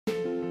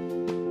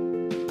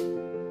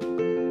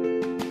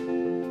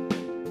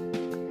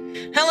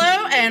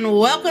and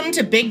welcome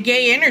to Big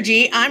Gay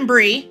Energy. I'm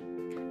Bree.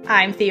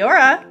 I'm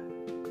Theora.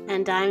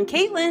 And I'm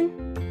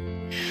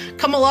Caitlin.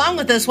 Come along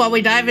with us while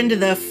we dive into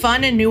the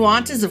fun and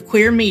nuances of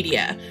queer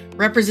media.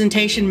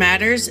 Representation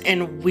matters,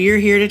 and we're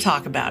here to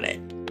talk about it.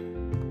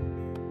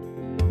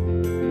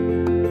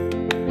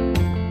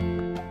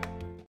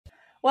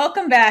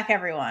 Welcome back,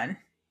 everyone.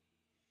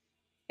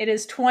 It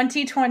is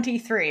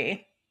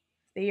 2023,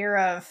 the year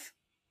of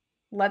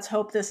let's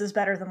hope this is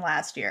better than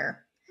last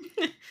year.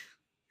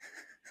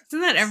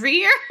 Isn't that every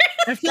year?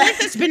 I feel like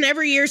that's been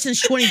every year since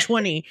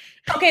 2020.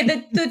 Okay,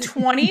 the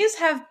 20s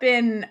have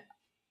been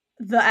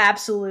the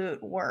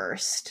absolute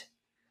worst.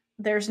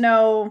 There's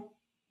no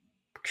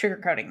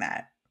sugarcoating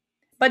that.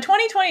 But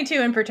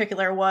 2022 in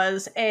particular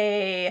was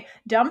a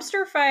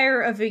dumpster fire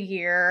of a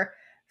year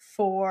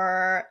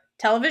for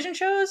television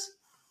shows,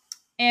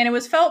 and it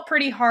was felt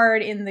pretty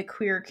hard in the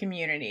queer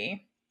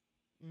community.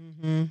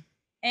 Mm-hmm.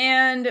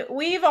 And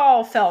we've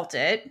all felt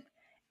it.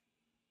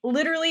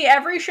 Literally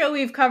every show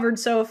we've covered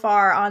so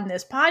far on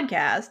this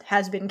podcast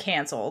has been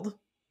canceled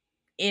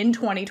in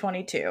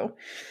 2022.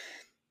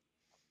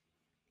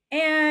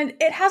 And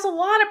it has a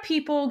lot of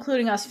people,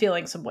 including us,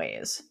 feeling some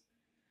ways.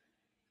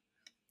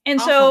 And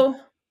awful.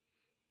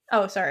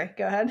 Oh, sorry,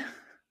 go ahead.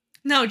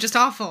 No, just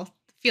awful.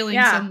 Feeling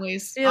some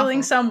ways. Feeling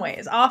awful. some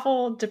ways.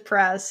 Awful,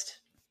 depressed,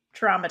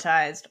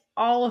 traumatized,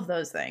 all of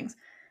those things.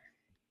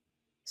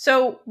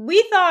 So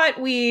we thought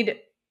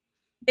we'd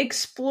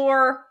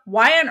explore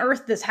why on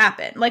earth this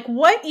happened. Like,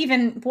 what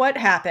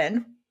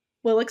happened?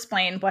 We'll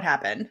explain what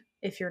happened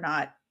if you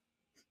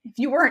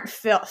didn't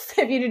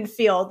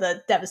feel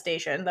the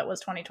devastation that was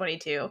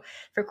 2022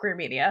 for queer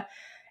media,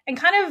 and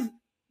kind of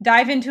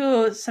dive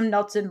into some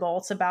nuts and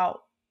bolts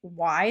about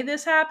why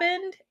this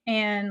happened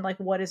and like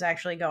what is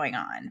actually going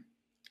on.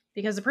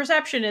 Because the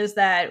perception is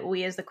that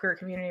we as the queer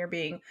community are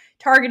being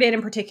targeted.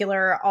 In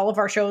particular, all of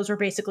our shows were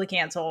basically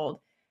canceled,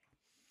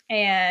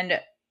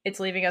 and it's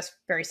leaving us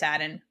very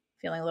sad and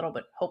feeling a little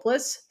bit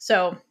hopeless.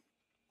 So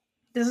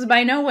this is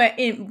by no way,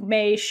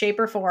 in shape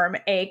or form,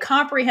 a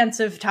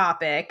comprehensive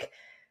topic.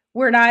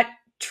 We're not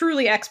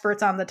truly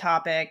experts on the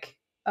topic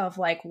of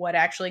like what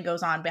actually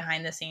goes on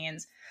behind the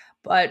scenes,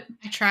 but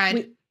I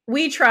tried.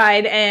 We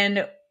tried,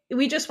 and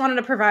we just wanted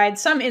to provide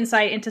some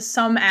insight into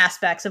some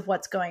aspects of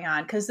what's going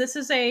on, because this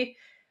is a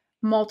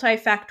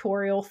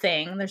multifactorial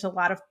thing. There's a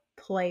lot of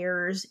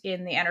players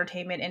in the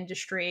entertainment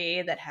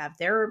industry that have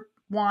their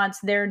wants,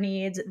 their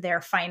needs,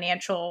 their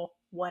financial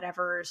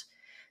whatevers.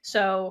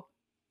 So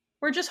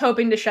we're just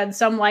hoping to shed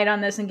some light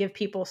on this and give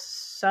people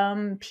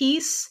some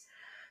peace.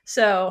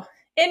 So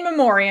in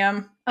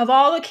memoriam of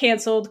all the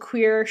canceled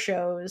queer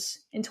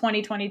shows in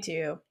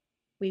 2022,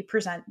 we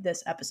present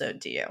this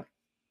episode to you.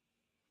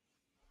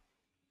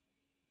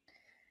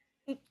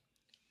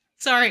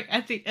 Sorry,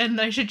 at the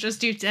end I should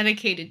just do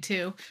dedicated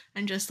to,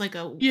 and just like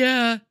a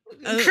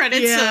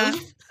credits yeah,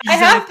 of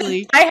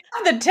exactly. I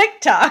have the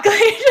TikTok. Let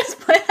me just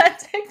play that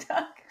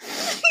TikTok.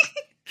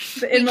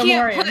 In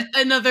memoriam. Can't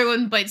put another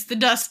one bites the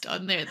dust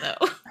on there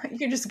though. You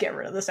can just get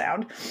rid of the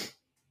sound.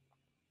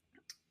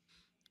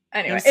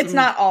 Anyway, it's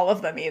not all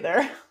of them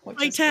either,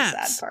 which is the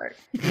sad part.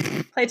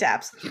 Play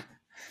taps.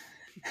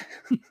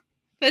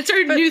 That's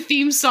our new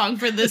theme song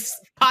for this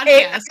podcast.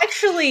 It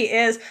actually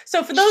is.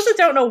 So for those that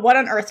don't know what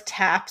on earth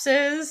taps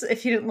is,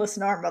 if you didn't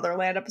listen to our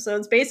Motherland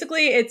episodes,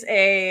 basically it's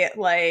a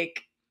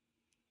like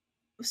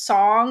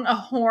song, a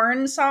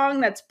horn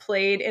song that's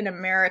played in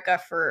America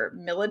for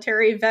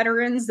military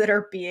veterans that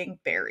are being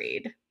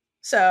buried.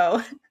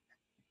 So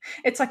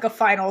it's like a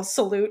final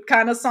salute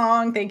kind of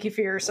song. Thank you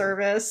for your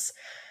service.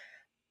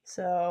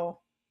 So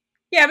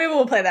yeah, maybe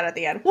we'll play that at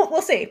the end.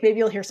 We'll see. Maybe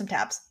you'll hear some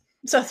taps.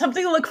 So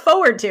something to look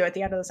forward to at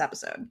the end of this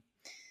episode.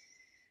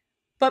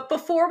 But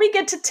before we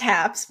get to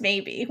taps,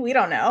 maybe, we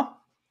don't know,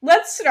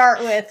 let's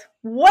start with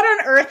what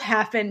on earth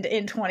happened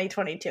in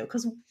 2022?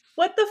 Because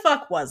what the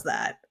fuck was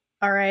that?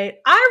 All right.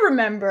 I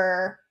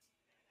remember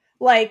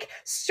like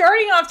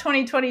starting off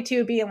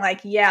 2022 being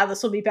like, yeah,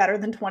 this will be better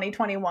than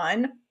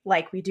 2021,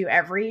 like we do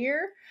every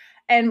year.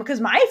 And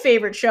because my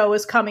favorite show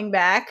was coming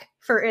back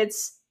for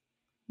its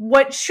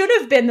what should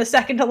have been the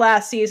second to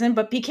last season,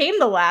 but became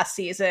the last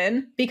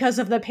season because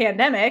of the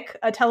pandemic,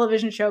 a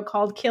television show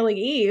called Killing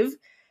Eve.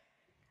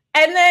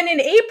 And then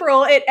in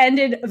April, it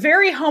ended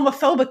very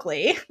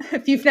homophobically,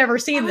 if you've never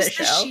seen this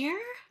show. This year?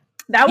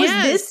 That was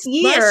this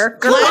year.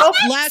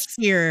 Last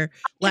year.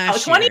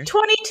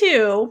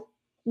 2022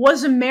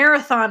 was a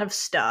marathon of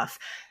stuff.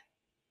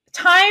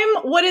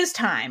 What is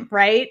time,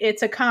 right?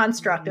 It's a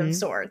construct of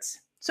sorts.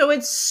 So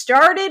it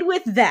started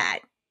with that,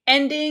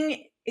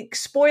 ending,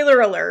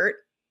 spoiler alert,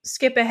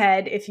 skip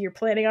ahead if you're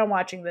planning on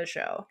watching this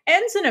show,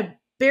 ends in a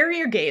bury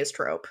your gays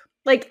trope.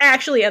 Like,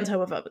 actually ends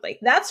homophobically.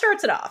 That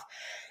starts it off.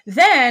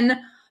 Then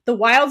The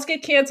Wilds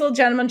get canceled,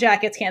 Gentleman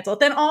Jack gets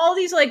canceled. Then all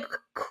these like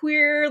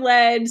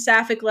queer-led,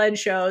 sapphic-led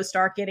shows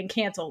start getting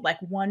canceled, like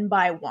one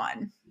by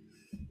one.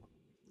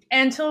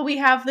 Until we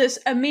have this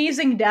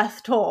amazing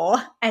death toll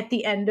at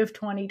the end of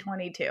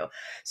 2022.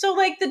 So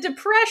like the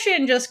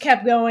depression just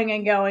kept going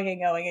and going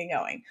and going and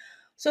going.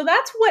 So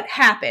that's what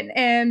happened.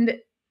 And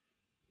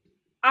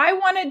I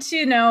wanted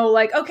to know,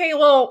 like, okay,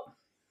 well,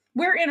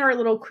 we're in our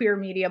little queer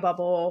media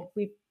bubble.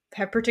 We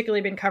have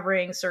particularly been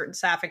covering certain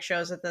sapphic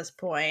shows at this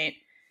point.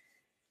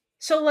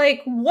 So,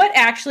 like, what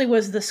actually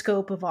was the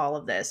scope of all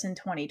of this in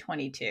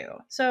 2022?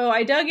 So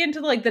I dug into,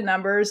 like, the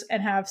numbers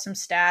and have some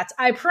stats.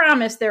 I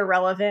promise they're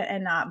relevant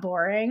and not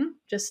boring.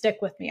 Just stick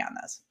with me on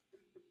this.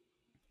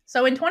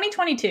 So in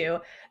 2022,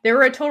 there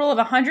were a total of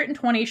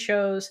 120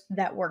 shows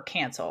that were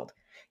canceled.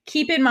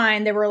 Keep in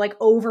mind, there were, like,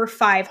 over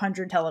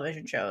 500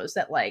 television shows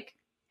that, like,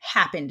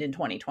 happened in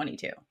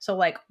 2022. So,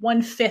 like,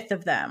 1/5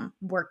 of them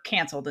were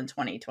canceled in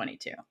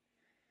 2022.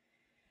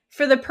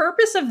 For the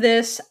purpose of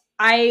this,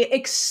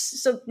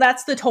 so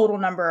that's the total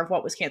number of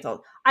what was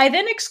canceled. I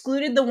then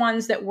excluded the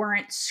ones that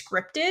weren't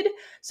scripted.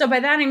 So by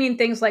that I mean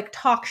things like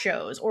talk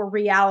shows or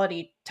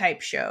reality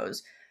type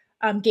shows,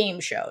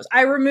 game shows.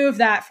 I removed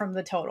that from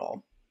the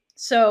total.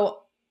 So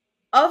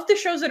of the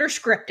shows that are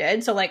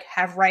scripted, so like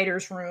have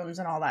writers' rooms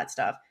and all that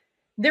stuff,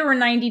 there were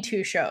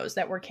 92 shows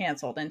that were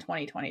canceled in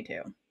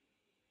 2022.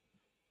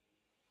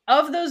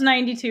 Of those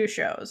 92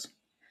 shows,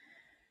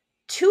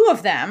 2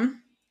 of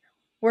them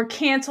were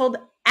canceled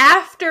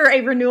after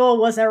a renewal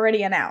was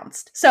already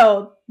announced.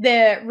 So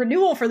the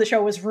renewal for the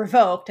show was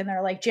revoked, and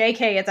they're like,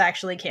 JK, it's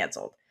actually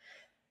canceled.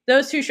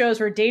 Those 2 shows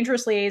were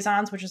Dangerous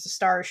Liaisons, which is a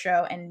Starz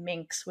show, and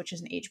Minx, which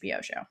is an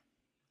HBO show.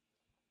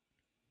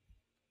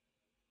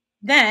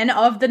 Then,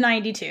 of the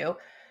 92,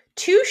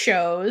 2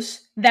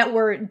 shows that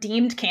were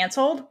deemed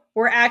canceled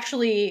were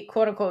actually,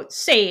 quote unquote,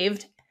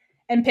 saved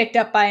and picked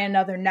up by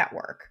another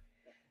network.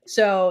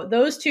 So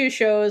those 2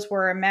 shows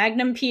were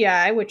Magnum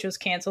PI, which was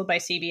canceled by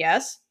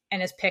CBS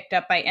and is picked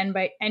up by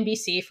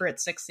NBC for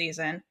its 6th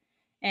season,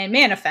 and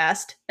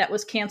Manifest, that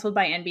was canceled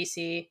by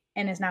NBC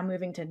and is now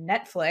moving to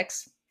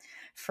Netflix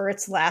for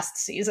its last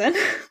season.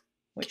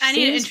 I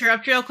need to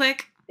interrupt real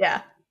quick.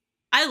 Yeah.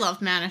 I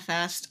love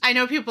Manifest. I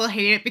know people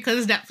hate it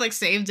because Netflix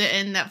saved it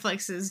and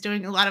Netflix is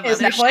doing a lot of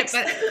other Netflix?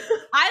 shit, but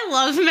I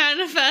love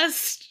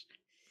Manifest.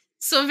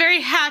 So I'm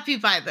very happy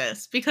by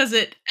this because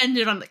it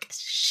ended on like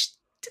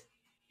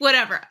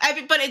whatever. I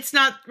mean, but it's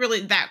not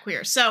really that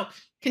queer. So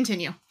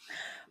continue.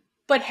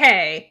 But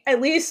hey, at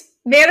least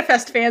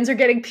Manifest fans are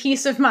getting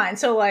peace of mind.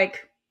 So,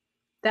 like,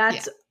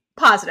 that's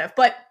positive.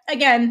 But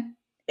again,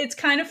 it's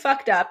kind of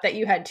fucked up that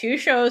you had 2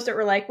 shows that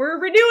were like,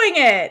 we're renewing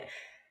it.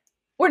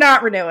 We're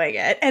not renewing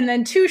it. And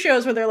then 2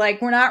 shows where they're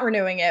like, we're not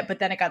renewing it, but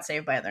then it got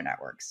saved by other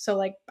networks. So,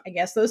 like, I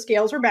guess those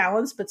scales were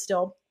balanced, but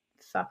still,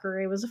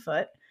 fuckery was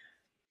afoot.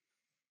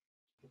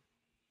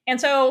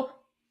 And so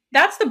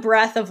that's the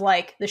breadth of,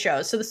 like, the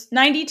shows. So this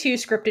 92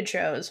 scripted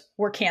shows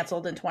were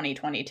canceled in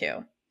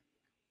 2022.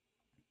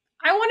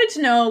 I wanted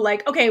to know,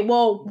 like, okay,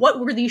 well, what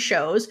were these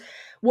shows?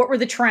 What were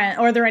the trends?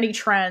 Are there any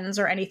trends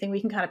or anything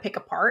we can kind of pick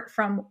apart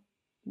from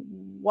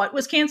what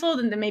was canceled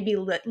and then maybe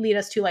lead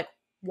us to, like,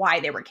 why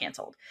they were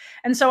canceled?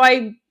 And so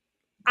I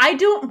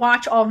don't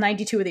watch all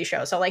 92 of these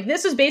shows. So, like,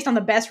 this is based on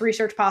the best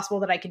research possible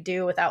that I could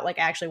do without, like,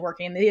 actually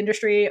working in the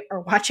industry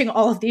or watching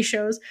all of these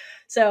shows.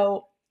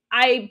 So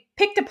I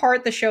picked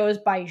apart the shows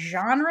by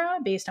genre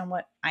based on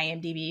what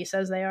IMDb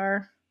says they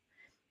are.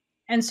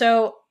 And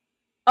so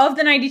of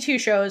the 92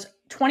 shows,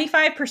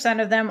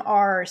 25% of them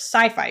are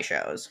sci-fi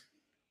shows.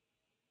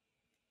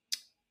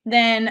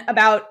 Then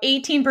about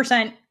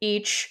 18%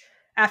 each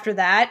after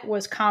that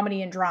was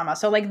comedy and drama.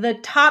 So, like, the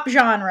top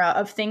genre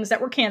of things that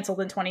were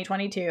canceled in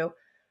 2022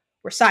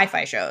 were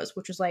sci-fi shows,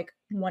 which was like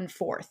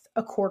 1/4,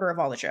 a quarter of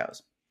all the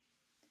shows.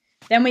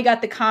 Then we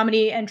got the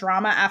comedy and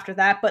drama after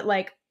that, but,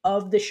 like,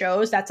 of the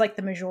shows, that's like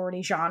the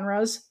majority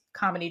genres,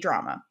 comedy,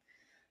 drama.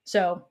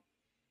 So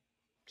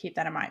keep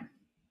that in mind.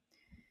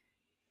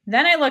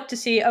 Then I looked to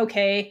see,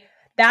 okay,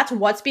 that's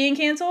what's being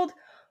canceled.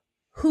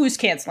 Who's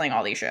canceling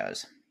all these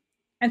shows?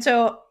 And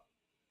so,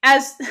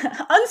 as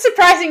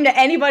unsurprising to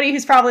anybody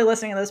who's probably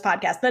listening to this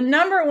podcast, the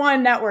number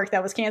 1 network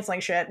that was canceling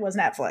shit was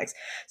Netflix.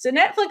 So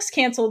Netflix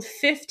canceled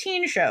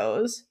 15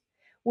 shows,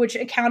 which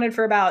accounted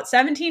for about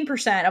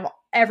 17% of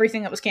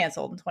everything that was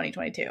canceled in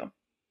 2022.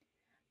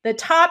 The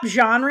top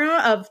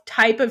genre of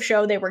type of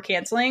show they were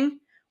canceling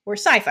were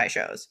sci-fi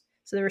shows.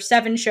 So there were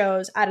 7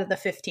 shows out of the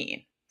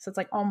 15. So it's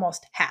like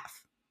almost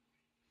half.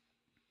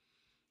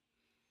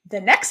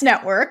 The next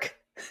network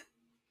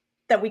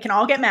that we can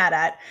all get mad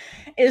at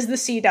is the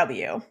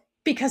CW.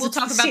 Because we'll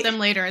talk about them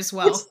later as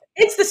well.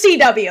 It's the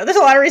CW. There's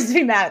a lot of reasons to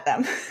be mad at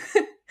them.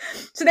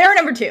 So they were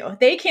number 2.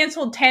 They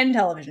canceled 10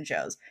 television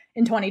shows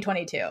in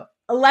 2022.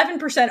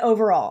 11%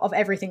 overall of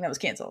everything that was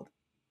canceled.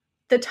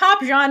 The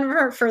top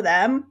genre for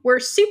them were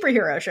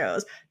superhero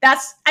shows.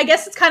 I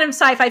guess it's kind of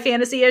sci-fi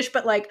fantasy-ish,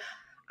 but, like,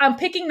 I'm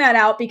picking that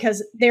out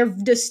because they're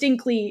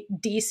distinctly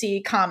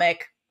DC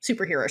comic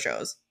superhero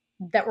shows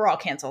that were all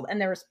canceled, and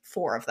there was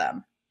 4 of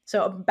them.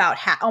 So about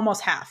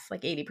almost half,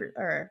 like 80%,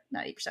 or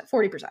not 80%,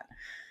 40%.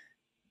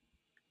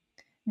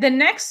 The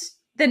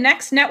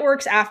next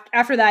networks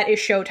after that is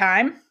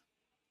Showtime.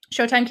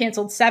 Showtime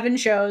canceled 7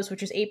 shows,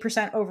 which is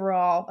 8%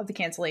 overall of the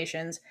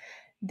cancellations.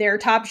 Their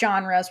top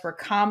genres were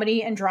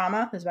comedy and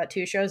drama. There's about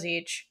 2 shows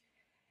each.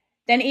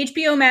 Then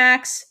HBO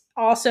Max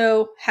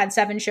also had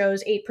 7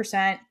 shows,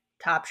 8%.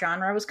 Top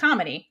genre was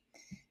comedy.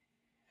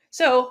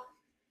 So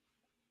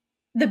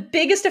the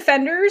biggest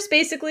offenders,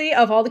 basically,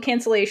 of all the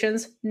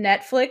cancellations,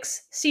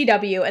 Netflix,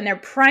 CW, and they're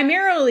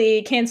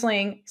primarily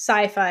canceling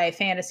sci-fi,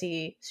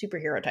 fantasy,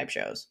 superhero type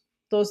shows.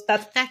 That's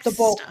Effects the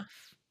bulk.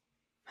 stuff.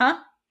 Huh?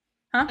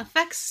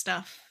 Effects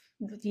stuff.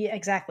 Yeah,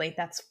 exactly.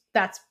 That's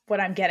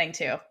what I'm getting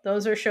to.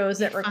 Those are shows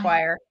that Fine.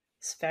 require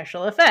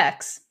special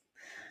effects.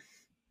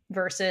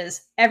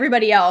 Versus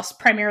everybody else,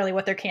 primarily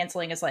what they're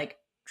canceling is like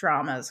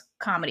dramas,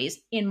 comedies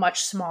in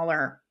much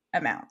smaller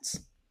amounts.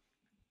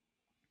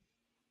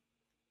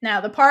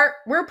 Now, the part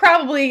we're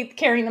probably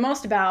caring the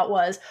most about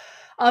was,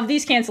 of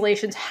these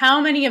cancellations,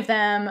 how many of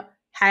them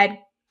had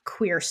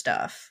queer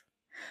stuff?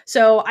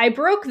 So I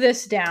broke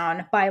this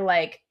down by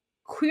like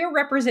queer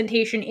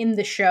representation in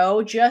the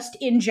show, just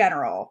in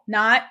general,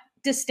 not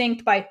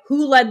distinct by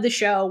who led the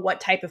show,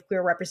 what type of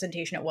queer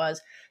representation it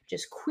was,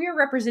 just queer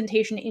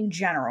representation in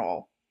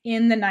general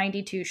in the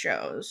 92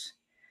 shows.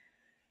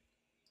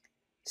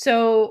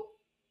 So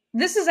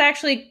this is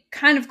actually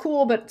kind of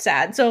cool but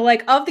sad. So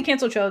like of the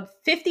canceled shows,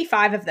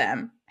 55 of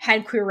them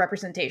had queer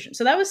representation.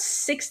 So that was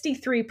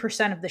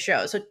 63% of the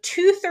shows. So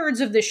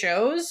 2/3 of the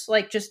shows,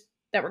 like just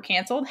that were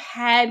canceled,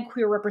 had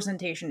queer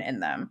representation in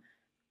them.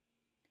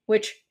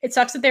 Which it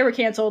sucks that they were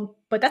canceled,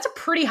 but that's a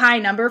pretty high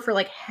number for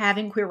like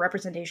having queer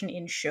representation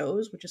in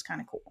shows, which is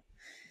kind of cool.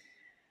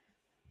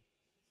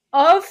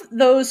 Of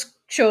those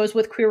shows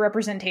with queer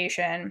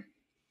representation,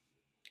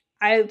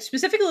 I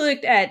specifically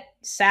looked at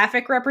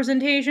sapphic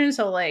representation,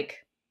 so like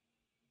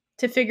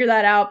to figure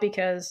that out,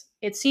 because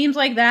it seems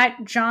like that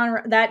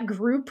genre, that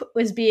group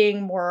was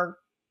being more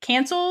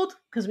canceled,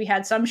 because we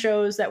had some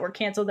shows that were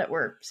canceled that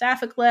were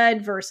sapphic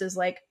led versus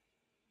like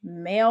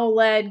male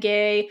led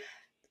gay,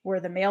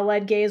 where the male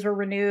led gays were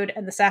renewed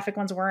and the sapphic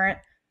ones weren't.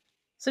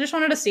 So I just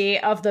wanted to see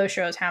of those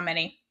shows how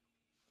many.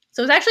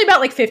 So it was actually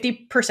about like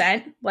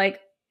 50% like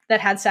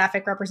that had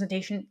sapphic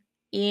representation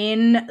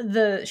in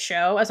the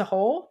show as a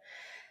whole.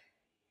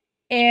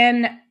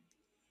 And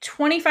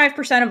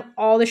 25% of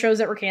all the shows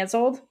that were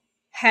canceled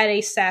had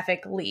a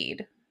sapphic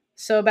lead.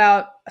 So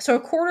a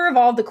quarter of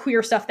all the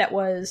queer stuff that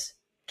was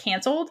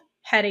canceled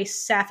had a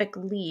sapphic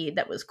lead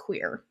that was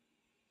queer.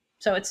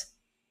 So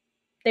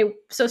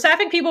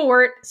sapphic people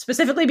weren't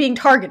specifically being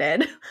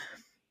targeted,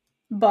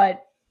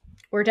 but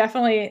they were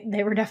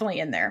definitely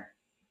in there.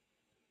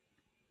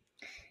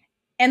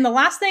 And the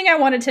last thing I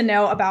wanted to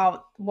know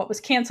about what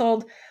was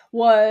canceled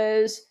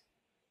was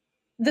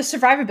the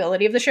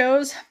survivability of the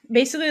shows.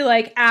 Basically,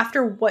 like,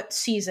 after what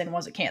season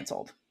was it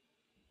canceled?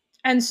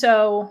 And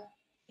so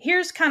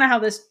here's kind of how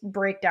this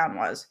breakdown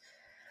was.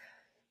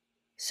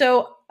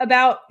 So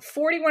about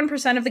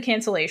 41% of the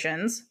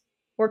cancellations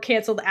were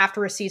canceled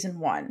after a season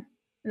 1.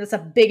 And that's the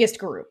biggest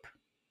group.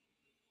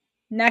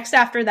 Next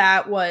after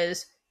that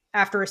was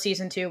after a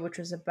season 2, which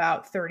was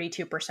about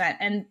 32%.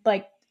 And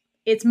like,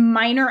 it's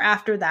minor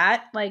after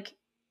that, like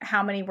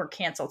how many were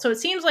canceled. So it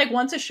seems like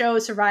once a show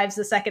survives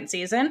the second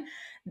season,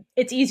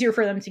 it's easier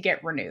for them to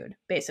get renewed,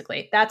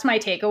 basically. That's my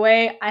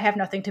takeaway. I have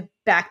nothing to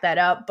back that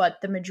up,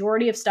 but the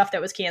majority of stuff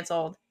that was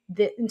canceled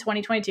in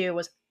 2022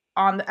 was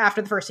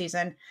after the first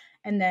season,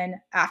 and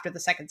then after the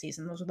second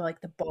season. Those were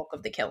like the bulk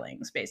of the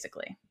killings,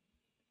 basically.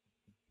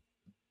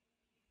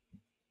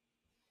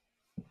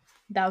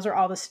 Those are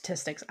all the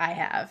statistics I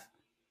have.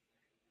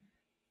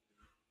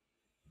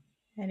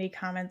 Any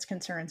comments,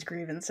 concerns,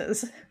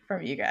 grievances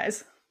from you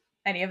guys?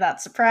 Any of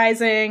that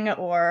surprising,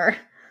 or?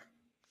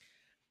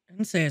 I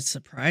wouldn't say it's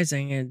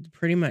surprising. It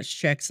pretty much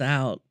checks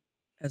out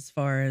as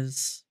far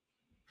as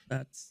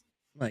that's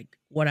like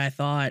what I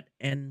thought.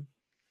 And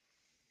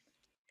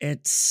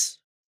it's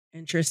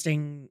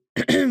interesting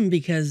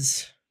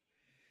because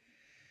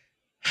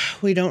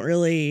we don't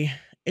really,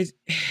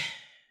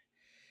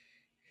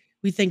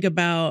 we think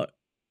about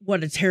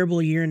what a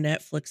terrible year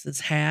Netflix has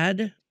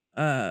had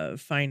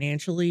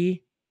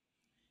financially,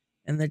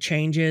 and the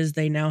changes.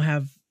 They now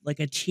have like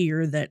a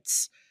tier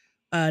that's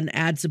an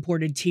ad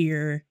supported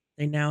tier.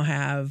 They now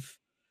have,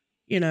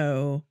 I'm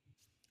gonna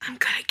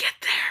get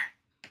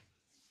there.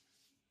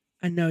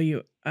 I know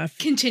you.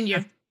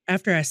 Continue.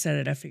 After I said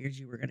it, I figured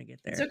you were gonna get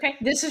there. It's okay.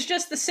 This is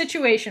just the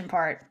situation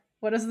part.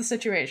 What is the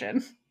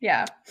situation?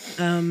 Yeah.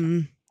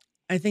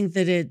 I think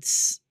that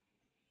it's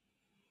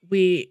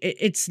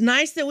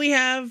nice that we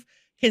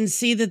can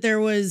see that there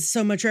was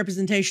so much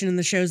representation in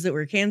the shows that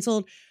were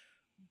canceled,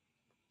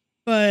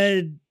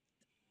 but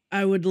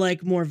I would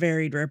like more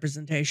varied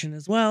representation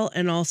as well,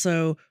 and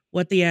also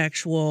what the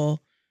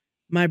actual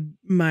my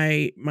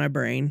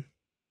brain.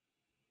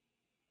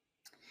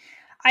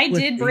 I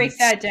did break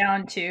that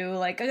down too.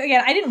 Like,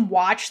 again, I didn't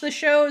watch the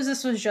shows.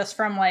 This was just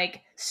from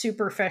like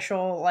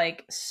superficial,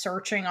 like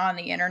searching on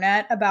the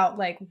internet about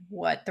like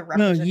what the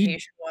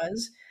representation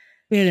was.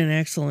 We had an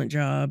excellent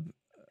job.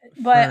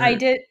 But I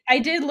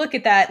did look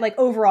at that like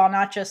overall,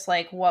 not just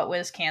like what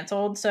was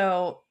canceled.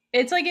 So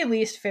it's like at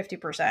least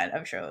 50%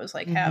 of shows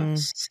like have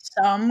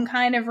some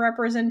kind of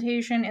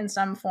representation in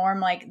some form.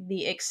 Like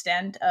the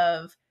extent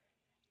of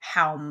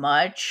how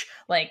much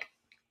like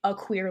a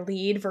queer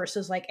lead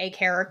versus like a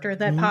character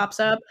that pops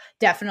up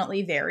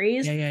definitely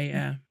varies.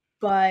 Yeah.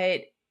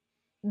 But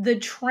the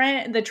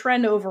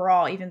trend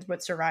overall, even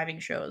with surviving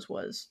shows,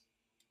 was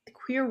the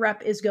queer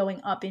rep is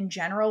going up in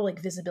general,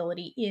 like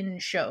visibility in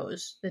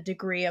shows. The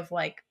degree of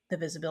like the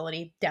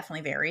visibility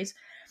definitely varies.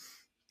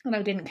 And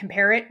I didn't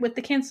compare it with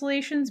the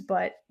cancellations,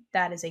 but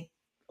that is a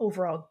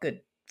overall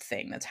good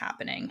thing that's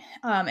happening.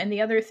 And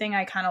the other thing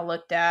I kind of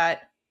looked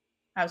at,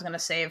 I was going to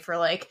save for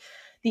like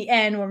the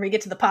end when we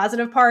get to the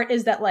positive part,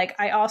 is that like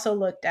I also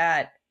looked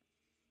at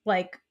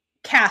like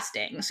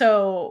casting.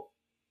 So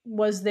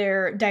was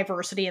there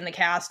diversity in the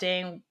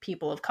casting,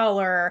 people of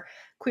color,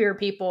 queer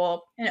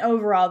people, and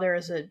overall there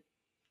is a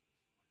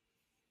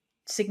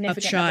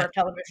significant number of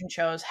television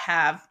shows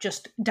have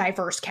just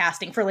diverse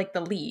casting for like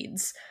the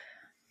leads.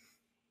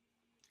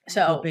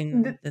 So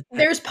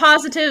there's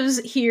positives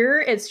here.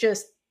 It's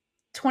just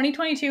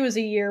 2022 is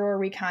a year where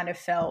we kind of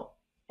felt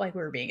like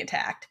we were being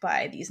attacked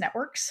by these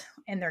networks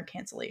and their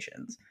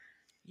cancellations.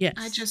 Yes.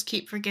 I just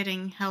keep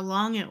forgetting how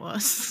long it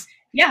was.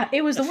 Yeah,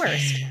 it was the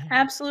worst.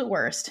 Absolute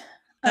worst.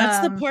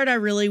 That's the part I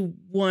really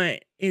want,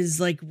 is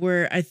like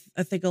where I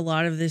think a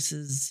lot of this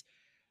is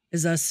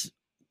us,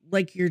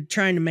 like you're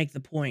trying to make the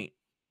point,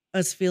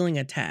 us feeling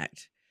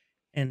attacked.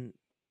 And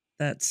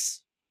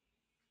that's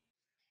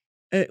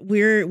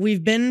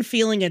we've been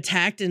feeling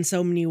attacked in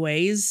so many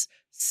ways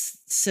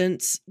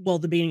since, well,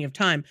 the beginning of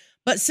time,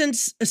 but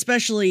since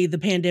especially the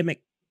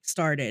pandemic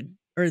started,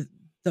 or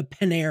the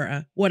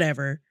Panera,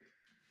 whatever.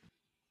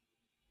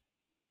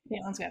 Yeah,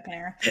 let's get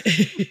Panera.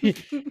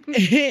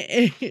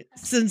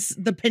 Since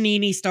the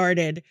panini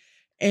started,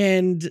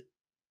 and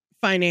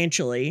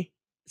financially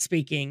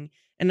speaking.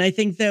 And I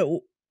think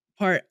that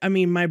part, I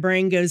mean, my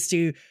brain goes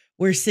to,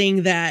 we're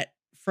seeing that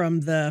from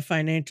the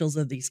financials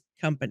of these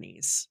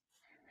companies.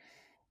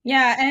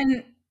 Yeah,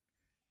 and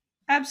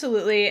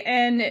absolutely.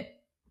 And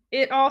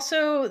it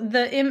also,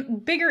 the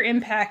bigger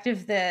impact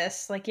of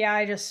this, like, yeah,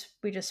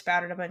 we just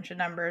spouted a bunch of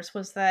numbers,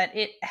 was that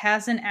it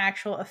has an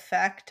actual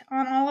effect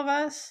on all of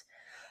us.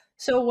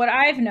 So what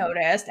I've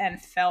noticed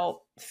and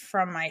felt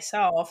from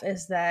myself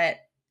is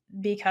that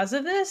because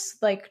of this,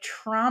 like,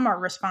 trauma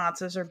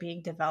responses are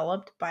being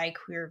developed by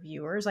queer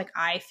viewers. Like,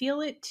 I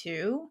feel it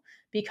too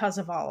because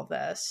of all of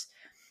this.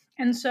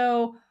 And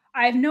so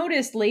I've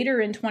noticed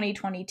later in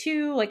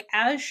 2022, like,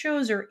 as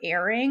shows are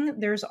airing,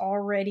 there's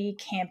already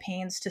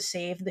campaigns to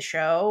save the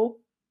show.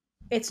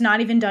 It's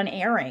not even done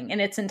airing in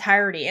its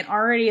entirety. And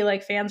already,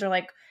 like, fans are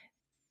like,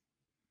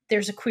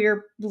 there's a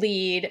queer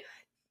lead,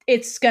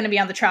 it's going to be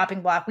on the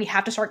chopping block. We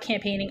have to start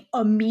campaigning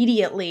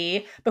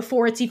immediately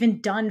before it's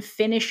even done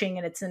finishing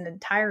in its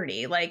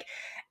entirety. Like,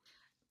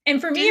 and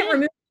for me, it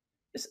removed.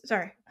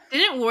 Sorry.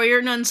 Didn't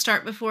Warrior Nun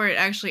start before it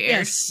actually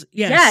aired?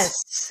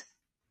 Yes.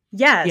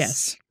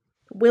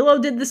 Willow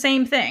did the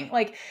same thing.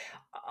 Like,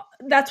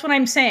 that's what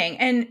I'm saying.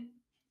 And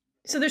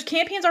so there's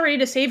campaigns already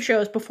to save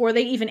shows before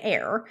they even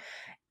air.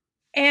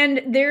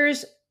 And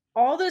there's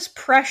all this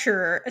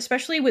pressure,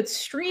 especially with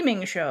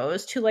streaming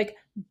shows, to like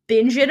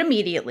binge it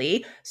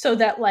immediately so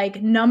that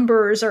like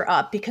numbers are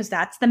up, because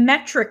that's the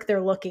metric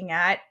they're looking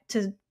at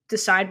to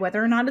decide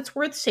whether or not it's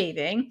worth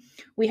saving.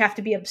 We have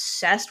to be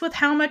obsessed with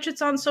how much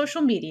it's on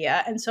social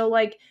media. And so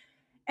like,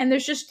 and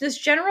there's just this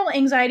general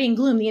anxiety and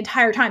gloom the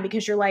entire time,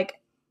 because you're like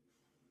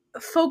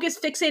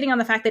fixating on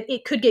the fact that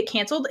it could get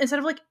canceled instead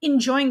of like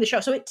enjoying the show.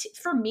 So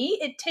for me,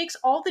 it takes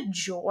all the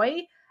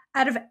joy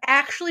out of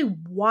actually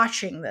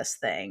watching this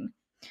thing.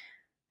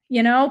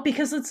 You know,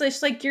 because it's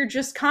just like you're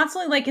just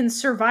constantly like in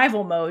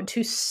survival mode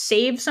to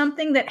save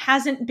something that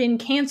hasn't been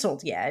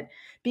canceled yet,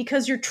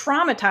 because you're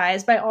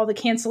traumatized by all the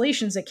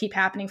cancellations that keep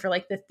happening for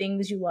like the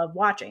things you love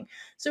watching.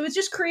 So it's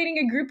just creating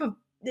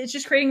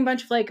a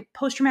bunch of like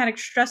post-traumatic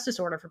stress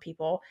disorder for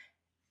people.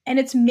 And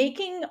it's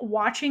making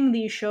watching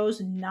these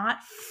shows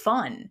not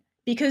fun,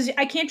 because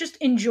I can't just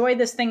enjoy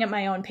this thing at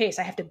my own pace.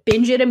 I have to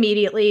binge it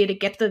immediately to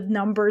get the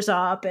numbers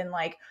up, and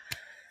like,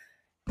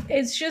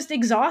 it's just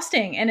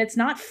exhausting, and it's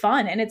not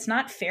fun, and it's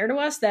not fair to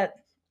us that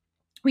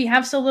we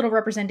have so little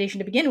representation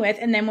to begin with.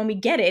 And then when we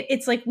get it,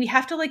 it's like we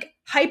have to like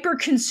hyper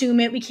consume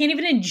it. We can't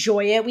even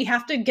enjoy it. We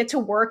have to get to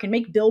work and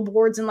make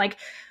billboards and like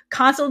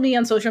constantly be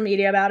on social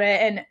media about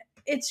it. And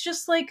it's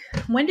just like,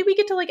 when do we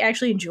get to like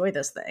actually enjoy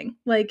this thing?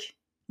 Like,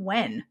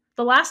 when?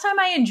 The last time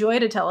I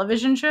enjoyed a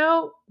television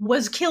show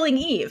was Killing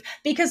Eve,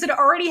 because it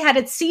already had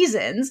its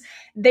seasons.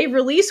 They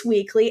release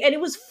weekly, and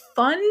it was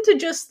fun to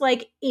just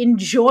like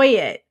enjoy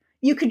it.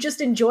 You could just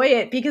enjoy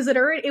it because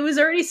it was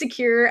already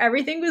secure.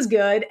 Everything was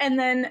good. And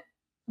then,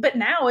 but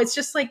now it's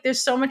just like,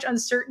 there's so much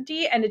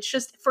uncertainty, and it's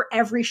just for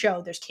every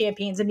show, there's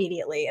campaigns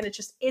immediately. And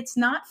it's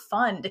not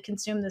fun to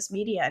consume this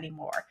media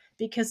anymore,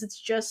 because it's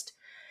just,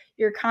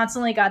 you're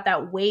constantly got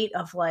that weight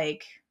of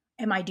like,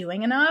 am I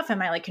doing enough?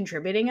 Am I like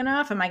contributing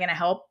enough? Am I going to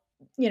help?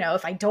 You know,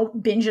 if I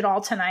don't binge it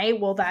all tonight,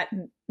 will that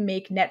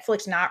make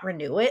Netflix not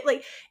renew it?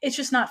 Like, it's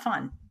just not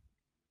fun.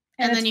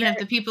 And then you have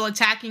the people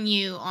attacking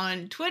you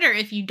on Twitter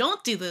if you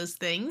don't do those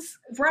things.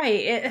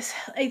 Right.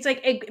 It's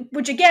like,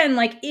 which again,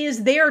 like,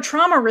 is their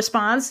trauma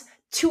response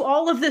to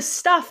all of this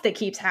stuff that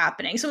keeps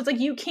happening. So it's like,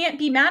 you can't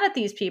be mad at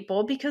these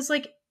people, because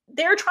like,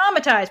 they're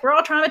traumatized. We're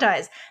all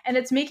traumatized. And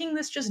it's making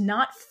this just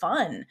not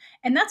fun.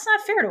 And that's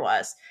not fair to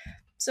us.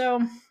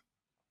 So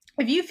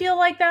if you feel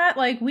like that,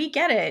 like, we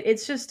get it.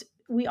 It's just,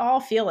 we all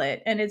feel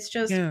it. And it's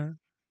just, Yeah.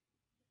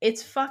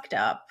 it's fucked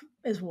up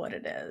is what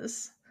it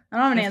is. I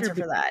don't have an After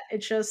answer for that. It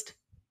just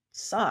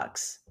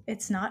sucks.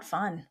 It's not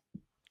fun.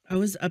 I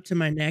was up to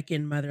my neck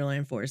in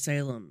Motherland for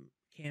Salem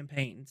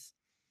campaigns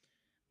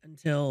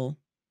until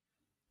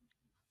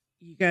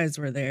you guys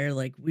were there.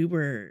 Like, we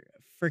were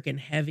freaking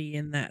heavy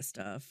in that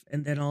stuff,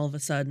 and then all of a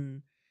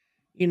sudden,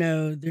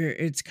 there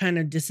it's kind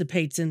of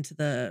dissipates into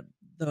the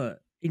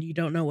and you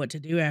don't know what to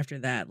do after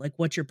that. Like,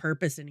 what's your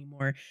purpose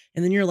anymore?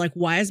 And then you're like,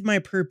 why is this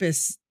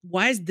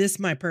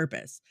my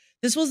purpose?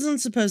 This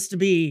wasn't supposed to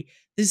be.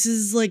 This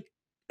is like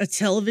a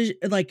television,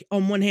 like,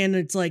 on one hand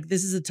it's like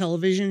this is a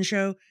television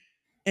show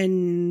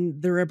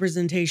and the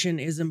representation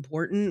is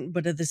important,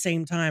 but at the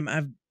same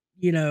time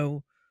you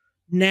know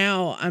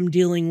now I'm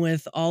dealing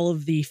with all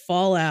of the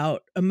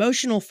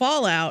emotional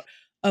fallout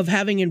of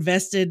having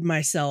invested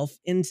myself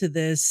into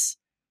this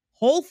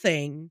whole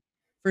thing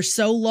for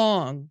so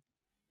long,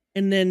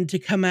 and then to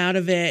come out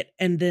of it,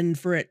 and then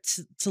for it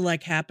to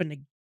like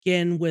happen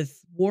again with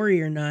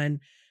Warrior Nun.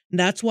 And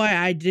that's why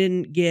I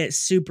didn't get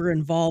super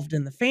involved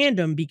in the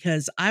fandom,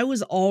 because I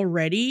was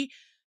already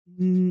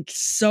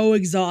so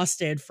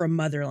exhausted from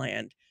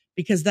Motherland,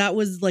 because that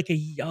was like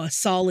a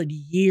solid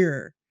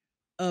year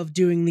of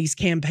doing these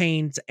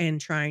campaigns and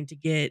trying to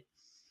get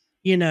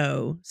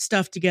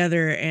stuff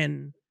together,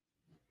 and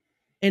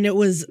it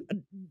was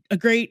a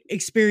great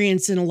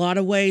experience in a lot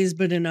of ways,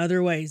 but in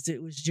other ways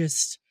it was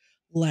just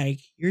like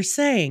you're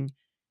saying,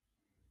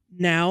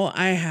 now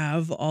I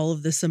have all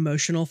of this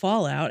emotional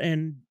fallout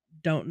and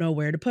don't know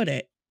where to put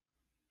it.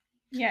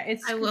 Yeah,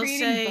 it's I will creating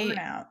say,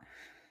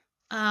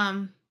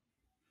 burnout.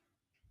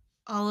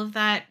 All of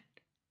that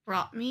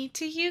brought me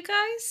to you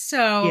guys,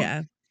 so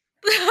Yeah.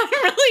 I'm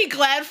really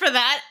glad for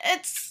that.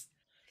 That's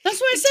why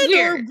I It's said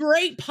there are weird.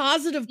 great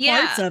positive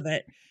parts Yeah. of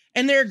it.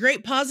 And there are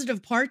great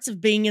positive parts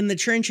of being in the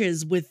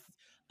trenches with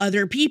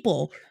other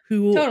people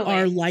who Totally.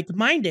 are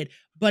like-minded.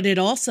 But it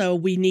also,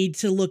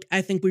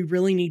 I think we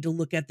really need to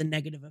look at the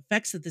negative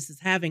effects that this is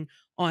having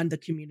on the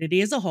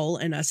community as a whole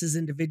and us as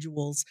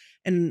individuals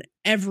and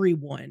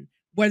everyone,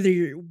 whether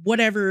you're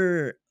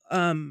whatever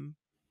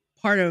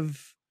part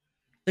of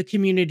the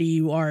community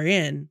you are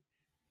in,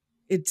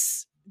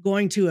 it's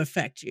going to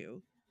affect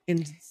you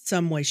in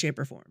some way, shape,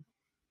 or form.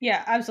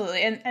 Yeah,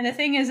 absolutely. And the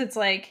thing is, it's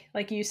like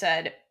you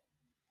said,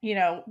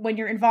 when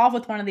you're involved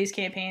with one of these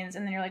campaigns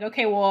and then you're like,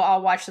 okay, well,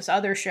 I'll watch this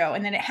other show.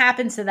 And then it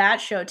happens to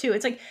that show too.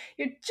 It's like,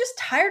 you're just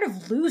tired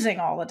of losing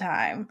all the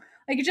time.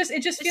 Like, it just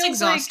It's feels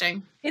exhausting.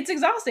 like it's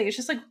exhausting. It's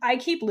just like, I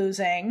keep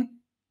losing.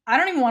 I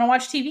don't even want to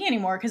watch TV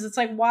anymore, because it's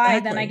like, why?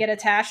 Then I Exactly. get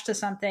attached to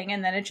something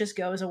and then it just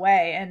goes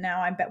away. And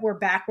now we're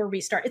back where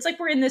we start. It's like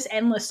we're in this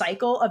endless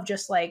cycle of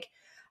just like,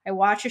 I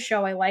watch a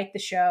show, I like the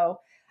show,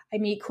 I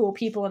meet cool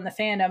people in the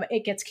fandom,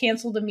 it gets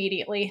canceled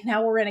immediately.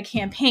 Now we're in a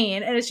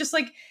campaign, and it's just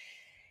like,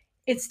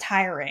 it's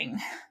tiring.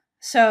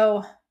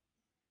 So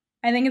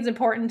I think it's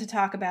important to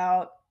talk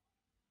about,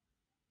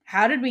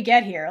 how did we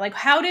get here? Like,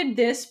 how did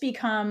this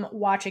become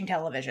watching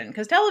television?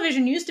 Because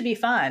television used to be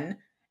fun,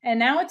 and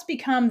now it's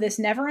become this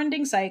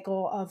never-ending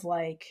cycle of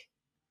like,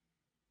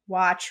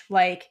 watch,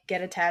 like,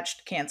 get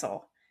attached,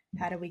 cancel.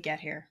 How did we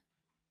get here?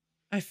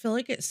 I feel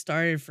like it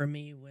started for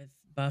me with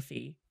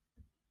Buffy.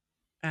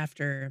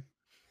 After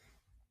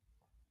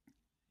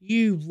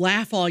you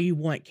laugh all you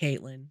want,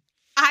 Caitlin.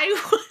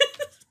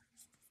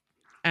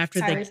 After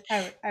they,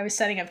 I was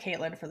setting up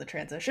Caitlin for the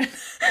transition.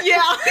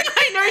 Yeah,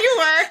 I know you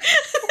were.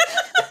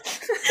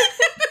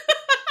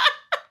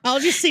 I'll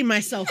just see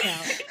myself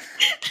out.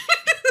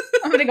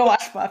 I'm gonna go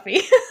watch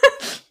Buffy.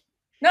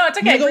 No, it's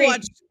okay. Go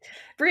watch.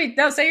 Breathe.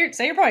 No, say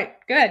your point.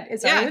 Go ahead.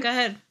 It's go ahead. Go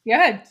ahead.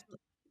 I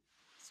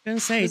was gonna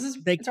say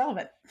it's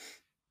relevant.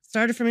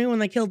 Started for me when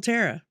they killed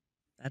Tara.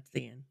 That's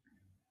the end.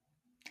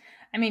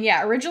 I mean,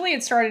 yeah, originally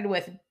it started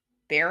with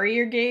bury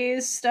your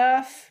gays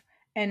stuff,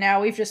 and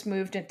now we've just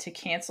moved into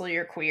cancel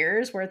your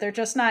queers, where they're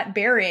just not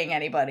burying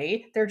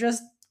anybody. They're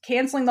just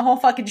canceling the whole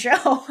fucking show.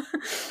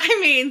 I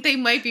mean, they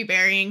might be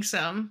burying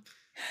some.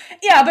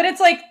 Yeah, but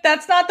it's like,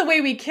 that's not the way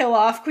we kill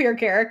off queer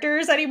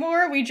characters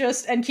anymore.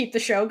 And keep the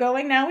show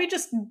going. Now we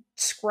just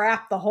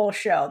scrap the whole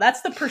show.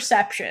 That's the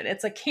perception.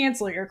 It's a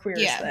cancel your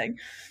queers thing.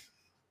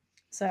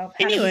 So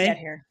how did we get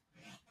here?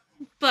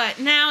 But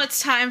now it's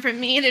time for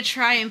me to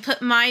try and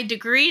put my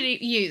degree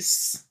to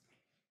use.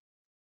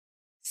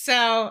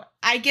 So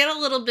I get a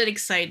little bit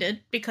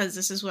excited because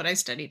this is what I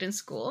studied in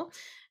school.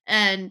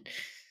 And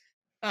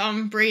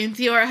Brie and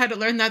Theora had to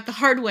learn that the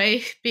hard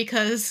way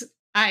because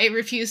I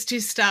refused to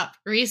stop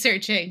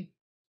researching.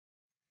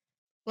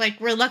 Like,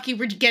 we're lucky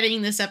we're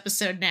getting this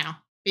episode now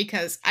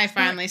because I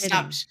finally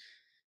stopped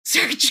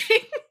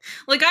searching.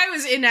 Like, I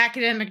was in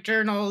academic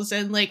journals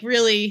and like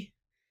really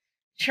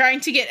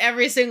trying to get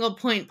every single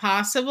point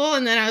possible,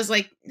 and then I was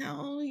like,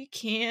 no, you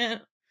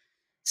can't.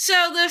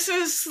 So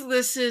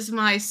this is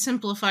my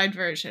simplified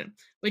version,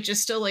 which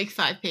is still like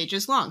 5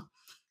 pages long.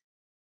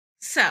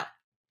 So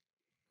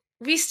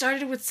we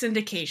started with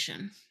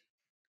syndication.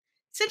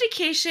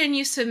 Syndication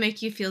used to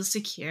make you feel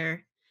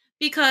secure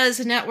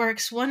because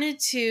networks wanted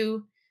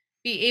to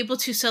be able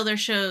to sell their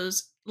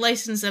shows,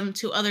 license them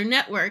to other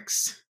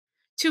networks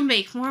to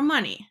make more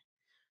money.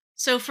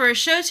 So for a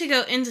show to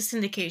go into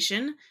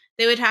syndication,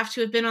 they would have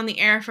to have been on the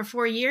air for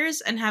 4 years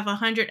and have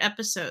 100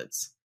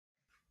 episodes.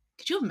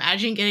 Could you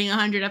imagine getting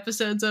 100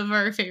 episodes of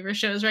our favorite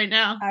shows right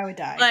now? I would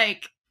die.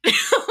 Like,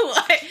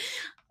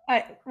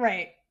 what?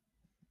 Right.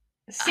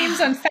 Seems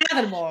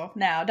unfathomable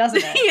now,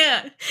 doesn't it?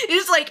 Yeah.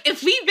 It's like,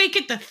 if we make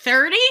it to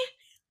 30...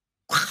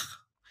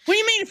 What do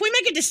you mean? If we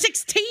make it to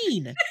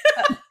 16?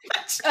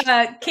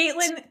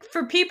 Caitlin,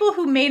 for people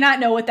who may not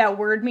know what that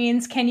word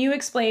means, can you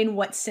explain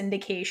what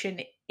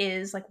syndication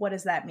is? Like, what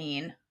does that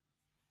mean?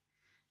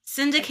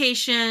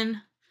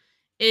 Syndication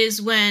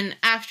is when,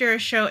 after a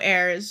show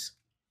airs,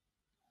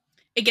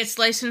 it gets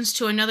licensed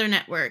to another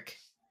network,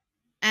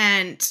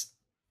 and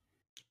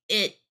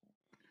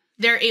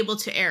they're able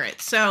to air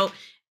it. So,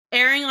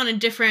 airing on a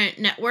different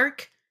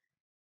network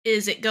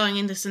is it going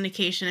into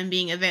syndication and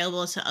being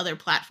available to other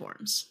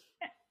platforms.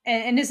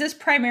 And is this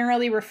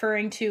primarily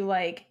referring to,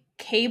 like,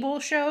 cable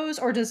shows,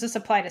 or does this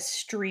apply to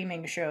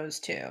streaming shows,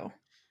 too?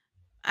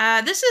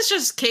 This is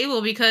just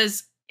cable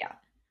because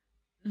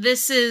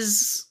this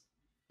is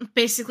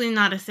basically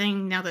not a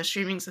thing now that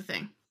streaming's a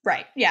thing.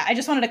 Right. Yeah, I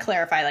just wanted to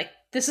clarify. Like,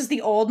 this is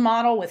the old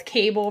model with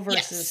cable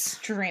versus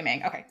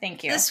streaming. Okay,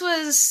 thank you. This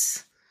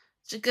was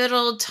the good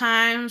old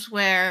times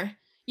where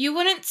you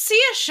wouldn't see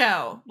a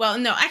show. Well,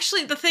 no,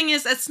 actually, the thing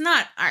is, that's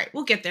not... All right,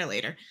 we'll get there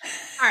later.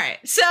 All right,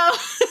 so...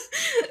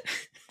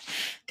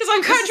 Because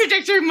I'm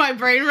contradicting my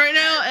brain right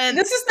now, and...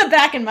 This is the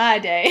back in my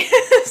day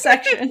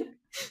section.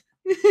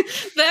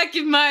 Back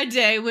in my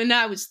day, when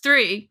I was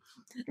 3...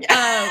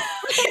 As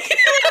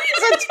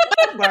a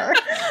toddler.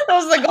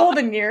 Those are the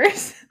golden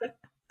years.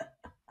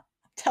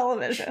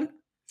 Television.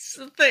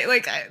 So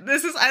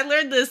I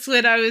learned this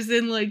when I was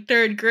in like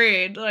 3rd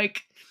grade.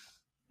 Like,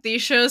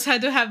 these shows had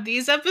to have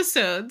these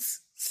episodes.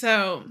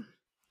 So,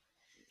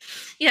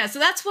 yeah, so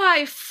that's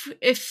why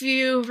if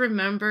you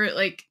remember,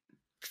 like,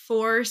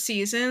 4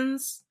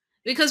 seasons,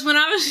 because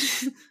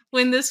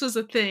when this was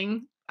a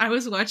thing, I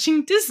was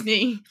watching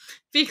Disney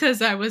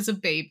because I was a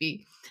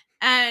baby.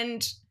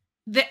 And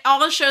all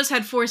the shows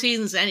had 4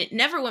 seasons, and it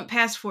never went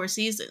past 4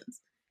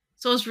 seasons.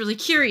 So I was really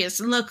curious,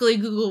 and luckily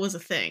Google was a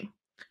thing.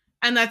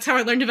 And that's how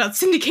I learned about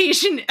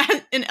syndication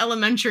in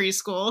elementary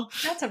school.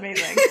 That's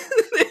amazing.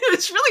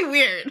 It's really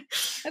weird.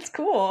 That's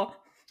cool.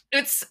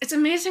 It's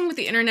amazing what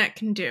the internet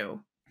can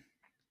do.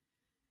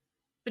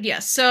 But yeah,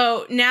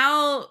 so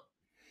now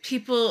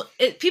people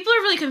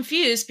are really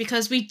confused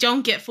because we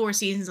don't get 4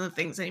 seasons of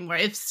things anymore.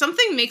 If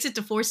something makes it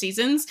to 4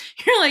 seasons,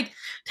 you're like,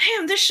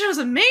 damn, this show's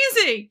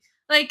amazing.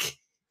 Like,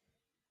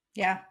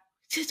 yeah,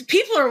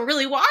 people are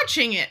really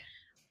watching it.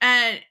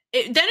 And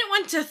then it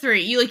went to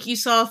 3. You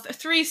saw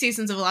 3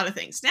 seasons of a lot of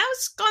things. Now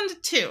it's gone to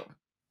 2.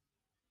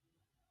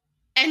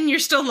 And you're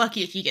still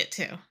lucky if you get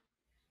 2.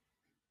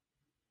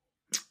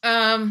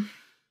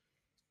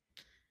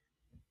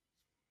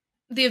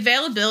 The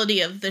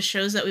availability of the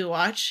shows that we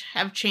watch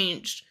have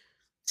changed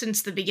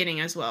since the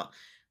beginning as well.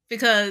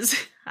 Because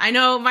I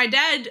know my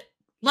dad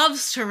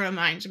loves to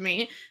remind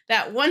me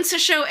that once a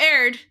show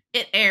aired,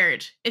 it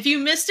aired. If you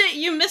missed it,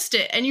 you missed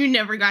it, and you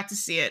never got to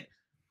see it.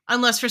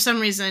 Unless for some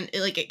reason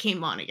it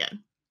came on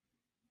again.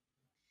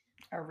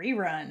 A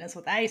rerun is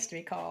what that used to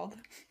be called.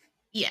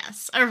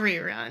 Yes, a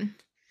rerun.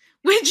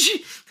 Which,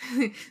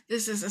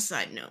 this is a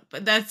side note,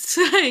 but that's,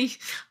 I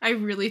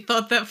really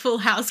thought that Full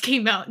House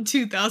came out in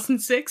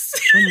 2006.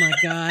 Oh my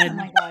god. Oh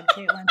my god,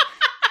 Caitlin.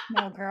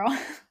 No, girl.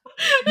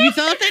 You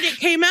thought that it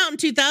came out in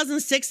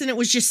 2006 and it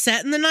was just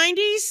set in the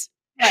 90s?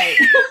 Right.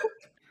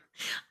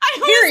 I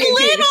was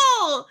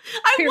little!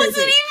 I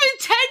wasn't even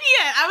 10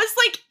 yet! I was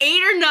like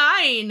 8 or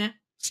 9.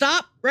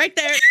 Stop right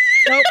there.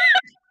 Nope.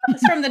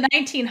 It's from the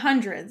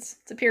 1900s.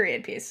 It's a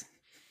period piece.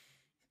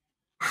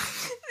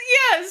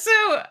 Yeah,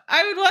 so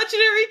I would watch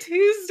it every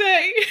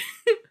Tuesday.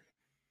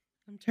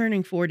 I'm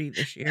turning 40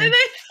 this year. And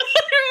I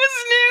thought it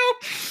was new.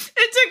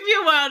 It took me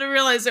a while to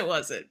realize it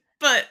wasn't,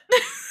 but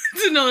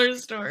it's another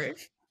story.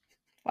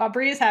 While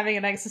Bree is having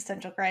an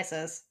existential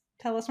crisis.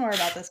 Tell us more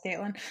about this,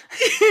 Caitlin.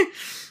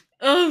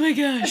 Oh my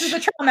gosh. This is a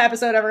trauma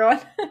episode, everyone.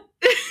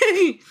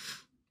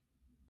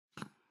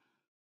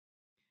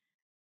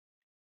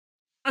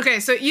 Okay,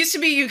 so it used to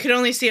be you could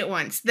only see it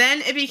once.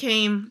 Then it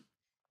became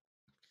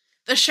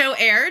the show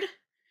aired.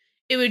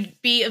 It would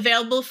be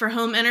available for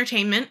home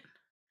entertainment.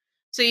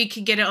 So you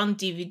could get it on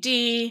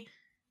DVD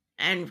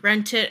and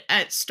rent it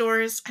at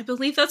stores. I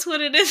believe that's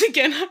what it is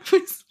again. I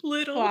was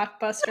little.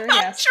 Blockbuster,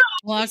 yes.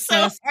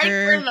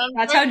 Blockbuster. So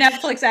that's how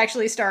Netflix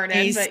actually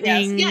started. But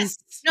yes.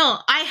 No,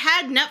 I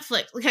had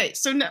Netflix. Okay,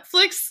 so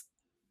Netflix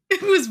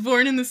was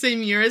born in the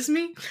same year as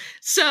me.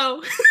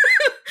 So,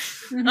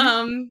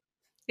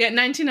 yeah,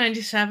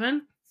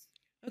 1997.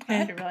 Okay.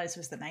 I didn't realize it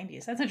was the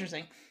 90s. That's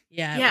interesting.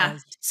 Yeah. It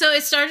was. So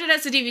it started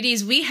as the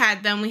DVDs. We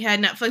had them. We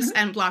had Netflix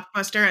and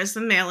Blockbuster as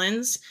the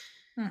mail-ins.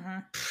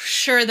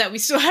 Sure that we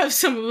still have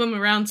some of them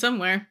around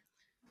somewhere.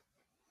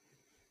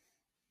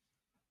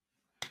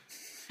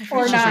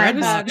 Or She's not,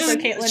 Redbox. so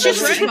Caitlin She's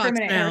doesn't Redbox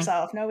incriminate now.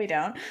 herself. No, we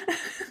don't.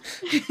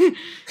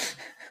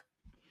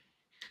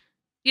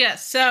 Yeah,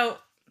 so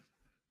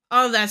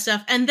all of that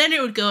stuff. And then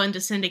it would go into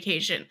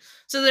syndication.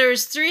 So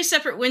there's 3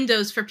 separate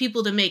windows for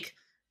people to make,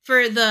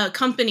 for the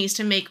companies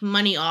to make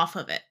money off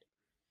of it.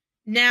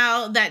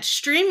 Now that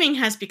streaming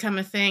has become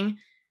a thing,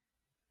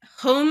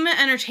 home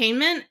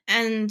entertainment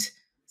and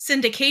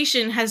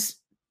syndication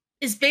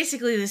is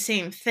basically the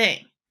same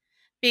thing,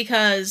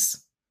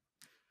 because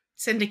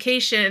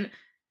syndication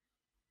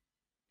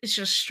is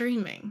just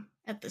streaming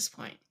at this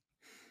point.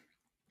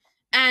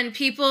 And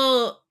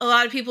a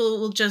lot of people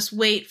will just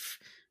wait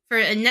for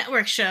a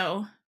network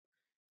show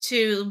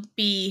to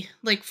be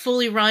like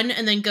fully run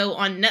and then go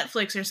on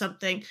Netflix or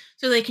something,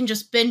 so they can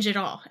just binge it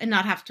all and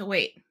not have to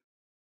wait.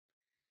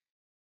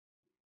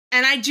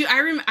 And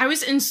I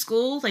was in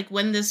school like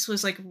when this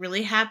was like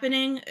really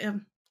happening,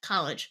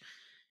 college.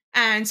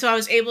 And so I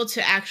was able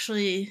to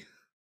actually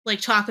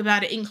like talk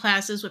about it in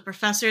classes with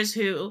professors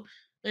who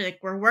like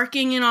were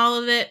working in all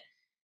of it.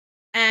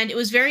 And it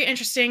was very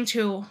interesting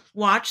to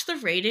watch the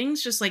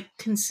ratings just like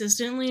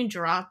consistently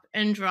drop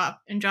and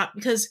drop and drop,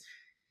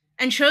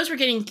 and shows were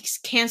getting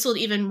canceled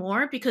even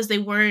more because they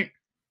weren't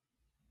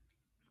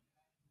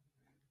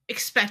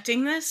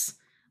expecting this.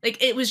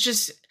 Like, it was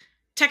just,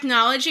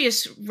 technology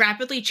is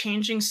rapidly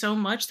changing so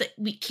much that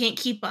we can't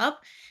keep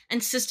up,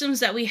 and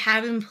systems that we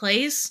have in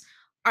place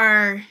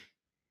are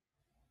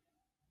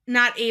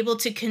not able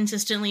to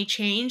consistently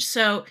change.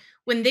 So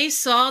when they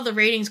saw the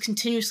ratings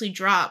continuously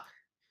drop,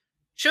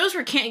 shows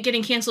were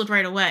getting canceled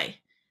right away.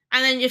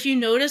 And then if you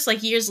notice,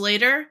 like years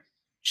later,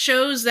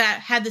 shows that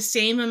had the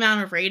same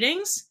amount of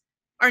ratings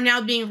are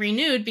now being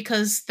renewed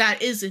because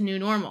that is a new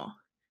normal.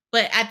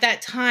 But at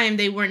that time,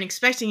 they weren't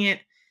expecting it,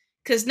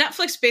 because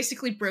Netflix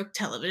basically broke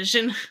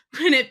television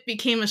when it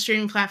became a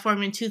streaming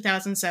platform in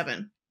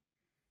 2007.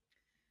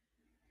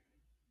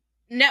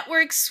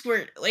 Networks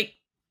were like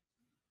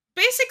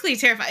basically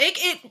terrified.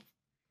 It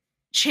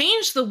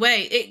changed the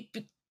way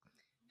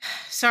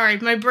sorry,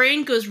 my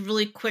brain goes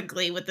really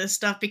quickly with this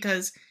stuff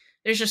because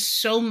there's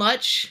just so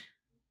much.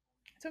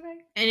 It's okay.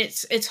 And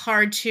it's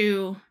hard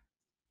to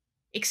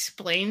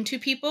explain to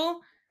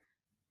people.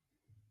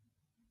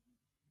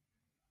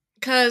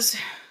 Because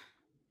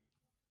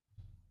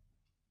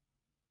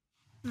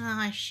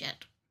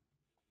shit.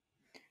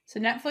 So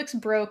Netflix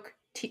broke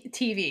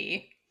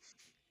TV.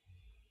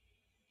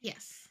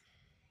 Yes.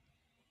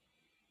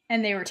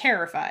 And they were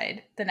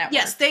terrified, the network.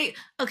 Yes,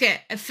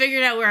 I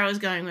figured out where I was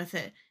going with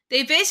it.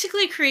 They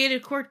basically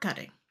created cord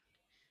cutting.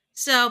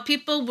 So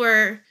people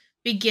were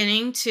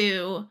beginning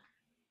to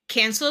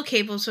cancel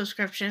cable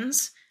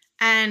subscriptions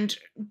and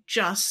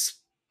just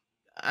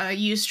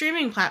use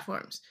streaming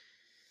platforms.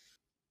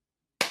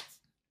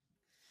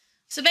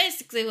 So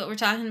basically what we're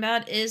talking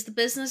about is the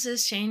business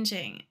is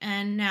changing.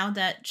 And now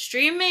that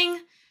streaming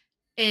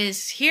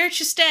is here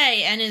to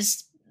stay and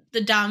is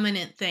the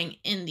dominant thing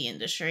in the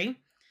industry,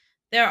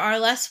 there are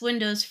less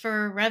windows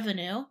for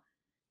revenue.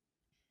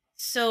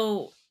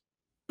 So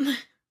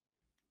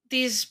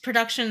these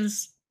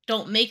productions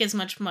don't make as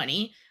much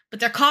money, but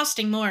they're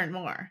costing more and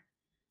more.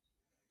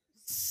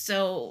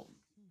 So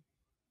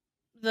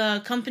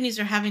the companies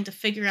are having to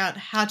figure out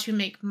how to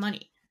make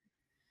money.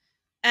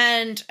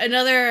 And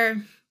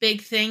another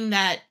big thing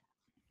that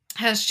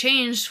has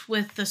changed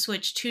with the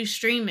switch to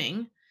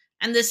streaming,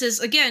 and this is,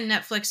 again,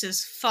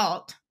 Netflix's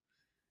fault,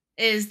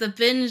 is the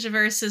binge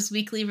versus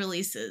weekly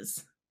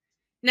releases.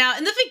 Now,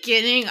 in the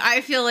beginning,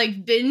 I feel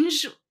like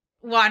binge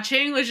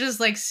watching was just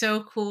like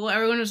so cool.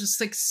 Everyone was just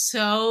like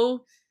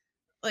so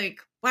like,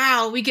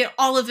 wow, we get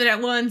all of it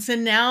at once.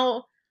 And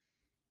now,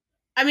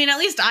 I mean, at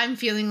least I'm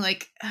feeling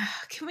like,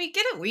 can we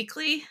get it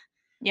weekly?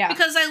 Yeah.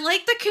 Because I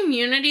like the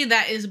community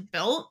that is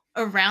built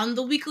around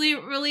the weekly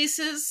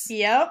releases.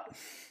 Yep.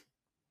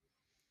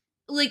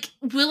 Like,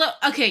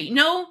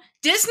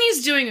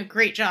 Disney's doing a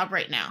great job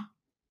right now.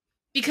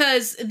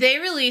 Because they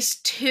release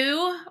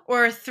 2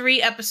 or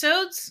 3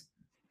 episodes.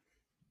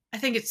 I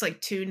think it's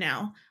like 2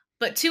 now.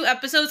 But 2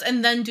 episodes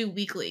and then do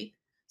weekly.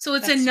 So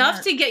it's That's enough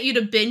smart. to get you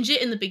to binge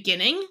it in the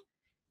beginning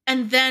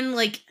and then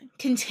like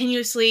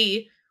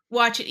continuously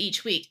watch it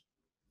each week.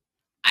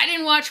 I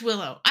didn't watch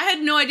Willow. I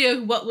had no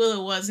idea what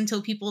Willow was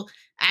until people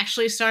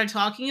actually started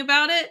talking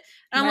about it.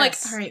 And I'm like,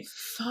 all right,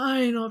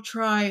 fine, I'll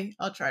try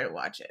to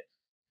watch it.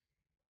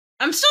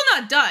 I'm still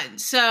not done,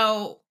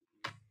 so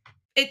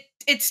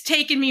it's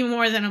taken me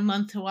more than a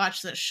month to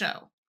watch this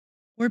show.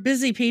 We're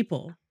busy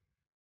people.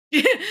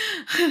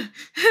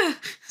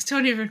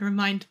 Don't even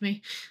remind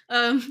me.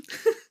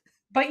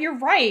 But you're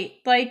right.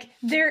 Like,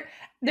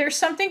 there's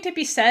something to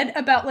be said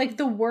about like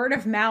the word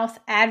of mouth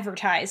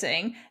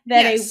advertising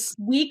that a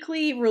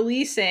weekly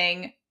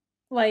releasing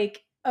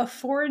like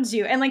affords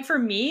you. And like for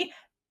me,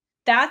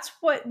 that's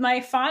what my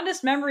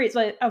fondest memories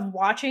like, of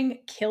watching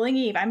Killing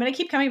Eve. I'm going to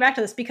keep coming back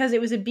to this because it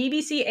was a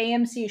BBC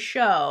AMC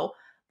show.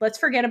 Let's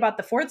forget about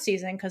the 4th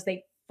season because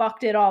they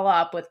fucked it all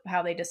up with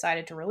how they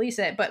decided to release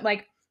it. But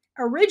like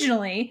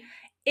originally,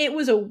 it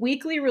was a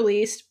weekly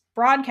released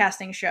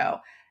broadcasting show.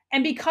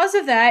 And because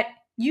of that,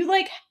 you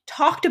like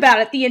talked about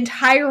it the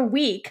entire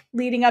week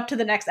leading up to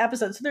the next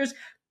episode. So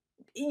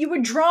you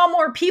would draw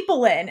more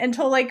people in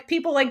until like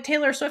people like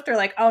Taylor Swift are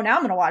like, oh, now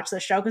I'm gonna watch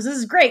this show because this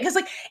is great. Because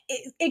like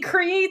it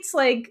creates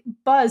like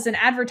buzz and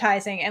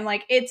advertising, and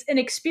like it's an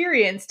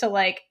experience to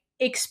like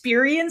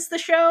experience the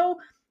show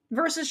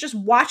versus just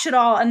watch it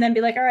all and then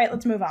be like, all right,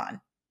 let's move on.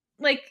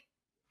 Like,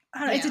 I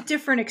don't know, it's a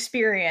different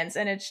experience,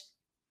 and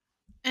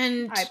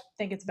I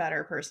think it's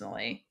better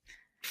personally.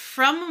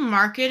 From a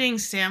marketing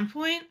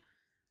standpoint,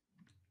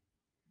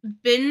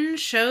 binge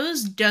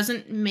shows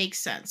doesn't make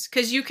sense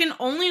because you can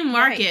only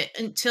market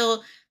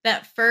until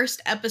that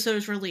first episode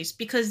is released,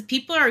 because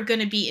people are going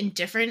to be in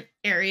different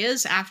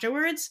areas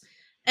afterwards,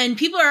 and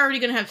people are already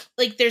going to have,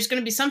 like, there's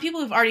going to be some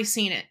people who've already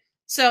seen it,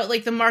 so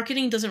like the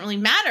marketing doesn't really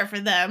matter for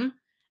them,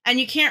 and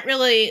you can't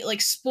really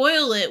like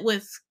spoil it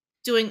with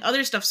doing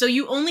other stuff. So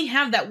you only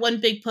have that one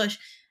big push,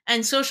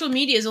 and social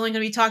media is only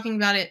going to be talking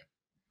about it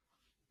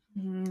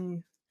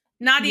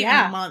not even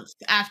a month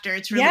after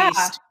it's released.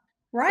 Yeah.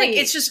 Right. Like,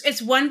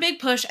 it's one big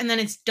push and then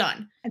it's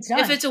done. It's done.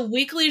 If it's a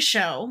weekly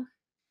show,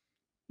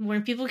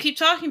 when people keep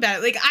talking about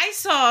it, like I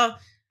saw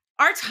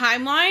our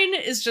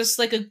timeline is just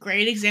like a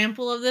great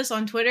example of this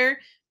on Twitter,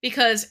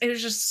 because it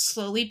was just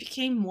slowly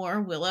became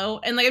more Willow.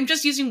 And like, I'm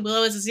just using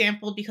Willow as an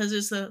example because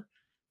it's the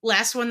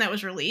last one that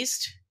was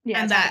released.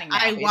 Yeah, and that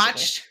I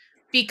watched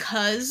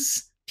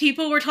because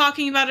people were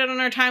talking about it on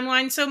our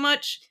timeline so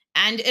much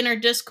and in our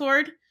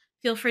Discord.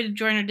 Feel free to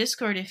join our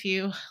Discord if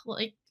you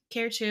like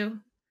care to.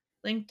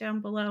 Link down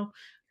below.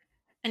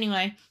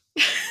 Anyway.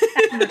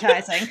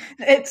 Advertising.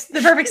 It's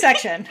the perfect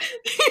section.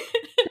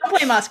 Don't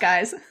blame us,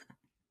 guys.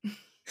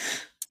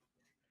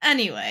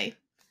 Anyway,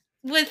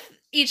 with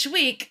each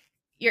week,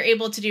 you're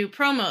able to do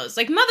promos.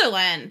 Like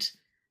Motherland.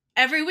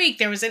 Every week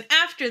there was an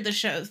after the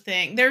show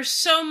thing. There's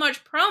so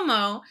much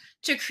promo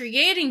to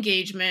create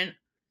engagement,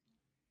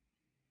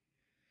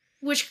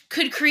 which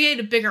could create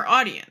a bigger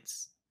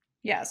audience.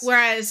 Yes.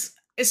 Whereas,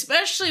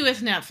 especially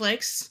with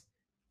Netflix,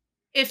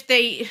 it's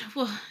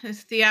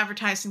the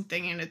advertising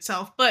thing in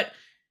itself, but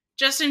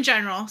just in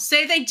general,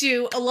 say they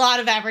do a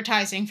lot of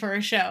advertising for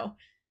a show.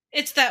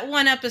 It's that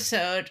one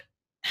episode,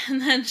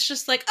 and then it's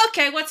just like,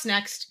 okay, what's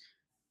next?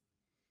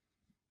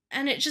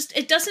 And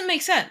it doesn't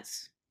make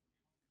sense.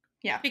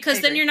 Yeah.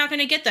 Because then you're not going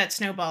to get that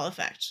snowball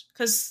effect,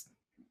 because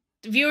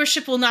the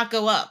viewership will not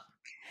go up.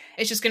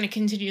 It's just going to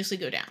continuously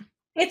go down.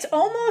 It's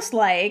almost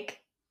like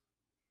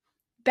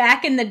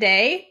back in the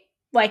day,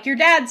 like your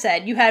dad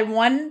said, you had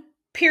one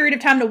period of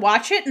time to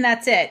watch it and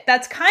that's it.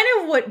 That's kind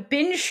of what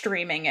binge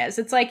streaming is.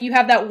 It's like you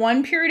have that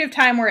one period of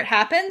time where it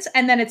happens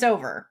and then it's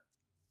over.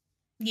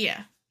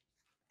 Yeah.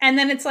 And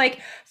then it's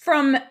like,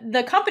 from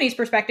the company's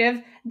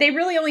perspective, they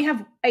really only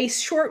have a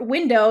short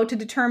window to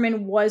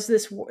determine is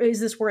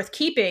this worth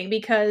keeping,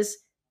 because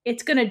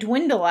it's going to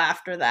dwindle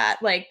after that.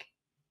 Like,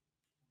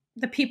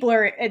 the people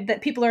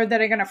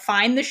that are going to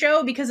find the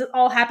show, because it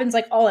all happens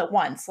like all at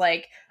once.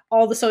 Like,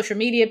 all the social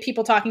media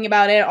people talking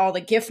about it, all the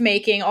GIF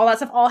making, all that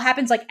stuff all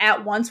happens like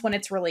at once when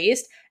it's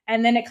released,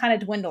 and then it kind of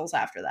dwindles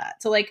after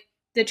that. So like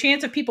the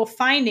chance of people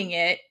finding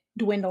it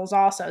dwindles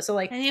also. So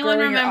like, anyone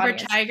remember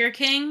Tiger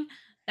King?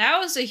 That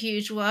was a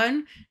huge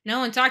one. No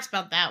one talks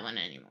about that one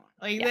anymore.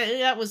 Like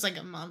that was like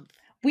a month.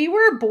 We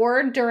were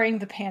bored during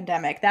the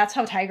pandemic. That's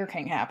how Tiger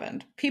King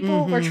happened.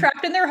 People were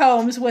trapped in their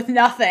homes with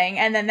nothing,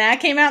 and then that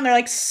came out and they're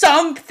like,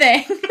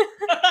 something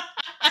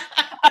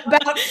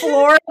about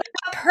Florida.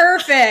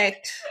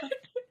 Perfect.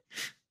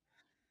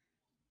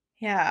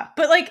 Yeah.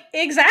 But like,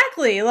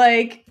 exactly,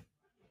 like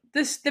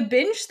the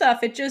binge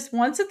stuff, it just,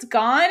 once it's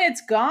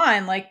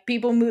gone. Like,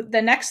 people move,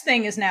 the next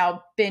thing is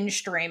now binge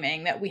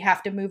streaming that we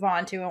have to move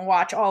on to and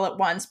watch all at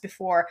once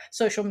before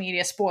social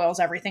media spoils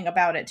everything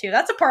about it too.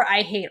 That's a part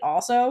I hate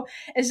also,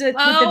 is that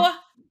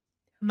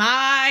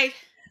my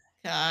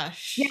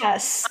gosh.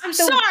 Yes. I'm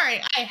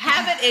sorry. I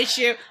have an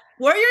issue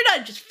where you're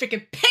not just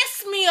freaking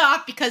piss me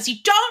off because you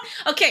don't.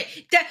 Okay,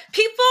 that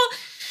people,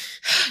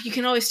 you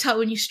can always tell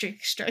when you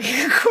strike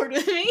a chord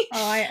with me.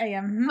 Oh, I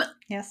am.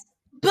 Yes.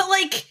 But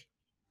like,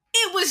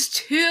 it was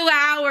 2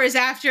 hours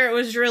after it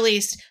was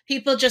released.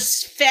 People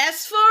just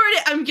fast forward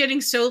it. I'm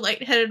getting so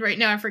lightheaded right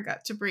now. I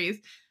forgot to breathe.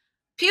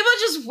 People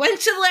just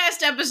went to the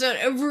last episode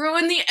and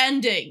ruined the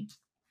ending.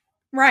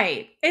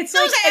 Right. It's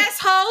those like,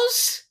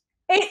 assholes.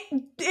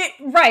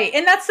 Right.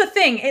 And that's the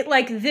thing. It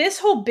like, this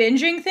whole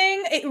binging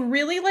thing, it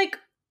really like,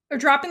 or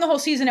dropping the whole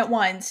season at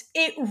once,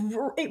 it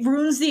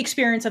ruins the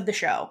experience of the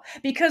show,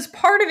 because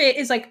part of it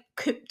is like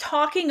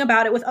talking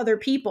about it with other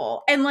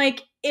people. And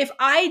like, if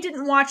I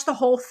didn't watch the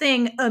whole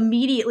thing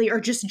immediately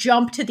or just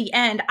jump to the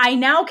end, I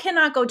now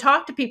cannot go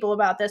talk to people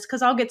about this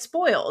because I'll get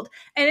spoiled.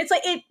 And it's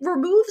like, it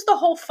removes the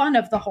whole fun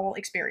of the whole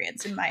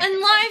experience in my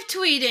opinion. And live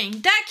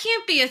tweeting, that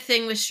can't be a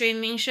thing with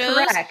streaming shows.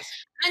 Correct.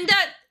 And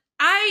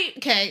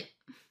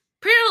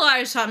Pretty Little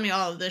Liars taught me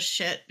all of this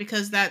shit,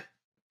 because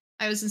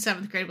I was in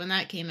 7th grade when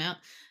that came out.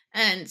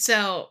 And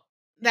so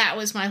that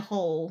was my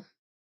whole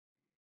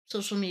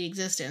social media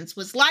existence,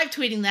 was live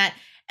tweeting that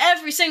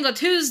every single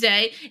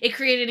Tuesday. It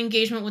created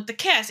engagement with the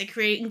cast. It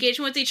created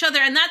engagement with each other.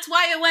 And that's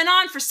why it went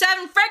on for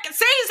 7 frickin'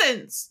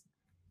 seasons.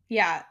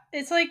 Yeah,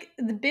 it's like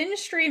the binge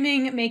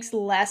streaming makes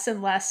less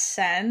and less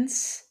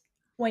sense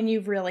when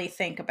you really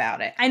think about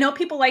it. I know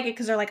people like it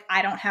because they're like,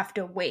 I don't have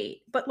to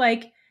wait. But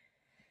like,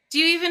 Do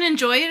you even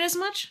enjoy it as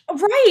much?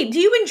 right, do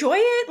you enjoy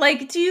it?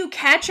 Like, do you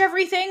catch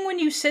everything when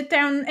you sit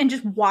down and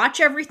just watch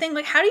everything?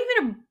 Like, how do you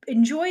even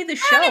enjoy the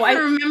show? I don't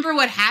even remember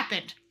what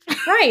happened.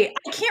 Right.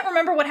 I can't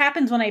remember what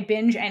happens when I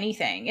binge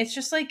anything. It's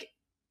just like,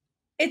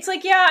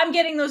 yeah, I'm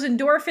getting those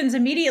endorphins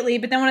immediately,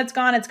 but then when it's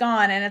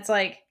gone, and it's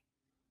like,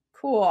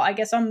 cool, I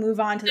guess I'll move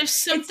on to There's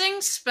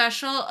something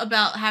special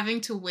about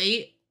having to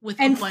wait with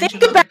a and bunch think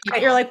of other about people.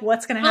 it. You're like,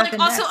 what's going to happen?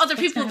 Like also next? other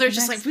What's people, gonna they're happen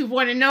just next? like, we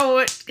want to know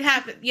what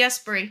happened.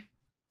 Yes, Brie.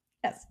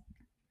 Yes.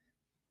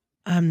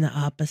 I'm the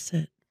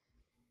opposite.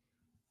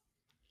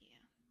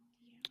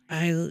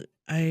 I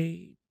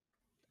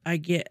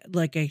get,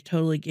 like, I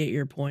totally get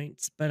your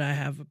points, but I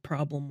have a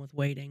problem with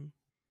waiting.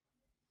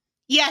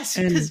 Yes,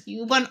 And- because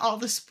you want all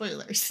the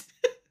spoilers.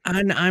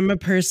 I'm a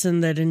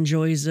person that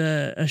enjoys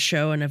a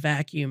show in a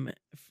vacuum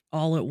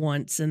all at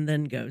once and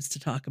then goes to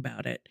talk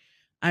about it.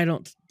 I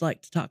don't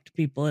like to talk to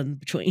people in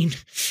between,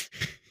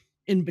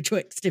 in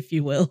betwixt, if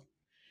you will.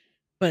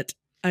 But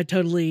I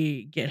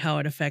totally get how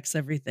it affects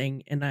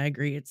everything, and I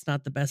agree it's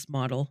not the best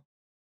model.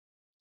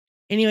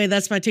 Anyway,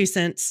 that's my 2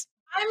 cents.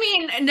 I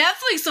mean,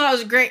 Netflix thought it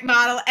was a great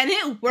model, and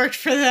it worked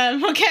for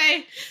them,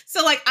 okay?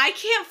 So, like, I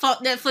can't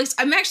fault Netflix.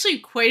 I'm actually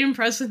quite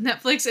impressed with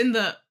Netflix in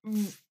the...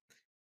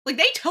 Like,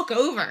 they took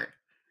over.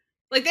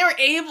 Like, they were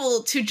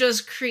able to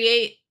just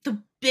create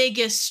the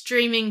biggest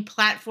streaming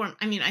platform.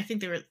 I mean, I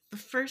think they were the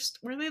first...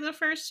 Were they the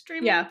first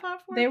streaming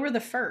platform? They were the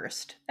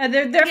first.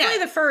 They're definitely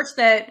the first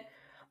that...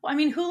 Well, I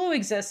mean, Hulu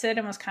existed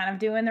and was kind of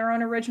doing their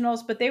own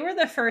originals, but they were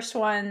the first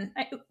one...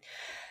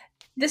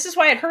 This is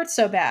why it hurts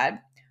so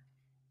bad.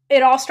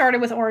 It all started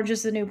with Orange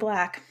is the New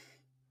Black,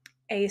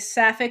 a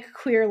sapphic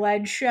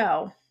queer-led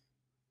show,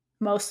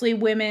 mostly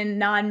women,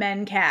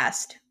 non-men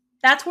cast.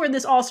 That's where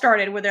this all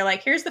started, where they're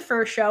like, here's the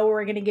first show,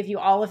 we're going to give you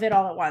all of it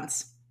all at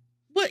once.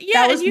 Well,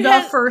 yeah, that was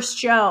the first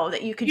show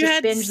that you could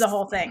just binge the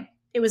whole thing.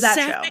 It was that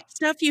show.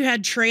 Stuff, you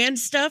had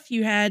trans stuff,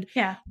 you had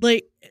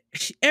like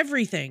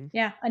everything.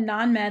 Yeah, a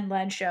non-med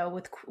led show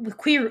with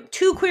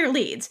two queer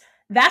leads.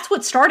 That's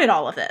what started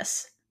all of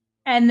this.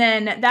 And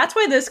then that's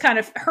why this kind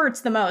of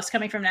hurts the most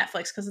coming from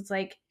Netflix, because it's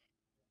like,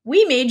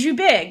 we made you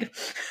big.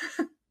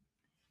 But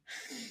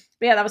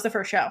yeah, that was the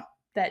first show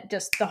that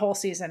just the whole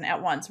season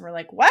at once. We're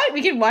like, what?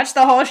 We can watch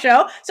the whole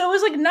show? So it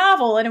was like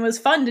novel and it was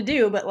fun to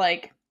do, but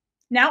like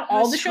now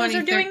all the shows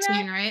are doing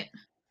that. Right?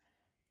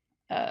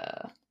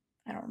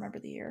 I don't remember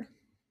the year.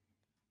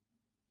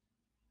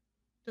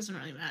 Doesn't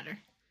really matter.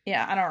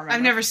 Yeah, I don't remember.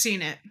 I've never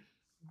seen it.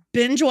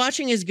 Binge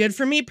watching is good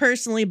for me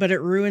personally, but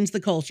it ruins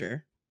the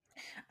culture.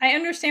 I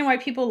understand why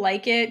people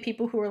like it.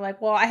 People who are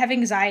like, well, I have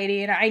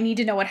anxiety and I need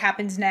to know what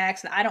happens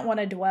next and I don't want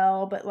to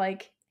dwell. But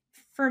like,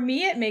 for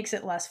me, it makes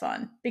it less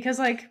fun because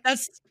like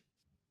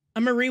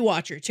I'm a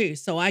rewatcher too.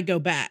 So I go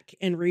back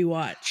and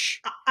rewatch.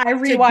 I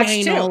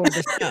rewatch too. All of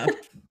the stuff.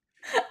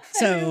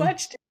 So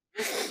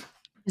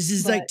this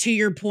is like to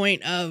your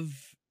point of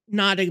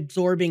not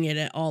absorbing it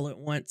at all at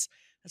once.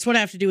 That's what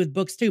I have to do with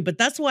books too. But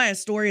that's why a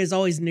story is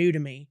always new to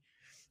me.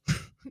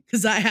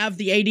 Because I have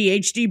the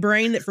ADHD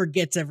brain that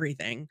forgets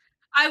everything.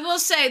 I will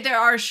say there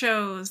are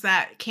shows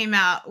that came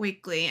out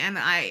weekly, and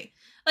I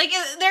like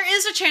there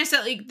is a chance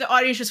that like the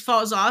audience just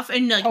falls off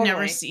and like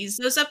never sees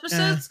those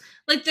episodes.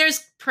 Like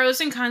there's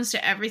pros and cons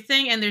to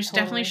everything, and there's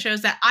definitely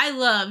shows that I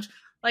loved.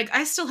 Like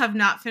I still have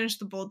not finished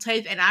The Bold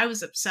Type, and I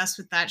was obsessed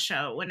with that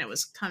show when it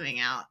was coming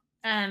out.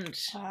 And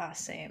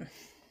same.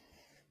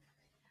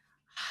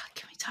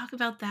 Can we talk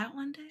about that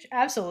one day?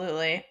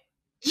 Absolutely.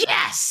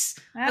 Yes,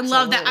 absolutely. I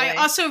love that. I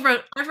also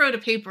wrote a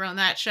paper on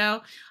that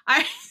show.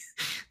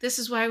 This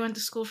is why I went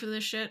to school for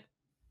this shit.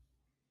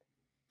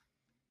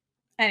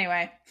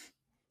 Anyway,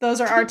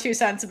 those are our 2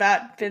 cents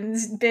about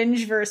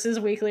binge versus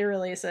weekly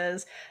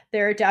releases.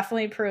 There are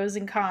definitely pros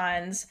and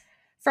cons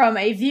from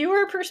a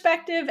viewer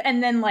perspective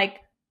and then like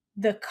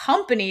the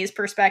company's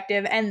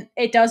perspective, and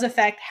it does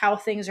affect how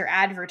things are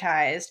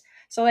advertised.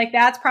 So like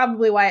that's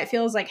probably why it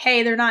feels like,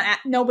 hey,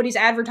 nobody's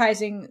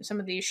advertising some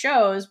of these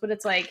shows, but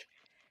it's like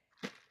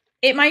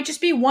it might just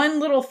be one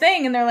little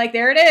thing and they're like,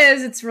 there it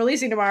is, it's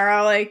releasing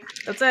tomorrow. Like,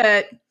 that's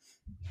it.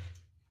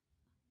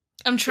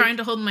 I'm trying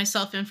to hold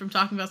myself in from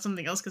talking about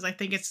something else because I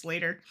think it's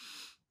later.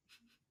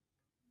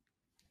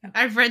 Okay.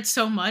 I've read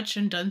so much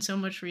and done so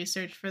much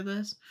research for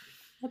this.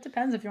 Well, it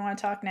depends if you want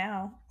to talk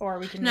now or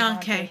we can No,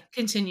 okay.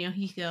 Continue.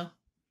 You go.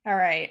 All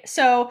right.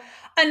 So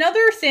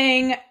another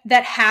thing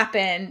that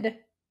happened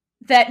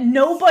that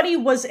nobody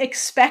was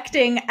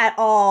expecting at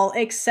all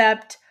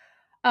except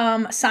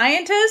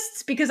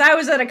scientists, because I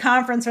was at a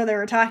conference where they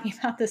were talking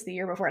about this the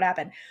year before it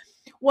happened,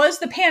 was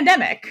the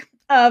pandemic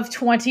of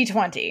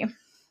 2020.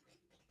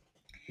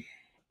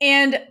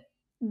 And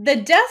the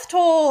death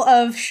toll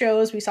of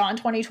shows we saw in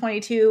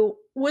 2022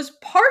 was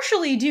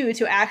partially due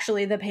to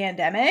actually the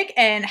pandemic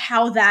and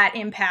how that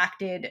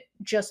impacted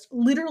just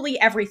literally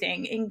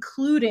everything,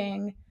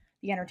 including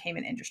the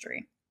entertainment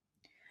industry.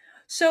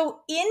 So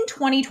in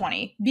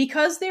 2020,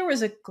 because there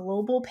was a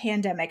global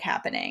pandemic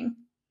happening,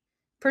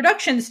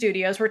 production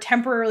studios were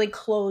temporarily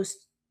closed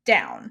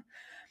down.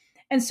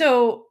 And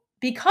so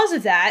because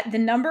of that, the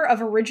number of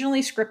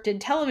originally scripted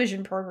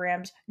television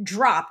programs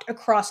dropped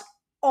across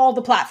all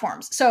the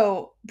platforms.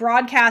 So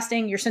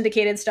broadcasting, your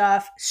syndicated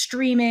stuff,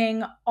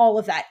 streaming, all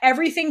of that.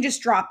 Everything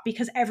just dropped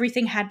because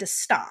everything had to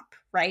stop,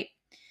 right?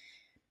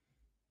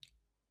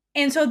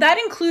 And so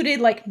that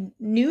included like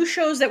new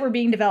shows that were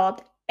being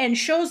developed and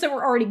shows that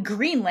were already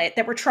greenlit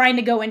that were trying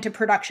to go into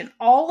production.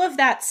 All of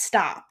that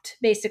stopped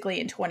basically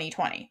in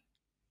 2020.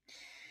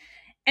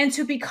 And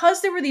so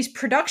because there were these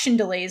production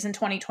delays in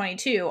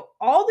 2022,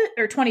 all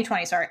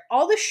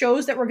the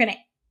shows that were going to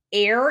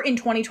air in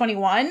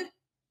 2021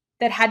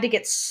 that had to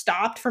get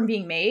stopped from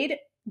being made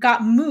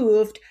got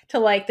moved to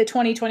like the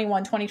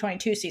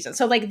 2021-2022 season.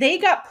 So like they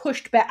got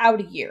pushed back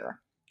out a year,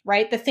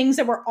 right? The things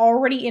that were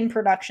already in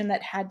production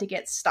that had to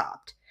get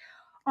stopped.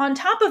 On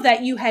top of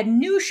that, you had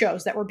new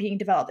shows that were being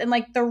developed, and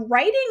like the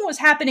writing was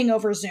happening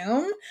over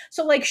Zoom.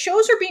 So like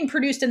shows are being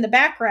produced in the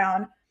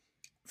background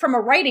from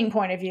a writing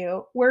point of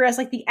view, whereas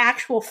like the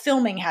actual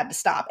filming had to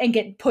stop and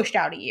get pushed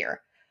out a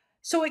year.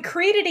 So it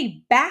created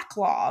a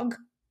backlog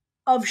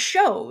of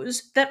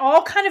shows that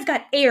all kind of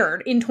got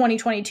aired in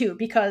 2022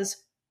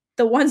 because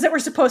the ones that were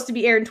supposed to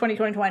be aired in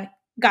 2021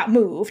 got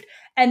moved.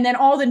 And then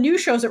all the new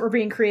shows that were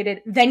being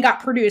created then got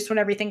produced when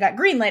everything got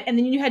greenlit. And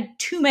then you had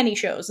too many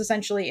shows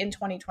essentially in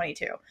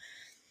 2022.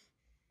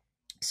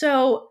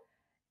 So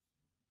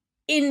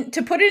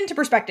to put it into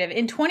perspective,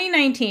 in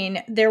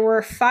 2019, there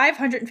were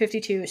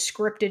 552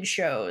 scripted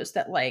shows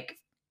that like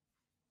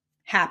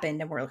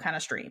happened and were kind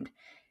of streamed.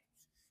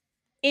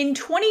 In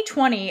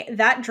 2020,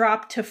 that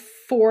dropped to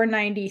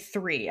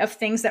 493 of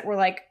things that were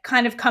like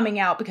kind of coming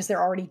out because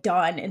they're already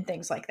done and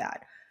things like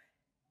that.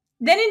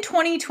 Then in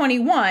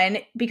 2021,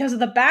 because of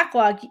the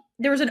backlog,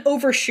 there was an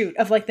overshoot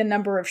of like the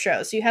number of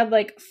shows. So you had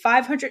like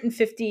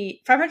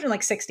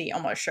 560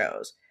 almost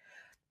shows.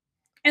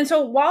 And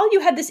so while you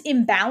had this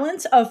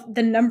imbalance of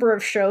the number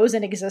of shows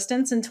in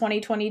existence in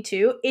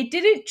 2022, it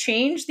didn't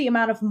change the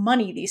amount of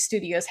money these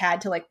studios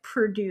had to like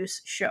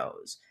produce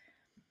shows.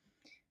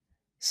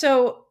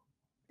 So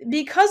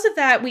because of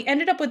that, we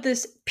ended up with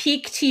this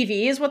peak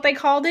TV is what they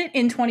called it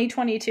in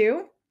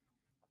 2022,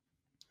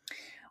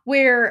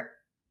 where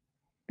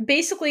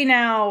basically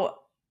now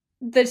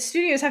the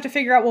studios have to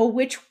figure out, well,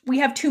 we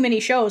have too many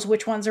shows,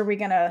 which ones are we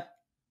going to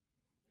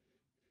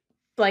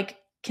like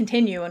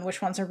continue and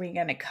which ones are we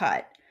going to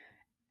cut?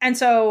 And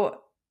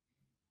so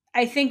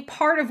I think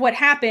part of what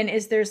happened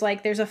is there's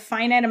a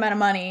finite amount of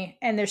money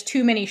and there's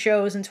too many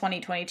shows in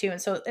 2022.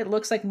 And so it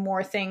looks like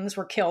more things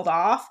were killed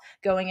off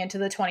going into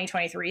the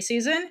 2023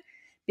 season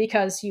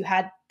because you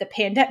had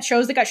the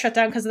shows that got shut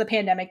down because of the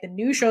pandemic, the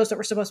new shows that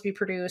were supposed to be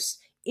produced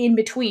in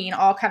between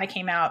all kind of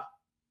came out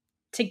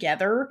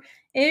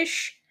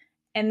together-ish.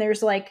 And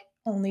there's like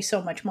only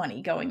so much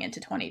money going into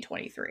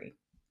 2023.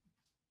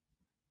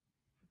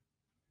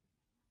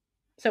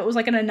 So it was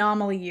like an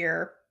anomaly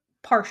year,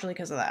 partially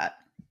because of that.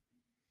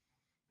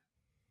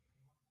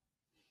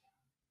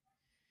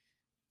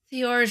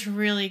 Theore's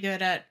really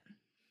good at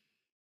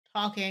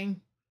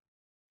talking.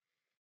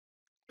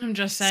 I'm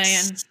just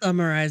saying.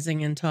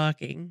 Summarizing and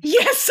talking.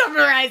 Yes,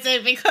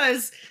 summarizing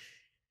because,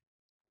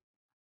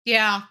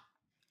 yeah.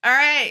 All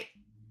right.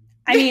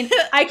 I mean,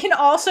 I can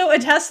also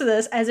attest to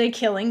this as a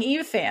Killing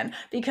Eve fan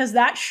because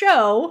that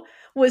show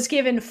was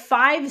given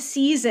 5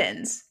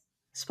 seasons.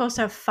 Supposed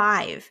to have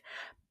 5.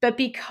 But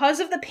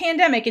because of the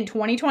pandemic in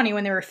 2020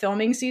 when they were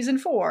filming season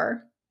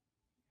 4,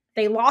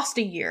 they lost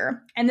a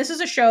year. And this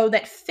is a show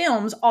that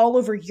films all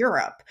over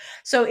Europe.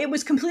 So it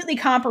was completely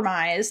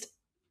compromised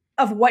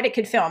of what it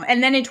could film.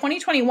 And then in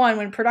 2021,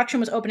 when production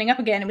was opening up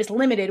again, it was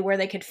limited where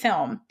they could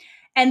film.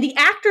 And the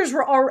actors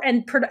were all,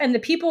 and the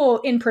people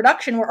in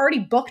production were already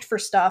booked for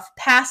stuff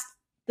past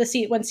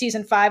when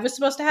season 5 was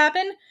supposed to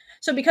happen.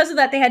 So because of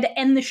that, they had to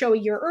end the show a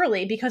year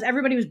early because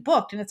everybody was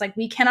booked. And it's like,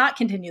 we cannot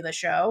continue the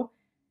show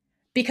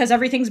because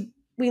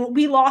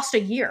we lost a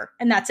year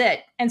and that's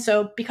it. And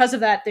so because of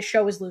that, the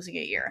show is losing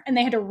a year and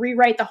they had to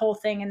rewrite the whole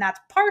thing. And that's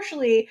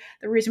partially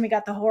the reason we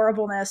got the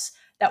horribleness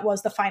that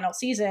was the final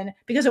season,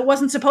 because it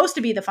wasn't supposed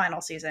to be the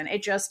final season.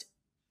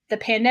 The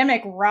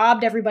pandemic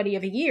robbed everybody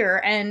of a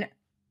year and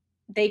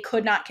they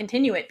could not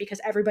continue it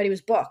because everybody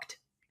was booked.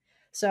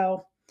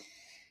 So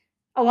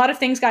a lot of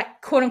things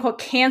got quote unquote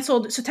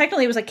canceled. So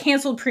technically it was like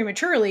canceled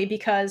prematurely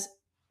because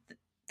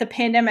the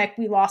pandemic,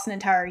 we lost an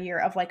entire year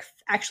of like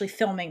actually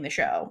filming the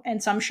show.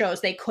 And some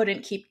shows they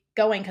couldn't keep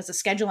going because of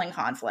scheduling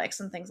conflicts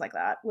and things like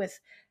that with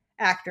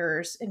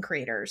actors and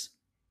creators.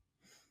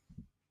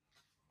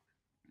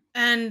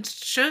 And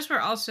shows were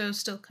also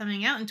still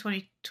coming out in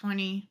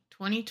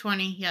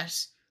 2020.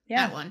 Yes.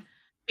 Yeah. That one.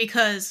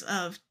 Because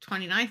of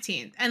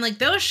 2019. And like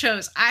those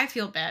shows I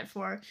feel bad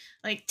for.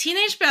 Like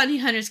Teenage Bounty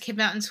Hunters came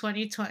out in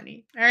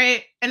 2020. All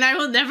right. And I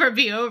will never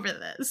be over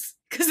this.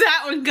 Because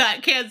that one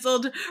got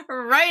canceled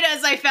right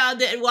as I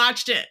found it and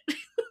watched it.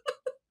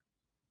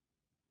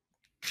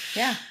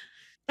 Yeah.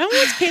 That one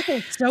was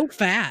canceled so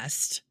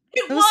fast.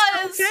 It That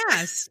was so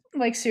fast.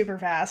 Like super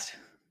fast.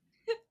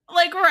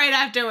 like right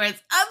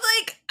afterwards. I'm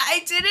like, I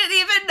didn't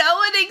even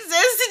know it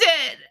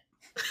existed.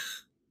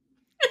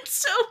 It's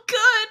so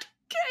good.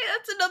 Okay,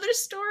 that's another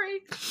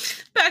story.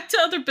 Back to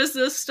other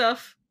business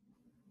stuff.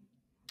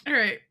 All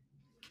right.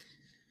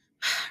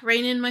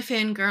 Rein in my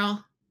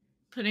fangirl.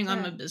 Putting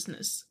on my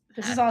business.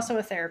 This is also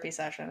a therapy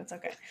session. It's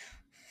okay.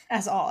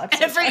 As all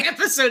episodes. Every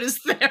episode is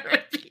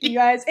therapy. You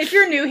guys, if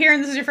you're new here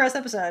and this is your first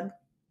episode,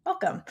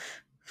 welcome.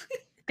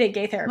 Big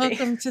gay therapy.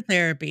 Welcome to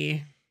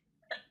therapy.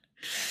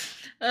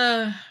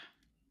 Uh,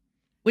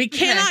 We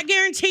cannot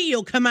guarantee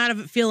you'll come out of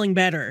it feeling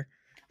better.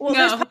 Well,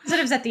 No. there's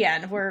positives at the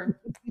end. We're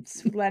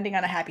landing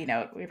on a happy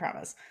note, we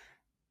promise.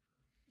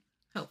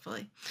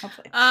 hopefully.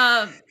 Hopefully.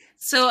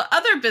 So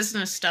other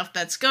business stuff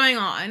that's going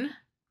on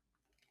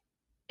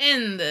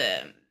in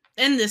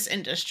this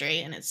industry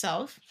in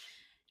itself.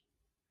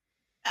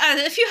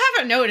 If you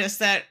haven't noticed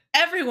that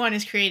everyone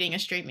is creating a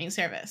streaming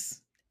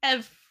service.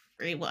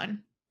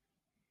 Everyone.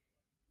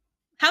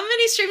 How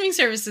many streaming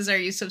services are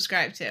you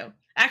subscribed to?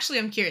 Actually,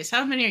 I'm curious.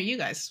 How many are you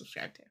guys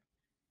subscribed to?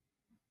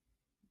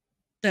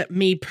 That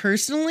me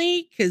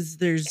personally, because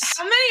there's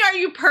How many are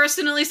you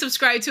personally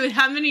subscribed to, and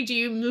how many do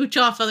you mooch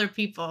off other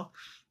people?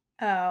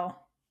 Oh.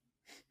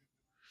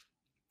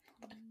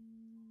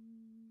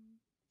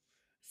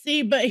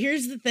 See, but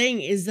here's the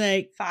thing: is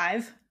like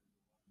 5.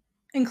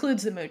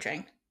 Includes the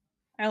mooching.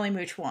 I only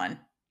mooch 1.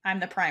 I'm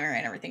the primary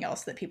and everything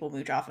else that people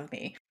mooch off of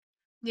me.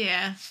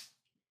 Yeah.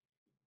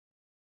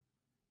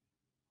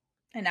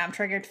 And now I'm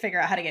triggered to figure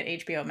out how to get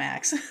HBO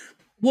Max.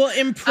 well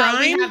in Prime.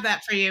 We have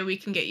that for you. We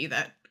can get you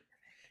that.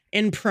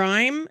 In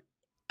Prime,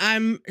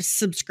 I'm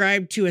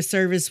subscribed to a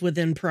service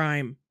within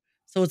Prime,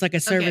 so it's like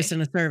a service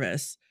and a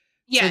service.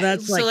 Yeah,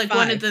 that's like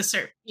one 5. of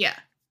the yeah.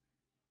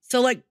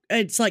 So like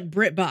it's like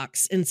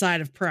BritBox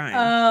inside of Prime.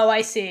 Oh,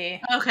 I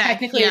see. Okay,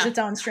 Technically, yeah. it's its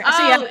own stream. Oh,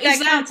 So yeah, is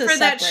that counts as for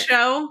that separate.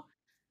 show?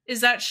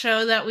 Is that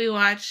show that we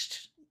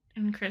watched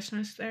in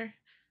Christmas there?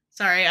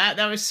 Sorry,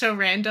 that was so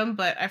random,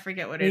 but I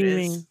forget what it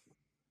is.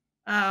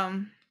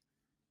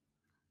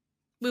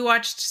 We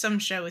watched some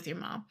show with your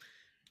mom.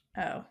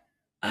 Oh.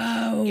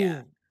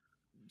 Yeah.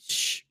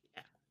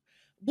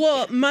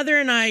 Well, Mother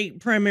and I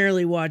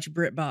primarily watch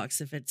BritBox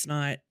if it's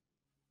not,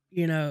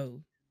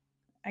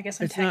 I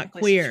guess I'm it's not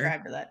technically queer.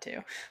 subscribed to that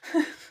too.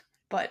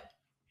 But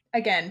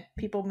again,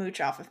 people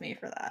mooch off of me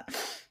for that.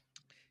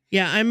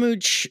 Yeah, I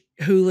mooch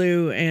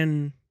Hulu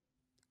and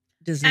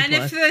Disney And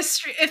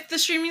Plus. if the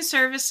streaming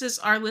services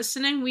are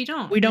listening, we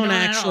don't. We don't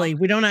actually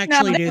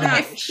do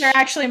that. They're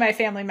actually my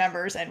family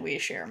members and we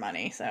share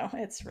money, so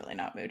it's really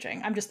not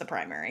mooching. I'm just the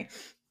primary.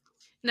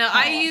 No,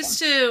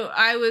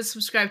 I was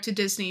subscribed to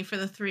Disney for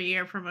the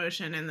 3-year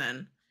promotion, and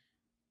then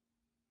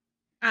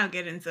I'll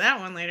get into that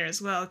one later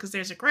as well, because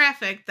there's a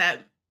graphic that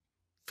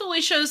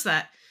fully shows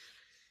that.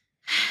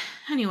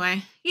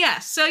 Anyway, yeah,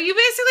 so you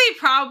basically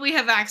probably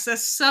have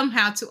access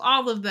somehow to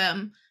all of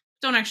them.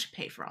 Don't actually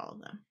pay for all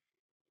of them.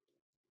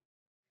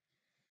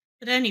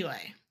 But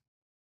anyway,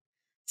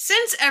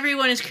 since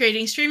everyone is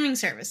creating streaming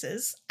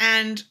services,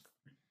 and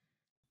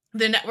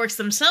the networks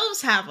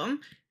themselves have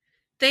them,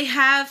 they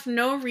have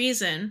no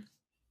reason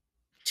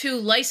to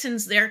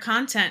license their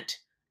content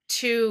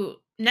to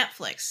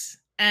Netflix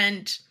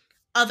and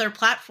other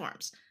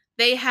platforms.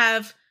 They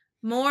have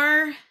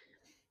more...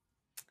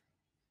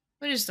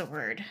 What is the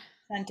word?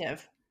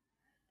 Incentive.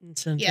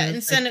 Yeah,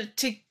 incentive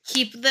to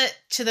keep that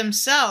to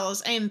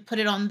themselves and put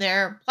it on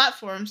their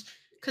platforms,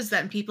 because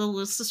then people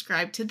will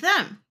subscribe to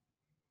them.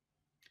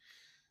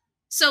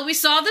 So we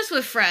saw this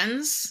with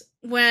Friends,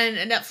 when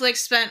Netflix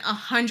spent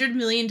 $100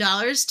 million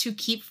to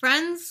keep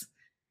Friends.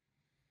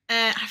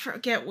 And I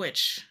forget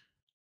which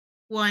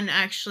one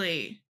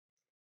actually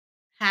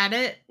had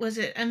it. Was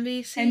it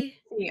NBC?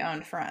 NBC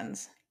owned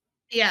Friends.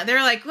 Yeah,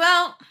 they're like,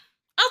 well,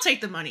 I'll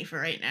take the money for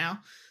right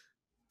now.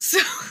 So,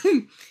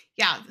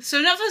 yeah.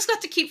 So Netflix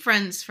got to keep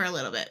Friends for a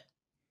little bit.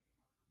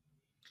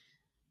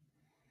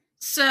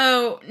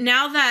 So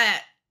now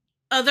that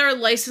other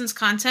licensed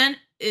content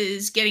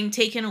is getting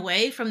taken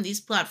away from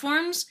these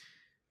platforms,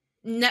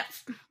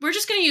 we're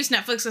just going to use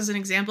Netflix as an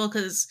example,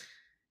 because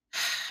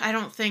I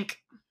don't think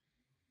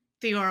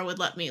Theora would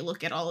let me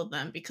look at all of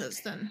them,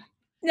 because then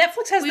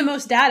Netflix has the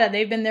most data.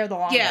 They've been there the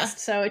longest,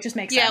 so it just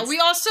makes sense. Yeah, we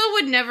also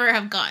would never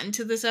have gotten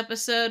to this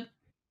episode,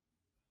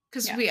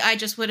 because I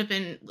just would have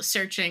been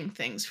searching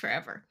things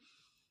forever.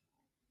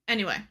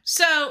 Anyway,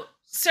 so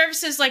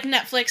services like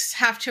Netflix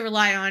have to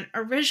rely on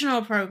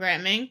original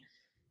programming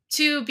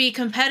to be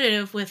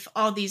competitive with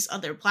all these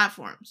other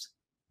platforms.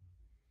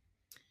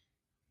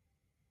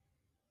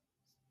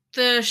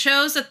 The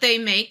shows that they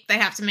make, they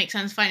have to make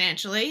sense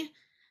financially,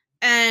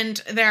 and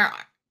there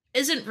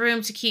isn't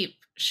room to keep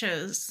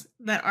shows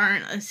that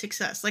aren't a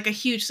success, like a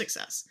huge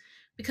success.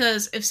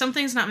 Because if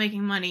something's not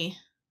making money,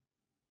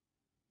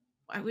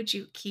 why would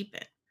you keep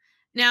it?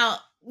 Now,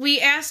 we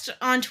asked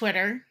on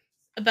Twitter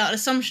about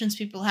assumptions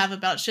people have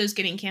about shows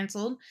getting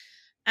canceled,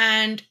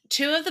 and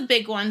 2 of the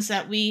big ones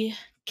that we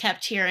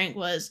kept hearing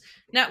was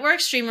network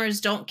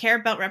streamers don't care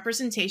about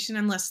representation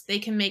unless they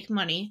can make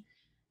money,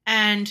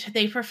 and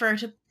they prefer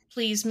to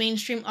please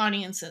mainstream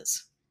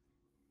audiences.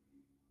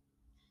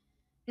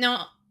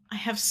 Now, I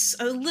have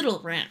a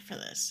little rant for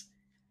this.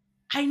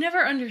 I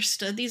never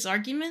understood these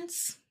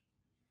arguments.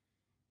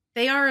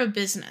 They are a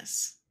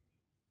business.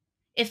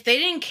 If they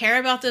didn't care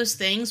about those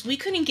things, we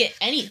couldn't get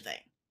anything.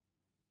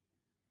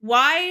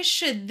 Why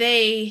should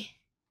they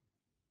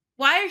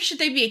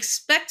be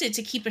expected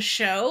to keep a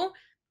show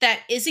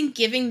that isn't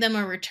giving them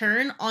a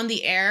return on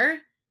the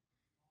air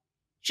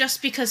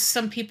just because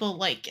some people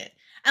like it?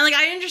 And like,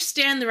 I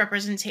understand the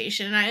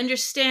representation, and I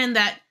understand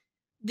that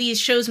these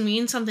shows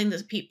mean something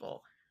to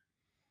people.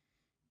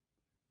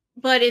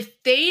 But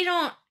if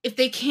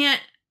they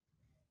can't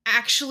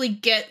actually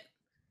get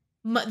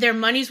their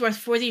money's worth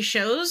for these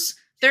shows,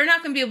 they're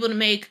not going to be able to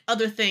make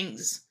other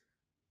things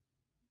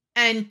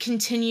and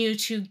continue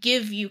to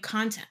give you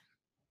content.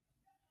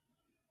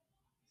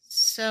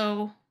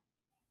 So,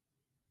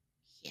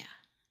 yeah.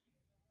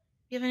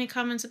 You have any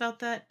comments about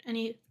that?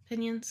 Any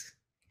opinions?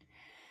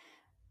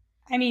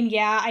 I mean,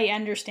 yeah, I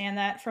understand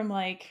that from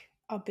like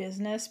a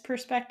business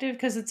perspective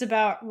because it's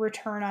about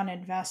return on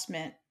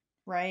investment,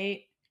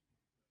 right?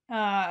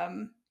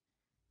 And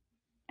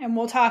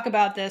we'll talk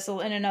about this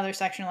in another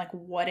section, like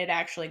what it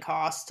actually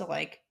costs to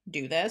like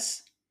do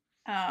this.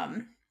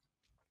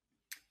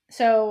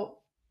 So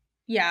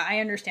yeah, I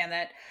understand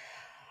that.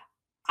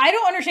 I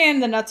don't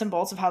understand the nuts and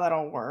bolts of how that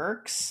all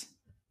works.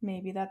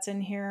 Maybe that's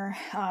in here.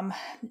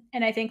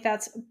 And I think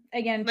that's,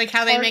 again, like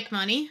how they make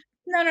money.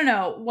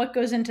 No. What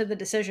goes into the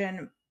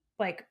decision,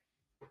 like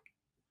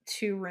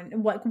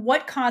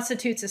what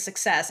constitutes a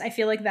success? I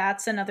feel like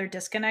that's another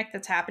disconnect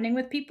that's happening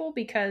with people,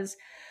 because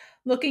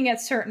looking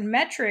at certain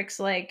metrics,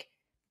 like,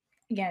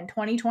 again,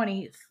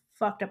 2020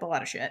 fucked up a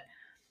lot of shit.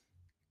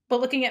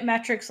 But looking at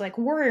metrics like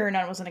Warrior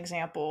Nun was an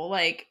example.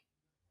 Like,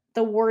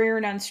 the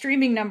Warrior Nun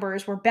streaming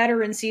numbers were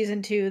better in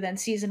season 2 than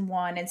season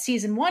 1, and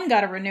season 1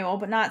 got a renewal,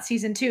 but not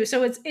season 2.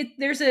 So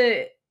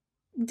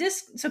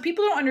so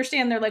people don't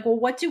understand. They're like, well,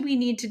 what do we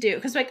need to do?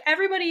 Because like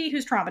everybody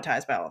who's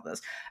traumatized by all of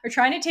this are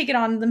trying to take it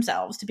on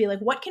themselves to be like,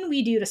 what can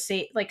we do to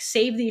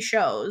save these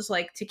shows,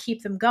 like to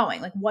keep them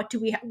going? Like,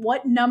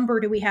 what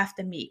number do we have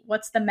to meet?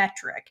 What's the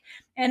metric?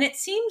 And it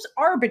seems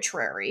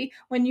arbitrary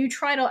when you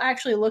try to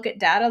actually look at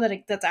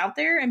data that's out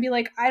there and be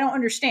like, I don't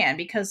understand,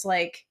 because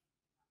like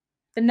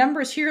the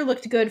numbers here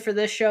looked good for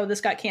this show,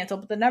 this got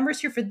canceled, but the numbers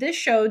here for this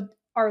show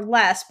are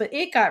less, but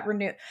it got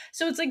renewed.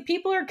 So it's like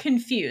people are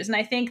confused. And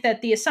I think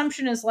that the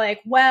assumption is like,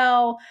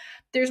 well,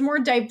 there's more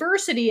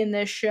diversity in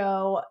this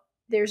show.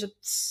 There's a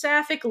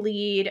sapphic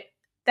lead.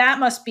 That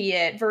must be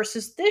it.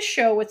 Versus this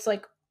show, it's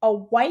like a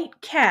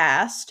white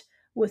cast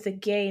with a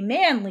gay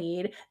man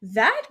lead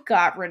that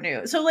got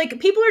renewed. So like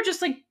people are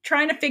just like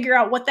trying to figure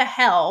out what the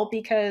hell,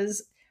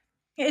 because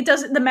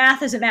the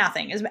math isn't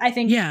mathing, is I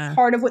think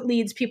part of what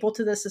leads people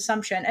to this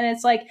assumption. And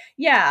it's like,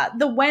 yeah,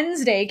 the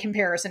Wednesday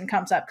comparison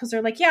comes up because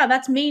they're like, yeah,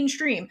 that's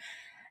mainstream.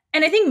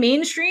 And I think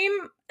mainstream,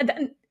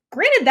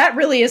 granted, that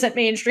really isn't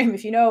mainstream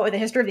if you know the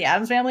history of the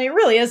Addams Family. It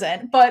really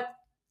isn't. But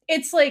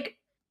it's like,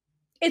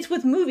 it's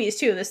with movies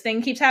too. This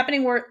thing keeps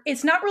happening where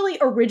it's not really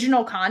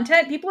original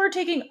content. People are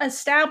taking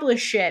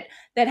established shit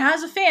that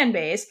has a fan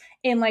base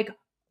in like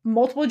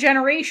multiple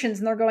generations,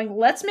 and they're going,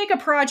 let's make a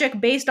project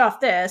based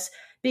off this,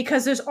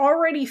 because there's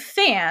already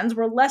fans,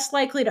 we're less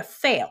likely to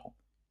fail.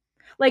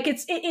 Like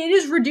it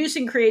is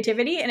reducing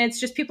creativity, and it's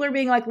just people are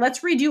being like, let's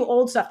redo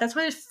old stuff. That's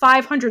why there's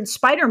 500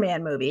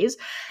 Spider-Man movies,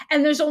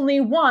 and there's only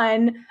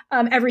one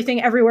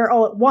Everything Everywhere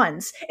All at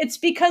Once. It's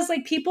because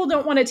like people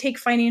don't want to take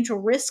financial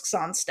risks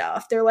on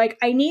stuff. They're like,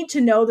 I need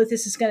to know that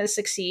this is going to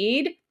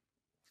succeed,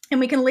 and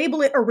we can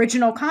label it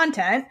original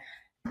content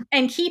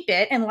and keep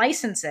it and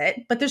license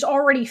it, but there's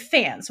already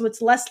fans, so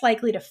it's less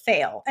likely to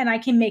fail, and I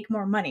can make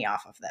more money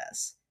off of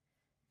this.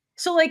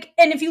 So like,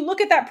 and if you look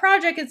at that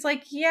project, it's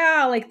like,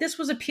 yeah, like this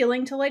was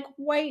appealing to like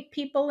white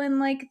people in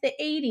like the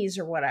 80s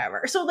or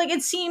whatever. So like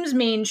it seems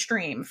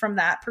mainstream from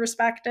that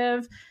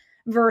perspective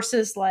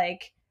versus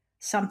like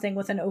something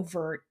with an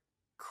overt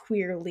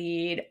queer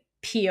lead,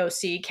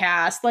 POC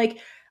cast. Like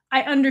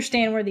I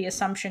understand where the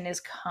assumption is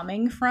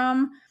coming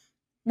from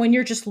when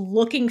you're just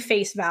looking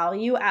face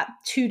value at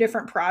two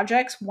different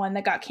projects, one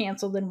that got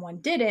canceled and one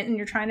didn't, and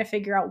you're trying to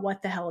figure out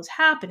what the hell is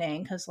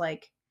happening, because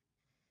like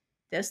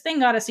this thing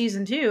got a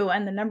season 2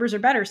 and the numbers are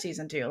better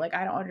season 2. Like,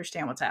 I don't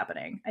understand what's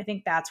happening. I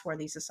think that's where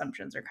these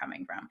assumptions are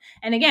coming from.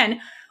 And again,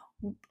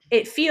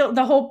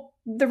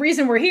 the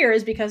reason we're here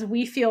is because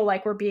we feel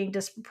like we're being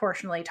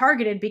disproportionately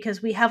targeted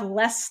because we have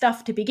less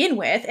stuff to begin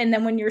with. And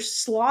then when you're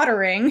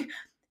slaughtering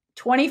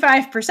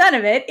 25%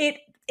 of it,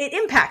 it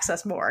impacts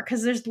us more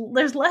because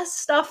there's less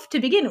stuff to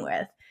begin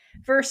with,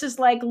 versus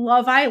like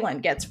Love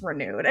Island gets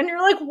renewed. And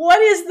you're like, what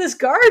is this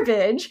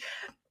garbage?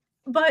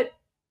 But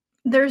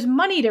there's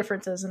money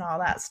differences and all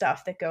that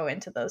stuff that go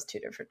into those two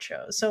different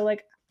shows. So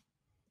like,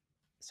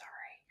 sorry,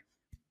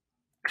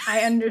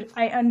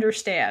 I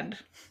understand.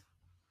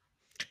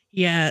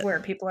 Yeah, where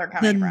people are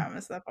coming from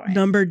is the point.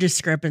 Number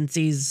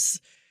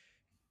discrepancies.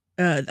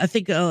 I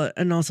think,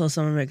 and also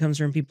some of it comes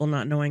from people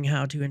not knowing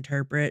how to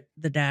interpret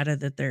the data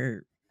that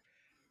they're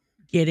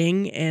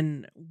getting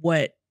and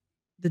what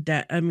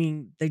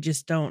they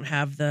just don't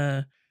have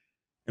the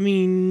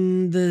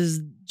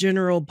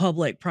general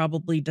public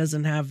probably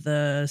doesn't have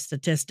the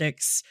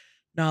statistics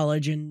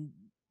knowledge and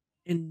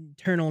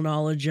internal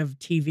knowledge of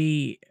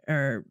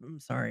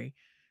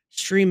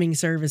streaming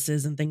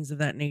services and things of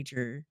that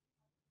nature,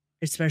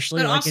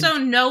 especially But like also,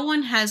 no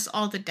one has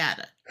all the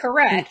data.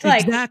 Correct.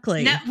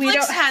 Exactly.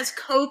 Netflix has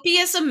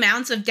copious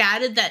amounts of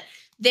data that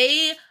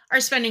they are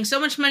spending so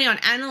much money on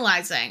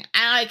analyzing,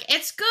 and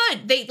it's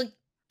good.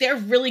 They're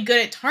really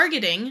good at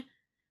targeting,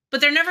 but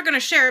they're never going to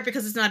share it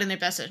because it's not in their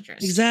best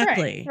interest.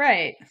 Exactly.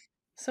 Right.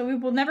 So we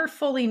will never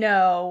fully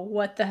know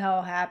what the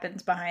hell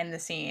happens behind the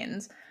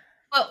scenes.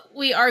 But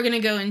we are going to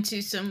go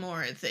into some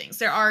more things.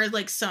 There are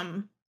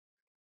some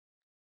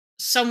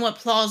somewhat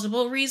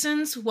plausible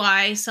reasons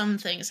why some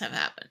things have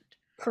happened.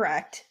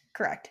 Correct.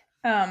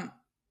 I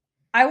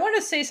want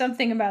to say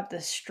something about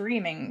the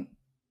streaming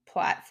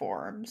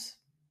platforms,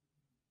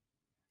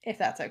 if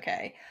that's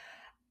okay.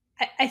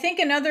 I think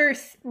another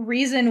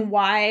reason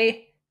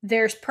why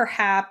there's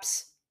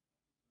perhaps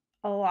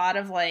a lot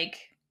of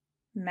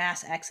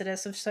mass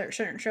exodus of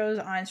certain shows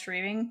on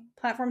streaming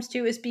platforms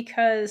too is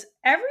because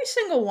every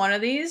single one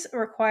of these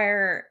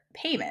require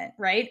payment,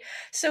 right?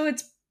 So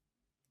it's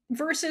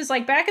versus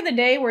back in the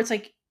day where it's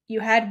you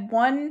had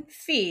one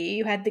fee,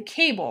 you had the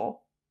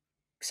cable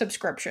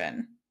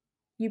subscription,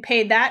 you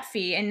paid that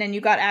fee, and then you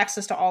got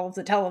access to all of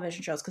the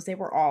television shows because they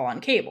were all on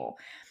cable.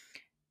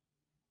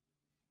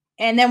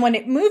 And then when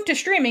it moved to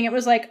streaming, it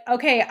was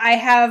okay, I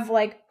have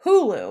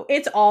Hulu.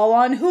 It's all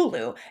on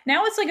Hulu.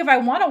 Now it's if I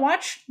want to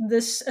watch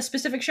a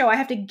specific show, I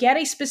have to get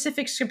a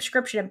specific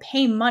subscription and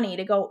pay money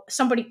to go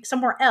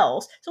somewhere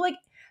else. So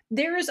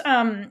there's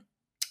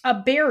a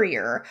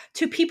barrier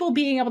to people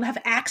being able to have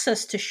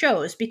access to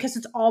shows because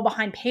it's all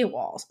behind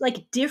paywalls,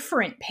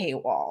 different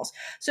paywalls.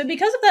 So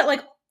because of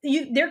that,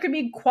 there could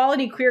be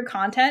quality queer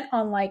content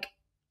on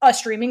a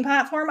streaming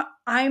platform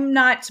I'm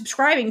not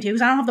subscribing to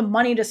because I don't have the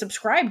money to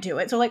subscribe to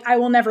it. So I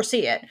will never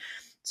see it.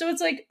 So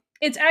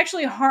it's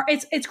actually hard.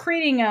 It's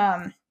creating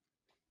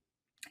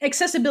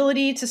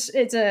accessibility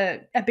it's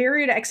a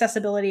barrier to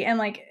accessibility,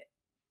 and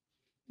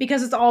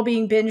because it's all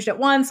being binged at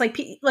once,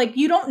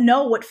 you don't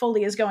know what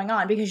fully is going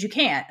on because you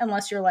can't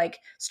unless you're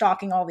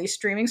stalking all these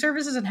streaming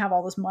services and have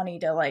all this money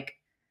to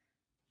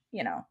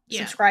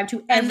subscribe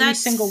to every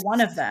single one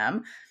of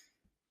them.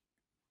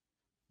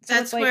 So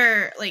that's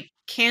where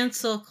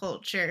cancel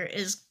culture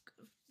is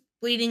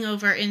bleeding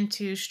over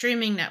into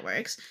streaming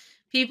networks.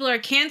 People are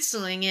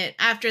canceling it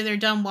after they're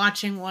done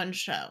watching one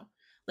show.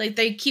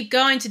 They keep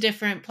going to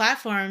different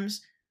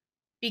platforms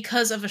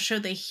because of a show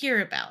they hear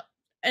about.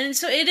 And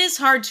so it is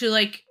hard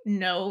to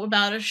know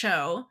about a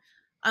show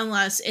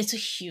unless it's a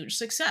huge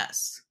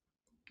success.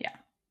 Yeah,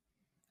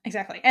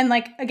 exactly. And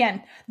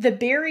again, the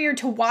barrier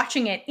to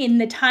watching it in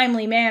the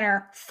timely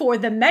manner for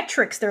the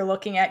metrics they're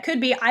looking at could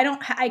be,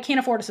 I can't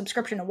afford a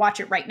subscription to watch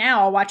it right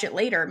now. I'll watch it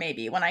later,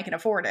 maybe when I can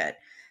afford it.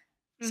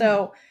 Mm-hmm.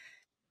 So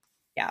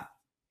yeah,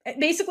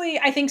 basically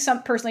I think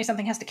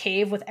something has to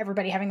cave with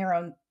everybody having their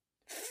own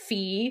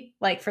fee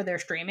for their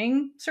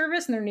streaming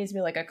service, and there needs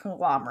to be a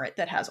conglomerate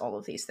that has all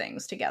of these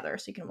things together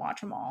so you can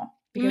watch them all.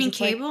 You mean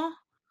cable?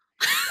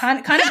 Kind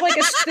of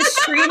the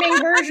streaming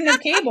version of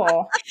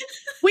cable.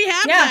 We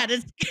have that.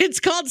 It's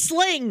called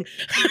Sling.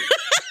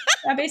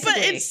 Yeah, basically.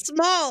 But it's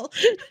small.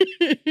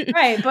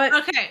 Right, but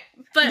okay.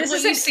 But this what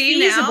isn't you see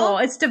feasible. Now,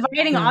 it's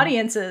dividing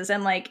audiences,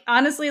 and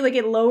honestly,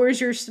 it lowers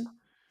your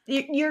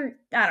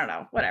I don't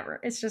know, whatever.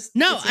 It's just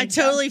I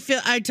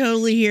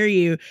totally hear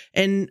you,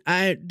 and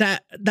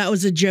that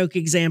was a joke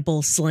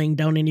example. Sling,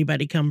 don't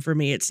anybody come for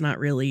me. It's not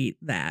really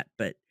that,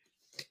 but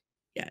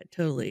yeah, I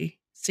totally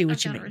see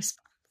what you mean.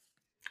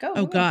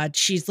 Oh God,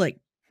 she's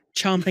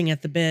chomping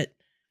at the bit.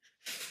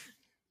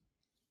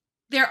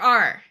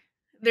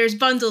 There's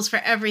bundles for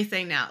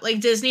everything now.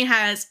 Disney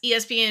has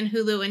ESPN,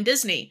 Hulu, and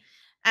Disney,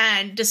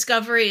 and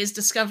Discovery is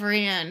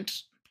Discovery and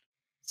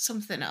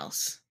something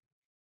else.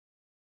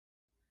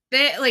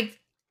 They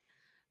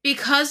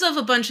because of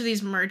a bunch of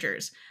these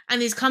mergers,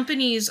 and these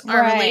companies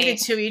are related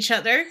to each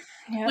other,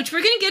 which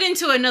we're going to get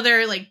into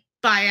another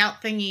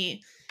buyout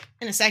thingy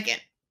in a second.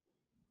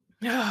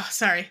 Oh,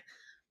 sorry.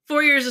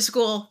 4 years of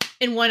school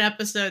in one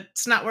episode.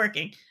 It's not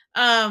working.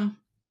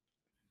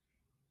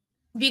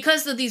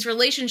 Because of these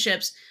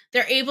relationships,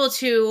 they're able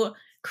to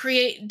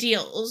create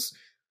deals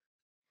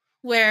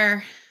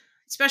where,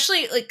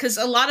 especially because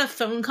a lot of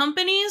phone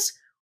companies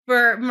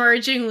were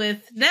merging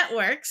with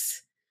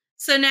networks.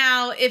 So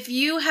now if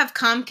you have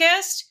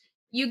Comcast,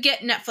 you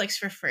get Netflix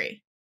for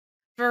free.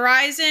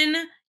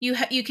 Verizon,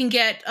 you can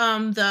get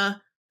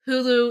the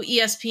Hulu,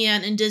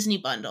 ESPN, and Disney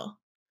bundle.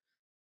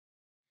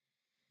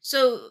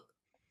 So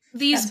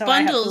these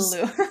bundles, I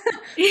have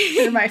Hulu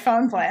through my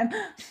phone plan.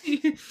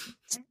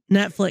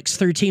 Netflix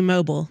through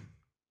T-Mobile.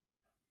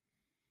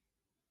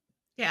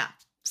 Yeah.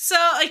 So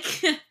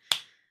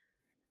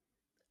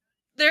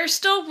they're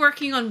still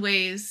working on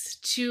ways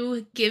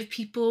to give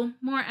people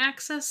more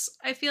access.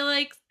 I feel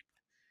like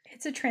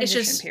it's a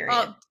transition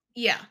period.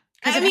 Yeah.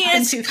 I mean,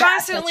 it's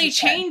constantly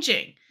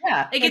changing.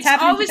 Yeah. It's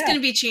always going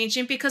to be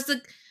changing because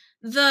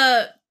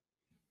the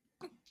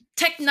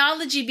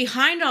technology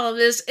behind all of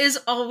this is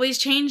always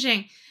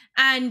changing.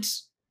 And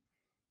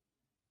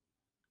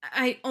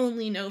I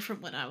only know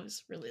from when I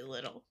was really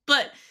little.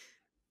 But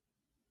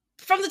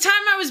from the time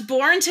I was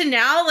born to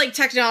now, like,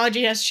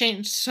 technology has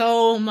changed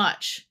so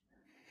much.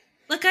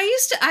 Like, I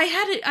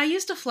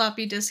used a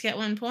floppy disk at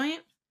one point.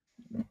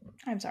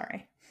 I'm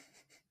sorry.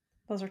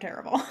 Those are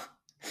terrible.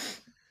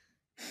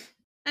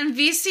 And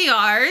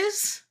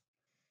VCRs.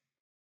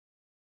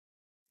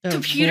 Oh,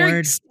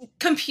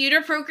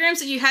 Computer programs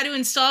that you had to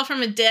install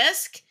from a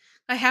disk.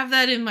 I have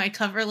that in my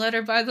cover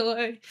letter, by the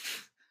way.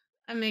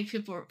 I make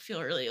people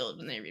feel really old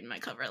when they read my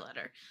cover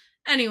letter.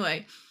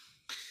 Anyway,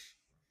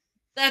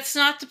 that's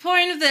not the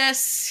point of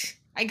this.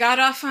 I got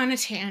off on a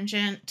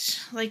tangent,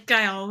 like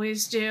I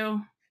always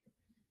do.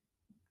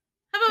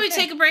 How about we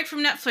take a break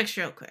from Netflix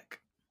real quick?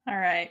 All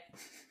right.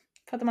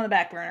 Put them on the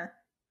back burner.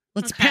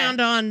 Let's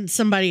pound on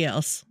somebody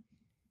else.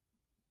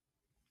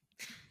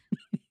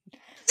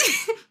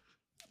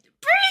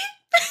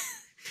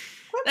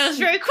 That was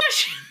very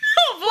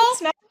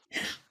questionable.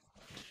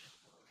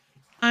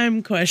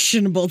 I'm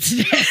questionable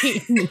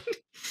today.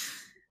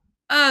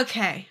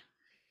 Okay.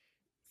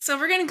 So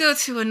we're going to go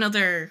to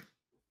another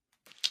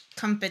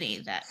company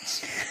that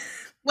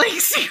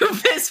likes to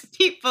piss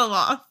people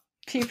off.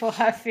 People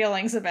have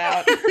feelings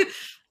about.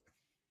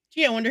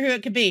 Gee, I wonder who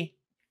it could be.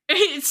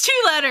 It's 2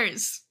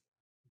 letters.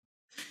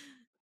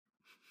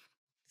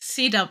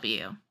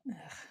 CW. Ugh.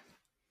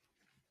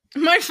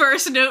 My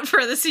first note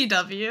for the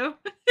CW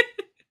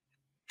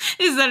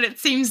is that it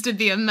seems to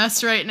be a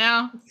mess right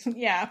now.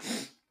 Yeah.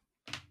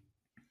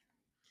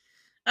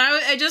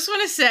 I just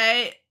want to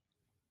say,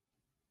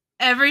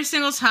 every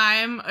single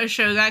time a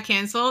show got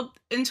canceled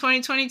in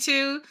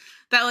 2022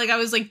 that, like, I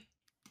was, like,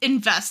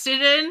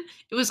 invested in,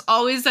 it was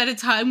always at a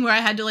time where I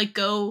had to, like,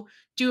 go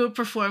do a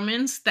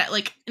performance that,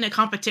 like, in a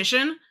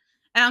competition.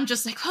 And I'm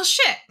just like, well,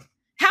 shit.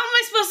 How am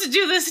I supposed to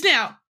do this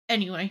now?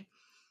 Anyway.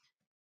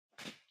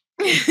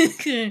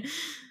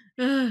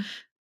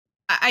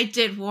 I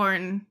did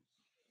warn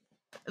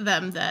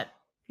them that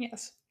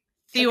yes,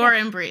 Theor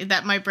and Brie,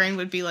 that my brain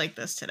would be like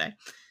this today.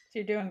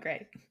 You're doing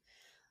great.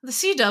 The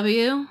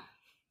CW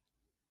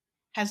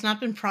has not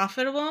been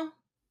profitable,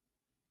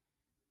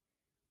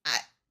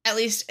 at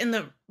least in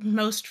the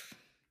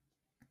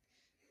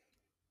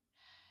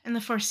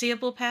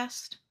foreseeable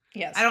past.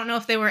 Yes. I don't know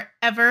if they were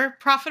ever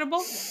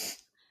profitable.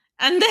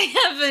 And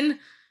they're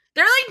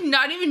like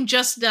not even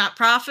just not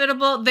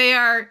profitable, they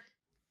are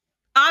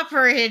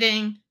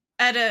operating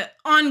at an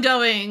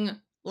ongoing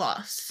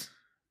loss.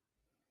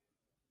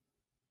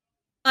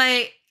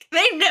 Like,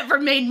 they've never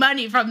made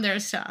money from their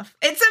stuff.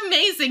 It's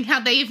amazing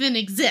how they even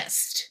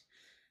exist.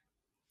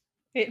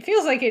 It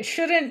feels like it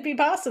shouldn't be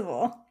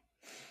possible.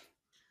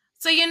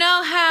 So you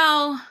know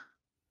how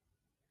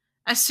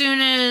as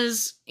soon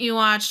as you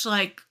watch,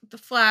 like, The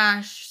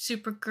Flash,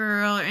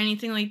 Supergirl, or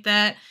anything like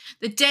that,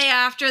 the day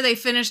after they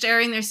finished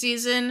airing their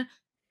season,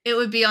 it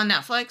would be on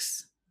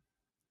Netflix?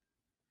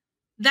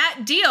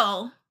 That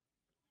deal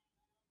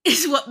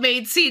is what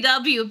made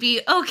CW be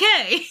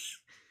okay.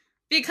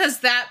 Because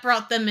that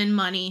brought them in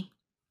money.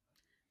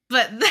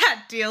 But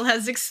that deal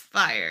has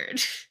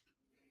expired.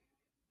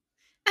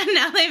 And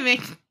now they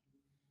make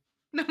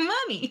no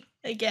money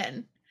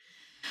again.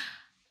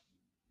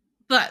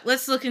 But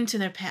let's look into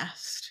their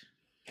past.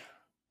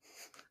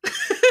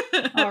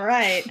 All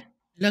right.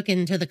 Look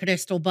into the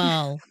crystal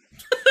ball.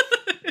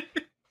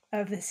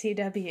 Of the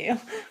CW.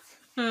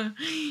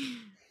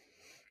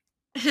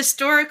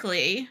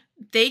 Historically,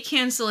 they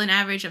cancel an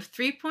average of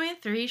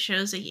 3.3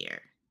 shows a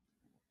year.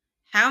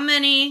 How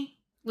many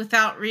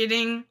without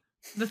reading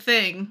the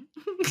thing?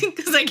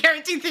 Because I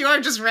guarantee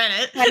Theor just read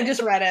it. I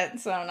just read it,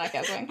 so I'm not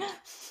guessing.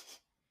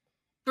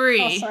 Brie.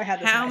 Also, I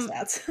had this in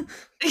my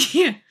stats.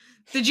 Yeah.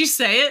 Did you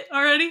say it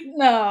already?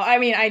 No, I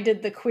mean, I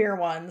did the queer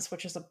ones,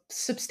 which is a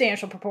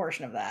substantial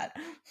proportion of that.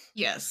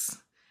 Yes.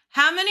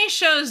 How many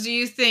shows do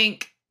you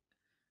think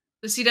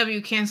the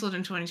CW canceled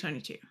in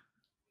 2022?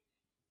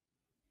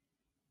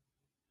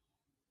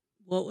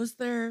 What was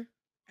their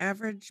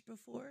average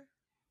before?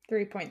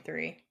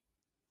 3.3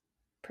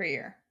 per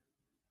year.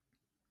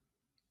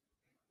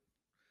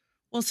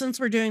 Well, since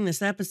we're doing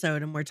this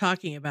episode and we're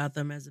talking about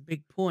them as a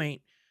big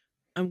point,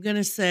 I'm going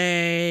to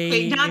say...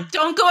 Wait,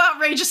 don't go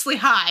outrageously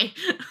high.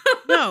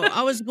 No,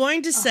 I was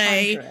going to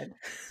say...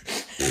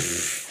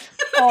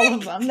 All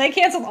of them. They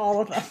canceled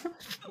all of them.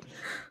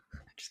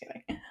 Just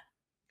kidding.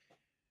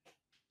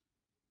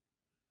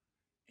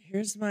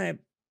 Here's my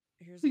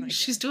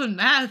She's guess. doing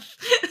math.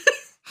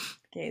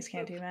 Gays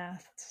can't do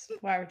math.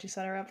 Why would you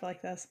set her up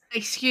like this?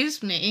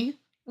 Excuse me.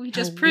 We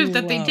just proved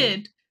that they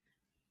did.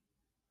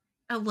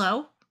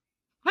 Hello?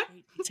 What?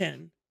 8 to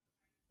 10.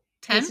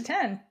 10? 8 to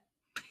 10.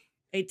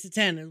 8 to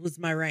 10 it was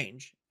my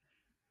range.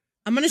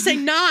 I'm going to say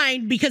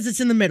 9 because it's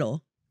in the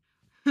middle.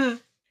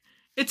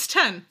 It's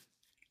 10.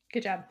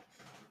 Good job.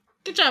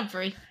 Good job,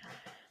 Brie.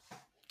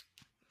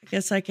 I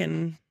guess I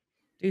can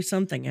do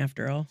something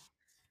after all.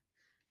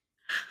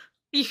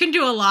 You can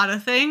do a lot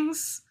of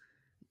things.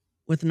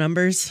 With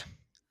numbers?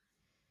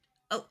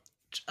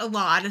 a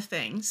lot of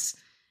things.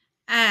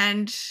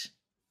 And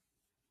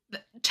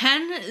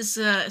 10 is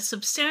a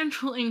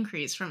substantial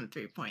increase from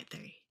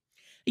 3.3.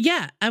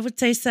 Yeah, I would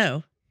say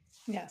so.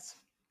 Yes.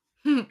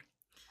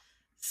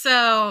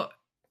 So,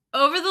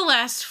 over the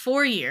last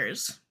 4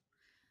 years,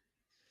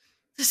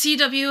 the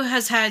CW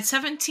has had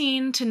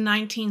 17 to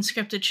 19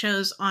 scripted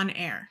shows on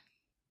air.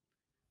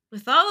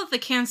 With all of the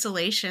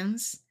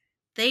cancellations,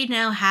 they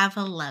now have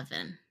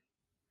 11.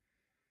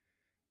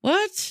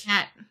 What?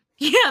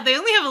 Yeah, they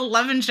only have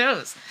 11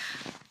 shows.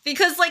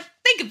 Because, like,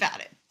 think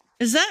about it.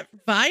 Is that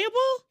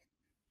viable?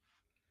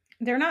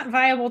 They're not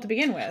viable to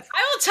begin with.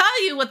 I will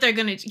tell you what they're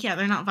going to do. Yeah,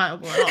 they're not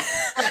viable at all.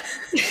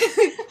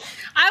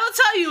 I will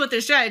tell you what their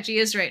strategy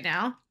is right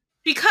now.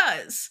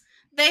 Because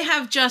they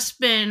have just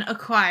been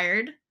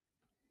acquired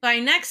by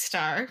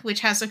Nexstar,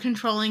 which has a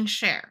controlling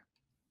share.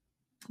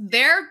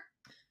 Their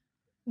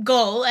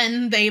goal,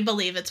 and they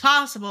believe it's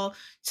possible,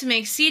 to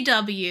make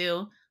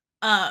CW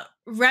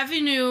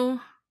revenue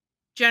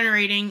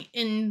generating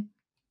in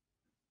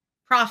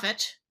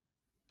profit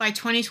by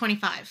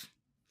 2025.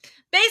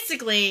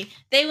 Basically,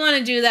 they want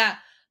to do that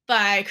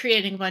by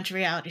creating a bunch of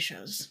reality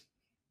shows.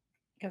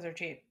 Because they're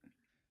cheap.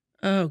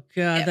 Oh,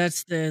 God, Yeah.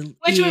 that's the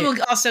Which we will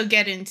also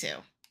get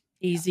into.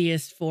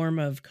 Easiest form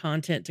of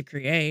content to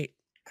create.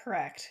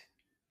 Correct.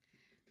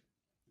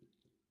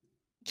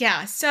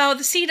 Yeah, so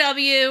the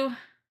CW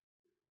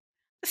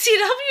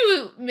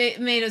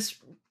made us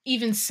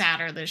even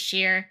sadder this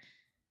year.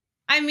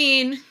 I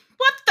mean,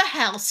 what the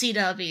hell,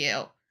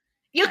 CW?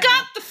 You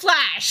got The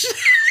Flash.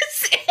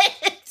 That's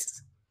it.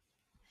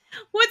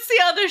 What's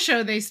the other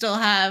show they still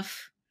have?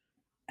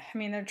 I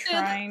mean, they're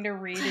trying to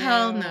redo.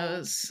 Hell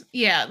knows.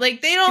 Yeah,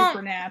 like they don't.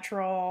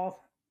 Supernatural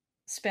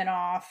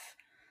spinoff.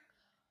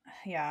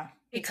 Yeah.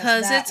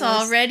 Because it's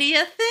already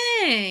a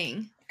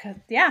thing.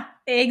 Yeah,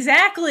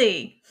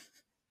 exactly.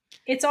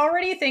 It's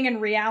already a thing in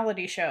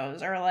reality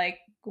shows, or like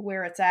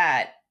where it's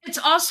at. It's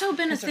also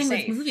been a thing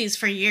with movies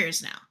for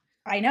years now.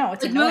 I know,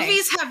 it's like annoying.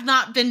 Movies have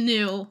not been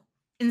new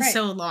in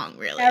so long,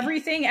 really.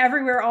 Everything,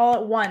 everywhere, all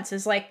at once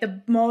is like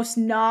the most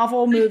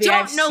novel movie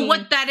I've seen. I don't know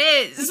what that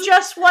is. It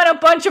just won a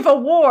bunch of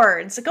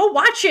awards. Go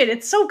watch it.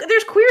 It's so good.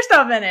 There's queer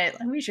stuff in it.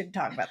 We should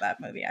talk about that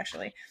movie,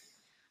 actually.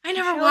 I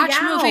never watch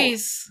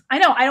movies. I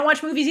know. I don't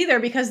watch movies either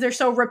because they're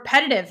so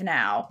repetitive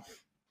now.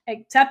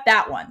 Except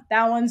that one.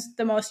 That one's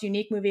the most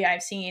unique movie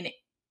I've seen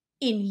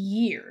in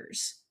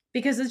years.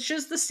 Because it's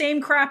just the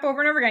same crap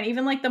over and over again.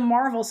 Even like the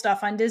Marvel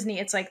stuff on Disney,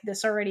 it's like,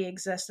 this already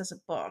exists as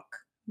a book.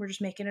 We're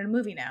just making it a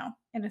movie now.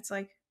 And it's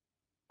like,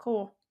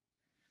 cool.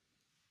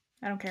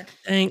 I don't care.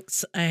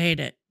 Thanks. I hate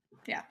it.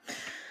 Yeah.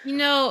 You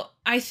know,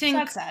 I think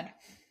that's sad.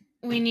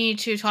 We need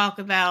to talk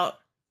about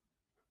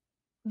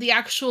the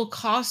actual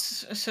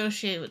costs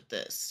associated with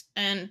this.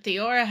 And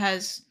Theora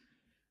has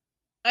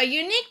a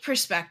unique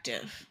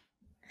perspective,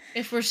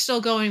 if we're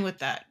still going with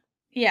that.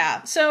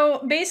 Yeah.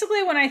 So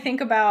basically when I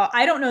think about,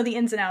 I don't know the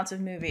ins and outs of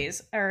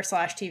movies or /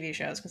 TV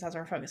shows because that's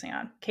what we're focusing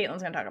on.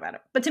 Caitlin's going to talk about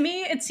it. But to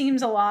me, it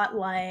seems a lot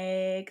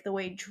like the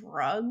way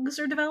drugs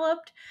are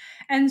developed.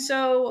 And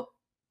so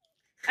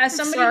as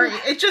somebody...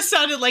 it just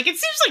sounded like, it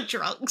seems like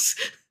drugs.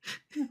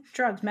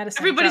 Drugs,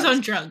 medicine. Everybody's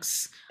on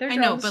drugs. They're I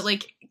know, but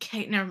like,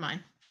 okay, never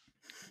mind.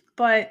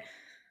 But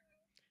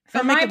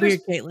from my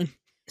weird, Caitlin.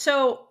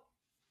 So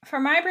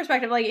from my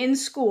perspective, like in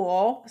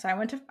school,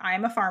 because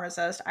I'm a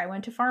pharmacist, I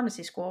went to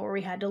pharmacy school where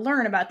we had to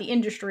learn about the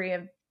industry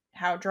of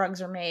how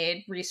drugs are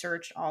made,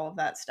 research, all of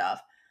that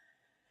stuff.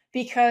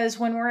 Because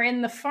when we're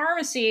in the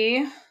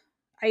pharmacy,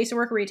 I used to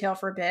work retail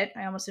for a bit.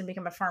 I almost didn't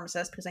become a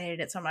pharmacist because I hated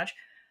it so much.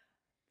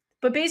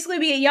 But basically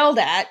we get yelled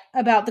at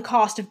about the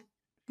cost of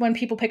when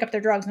people pick up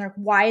their drugs and they're like,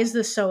 why is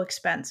this so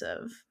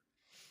expensive?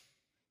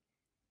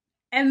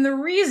 And the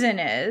reason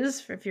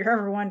is, if you're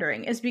ever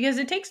wondering, is because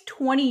it takes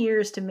 20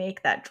 years to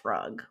make that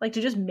drug, like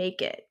to just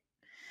make it.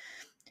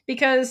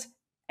 Because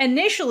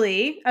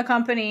initially, a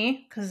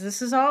company, because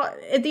this is all,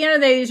 at the end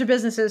of the day, these are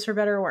businesses for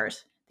better or worse.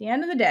 At the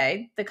end of the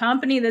day, the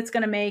company that's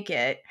going to make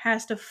it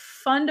has to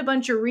fund a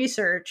bunch of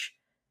research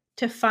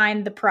to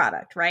find the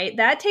product, right?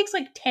 That takes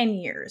like 10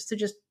 years to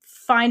just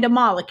find a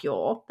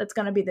molecule that's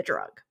going to be the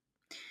drug.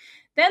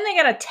 Then they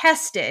got to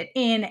test it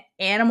in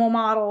animal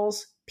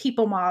models,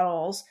 people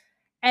models,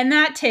 and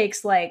that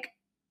takes like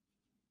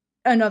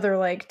another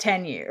like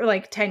 10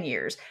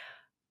 years.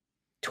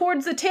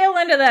 Towards the tail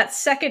end of that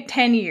second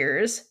 10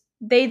 years,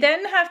 they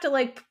then have to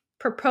like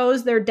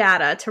propose their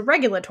data to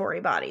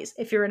regulatory bodies.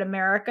 If you're in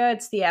America,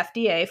 it's the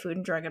FDA, Food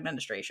and Drug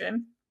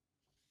Administration,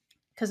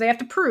 because they have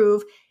to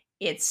prove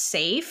it's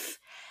safe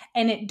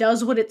and it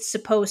does what it's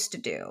supposed to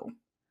do.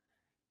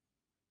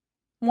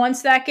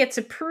 Once that gets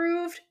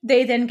approved,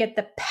 they then get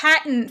the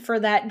patent for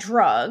that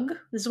drug.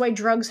 This is why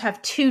drugs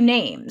have two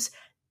names.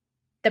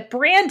 The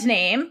brand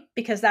name,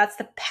 because that's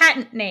the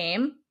patent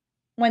name,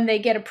 when they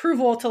get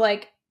approval to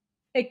like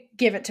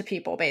give it to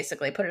people,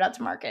 basically put it out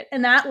to market.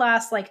 And that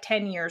lasts like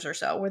 10 years or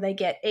so, where they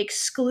get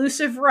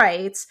exclusive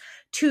rights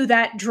to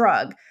that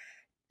drug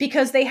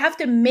because they have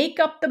to make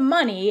up the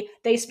money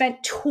they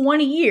spent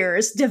 20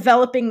 years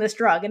developing this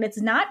drug. And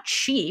it's not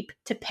cheap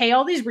to pay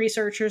all these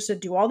researchers to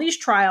do all these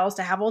trials,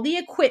 to have all the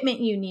equipment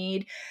you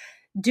need.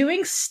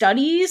 Doing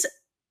studies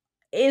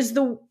is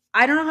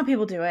I don't know how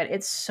people do it.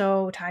 It's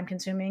so time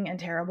consuming and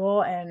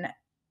terrible. And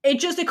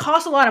it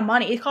costs a lot of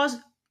money. It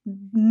costs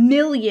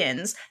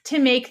millions to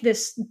make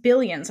this,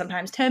 billions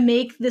sometimes, to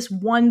make this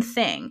one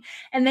thing.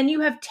 And then you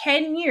have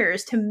 10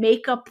 years to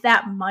make up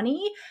that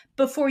money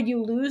before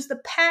you lose the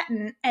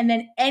patent, and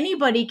then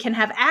anybody can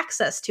have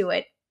access to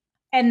it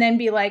and then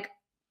be like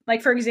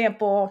for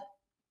example,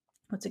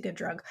 what's a good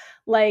drug?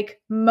 Like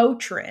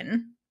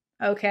Motrin,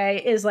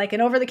 okay, is like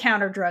an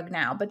over-the-counter drug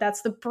now, but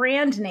that's the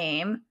brand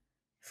name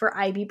for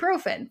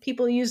ibuprofen.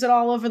 People use it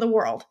all over the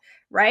world,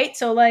 right?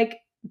 So like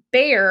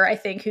Bayer, I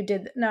think,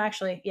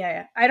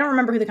 I don't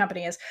remember who the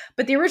company is,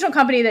 but the original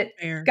company that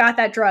Bayer got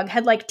that drug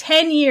had like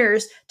 10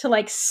 years to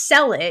like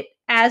sell it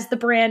as the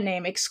brand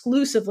name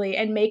exclusively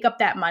and make up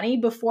that money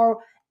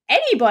before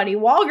anybody,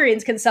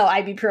 Walgreens, can sell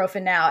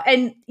ibuprofen now.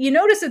 And you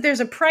notice that there's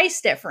a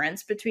price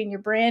difference between your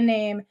brand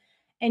name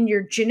and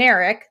your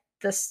generic,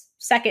 the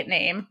second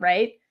name,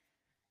 right?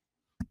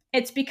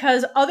 It's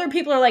because other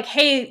people are like,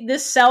 hey,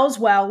 this sells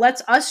well.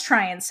 Let's us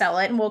try and sell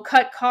it, and we'll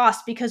cut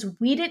costs because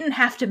we didn't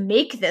have to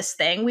make this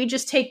thing. We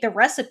just take the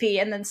recipe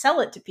and then sell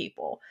it to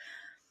people.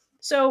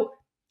 So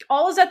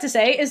all is that to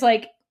say is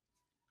like,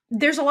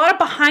 there's a lot of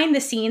behind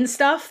the scenes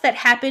stuff that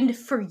happened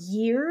for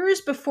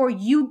years before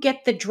you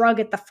get the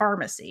drug at the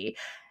pharmacy.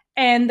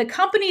 And the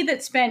company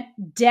that spent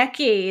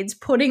decades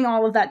putting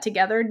all of that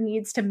together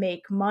needs to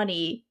make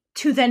money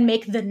to then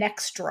make the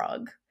next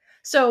drug.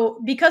 So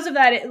because of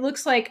that, it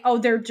looks like, oh,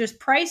 they're just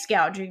price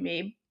gouging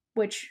me,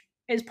 which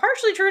is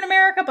partially true in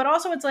America, but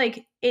also it's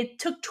like it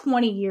took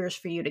 20 years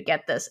for you to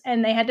get this,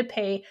 and they had to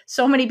pay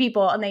so many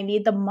people, and they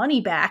need the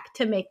money back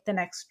to make the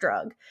next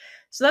drug.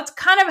 So that's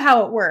kind of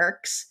how it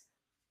works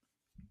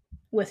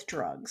with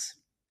drugs.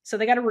 So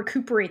they got to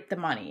recuperate the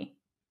money.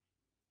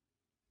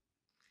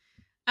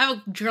 I have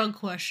a drug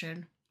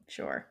question.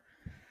 Sure.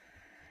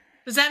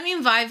 Does that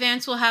mean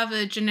Vyvanse will have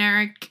a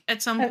generic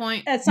at some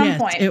point? At some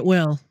point. It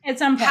will. At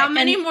some point. How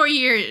many more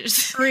years?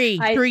 3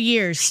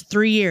 years.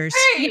 3 years.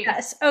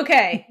 Yes.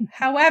 Okay.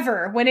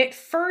 However, when it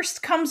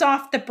first comes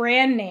off the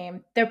brand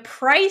name, the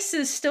price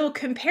is still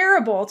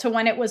comparable to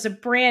when it was a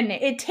brand name.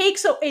 It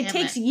takes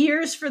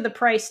years for the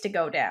price to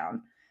go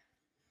down.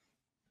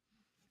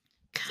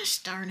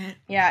 Gosh darn it.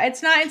 Yeah,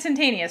 it's not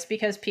instantaneous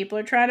because people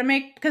are trying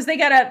to because they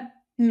got to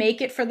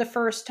make it for the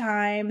first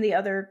time. The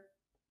other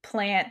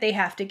plant, they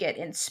have to get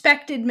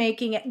inspected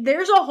making it.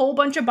 There's a whole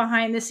bunch of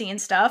behind the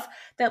scenes stuff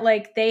that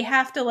like they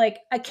have to like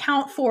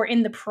account for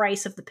in the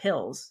price of the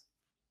pills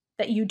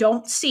that you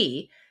don't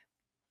see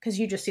because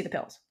you just see the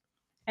pills.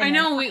 And I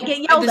know we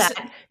get yelled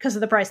at because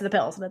of the price of the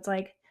pills, and it's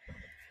like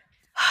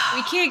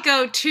we can't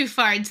go too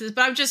far into this,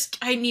 but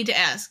I need to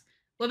ask,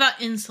 what about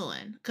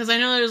insulin? Because I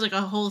know there's like a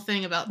whole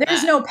thing about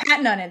there's no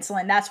patent on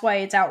insulin. That's why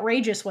it's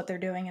outrageous what they're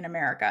doing in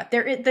America.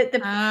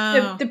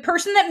 The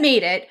person that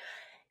made it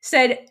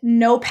said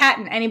no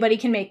patent. Anybody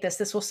can make this.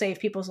 This will save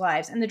people's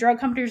lives. And the drug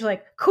companies are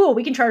like, cool,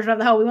 we can charge whatever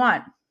the hell we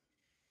want.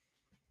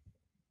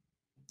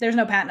 There's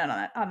no patent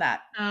on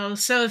that. Oh,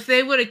 so if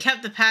they would have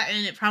kept the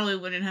patent, it probably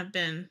wouldn't have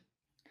been.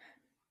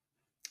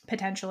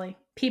 Potentially.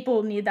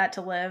 People need that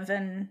to live,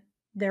 and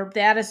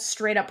that is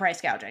straight up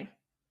price gouging.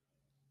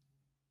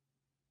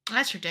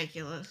 That's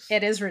ridiculous.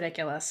 It is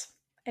ridiculous.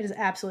 It is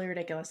absolutely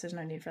ridiculous. There's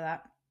no need for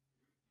that.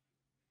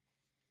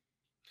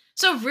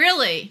 So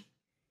really,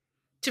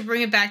 to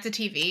bring it back to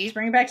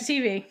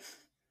TV.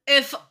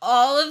 If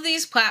all of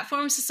these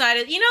platforms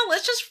decided,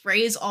 let's just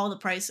raise all the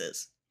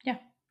prices. Yeah.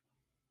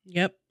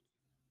 Yep.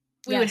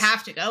 We would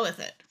have to go with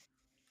it.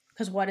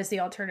 Because what is the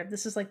alternative?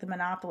 This is like the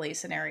monopoly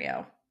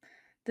scenario.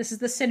 This is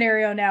the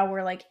scenario now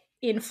where like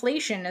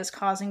inflation is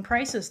causing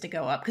prices to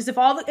go up. Because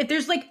if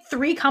there's like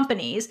 3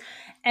 companies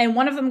and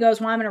one of them goes,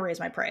 well, I'm going to raise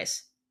my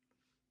price.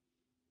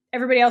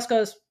 Everybody else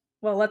goes,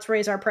 well, let's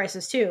raise our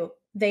prices too.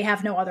 They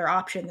have no other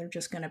option. They're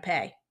just going to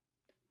pay.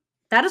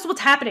 That is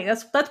what's happening.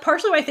 That's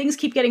partially why things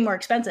keep getting more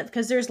expensive,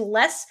 because there's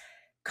less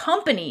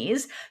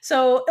companies.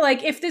 So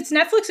like if it's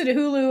Netflix and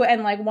Hulu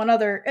and like one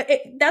other,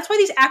 that's why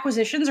these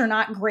acquisitions are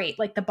not great.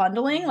 Like the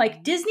bundling,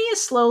 like Disney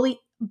is slowly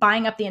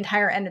buying up the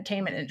entire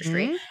entertainment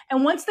industry. Mm-hmm.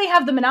 And once they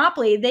have the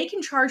monopoly, they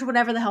can charge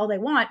whatever the hell they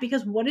want,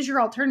 because what is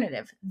your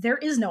alternative? There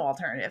is no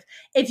alternative.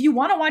 If you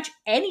want to watch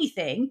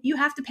anything, you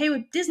have to pay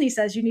what Disney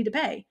says you need to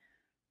pay.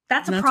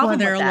 That's a problem.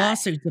 That's why there are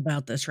lawsuits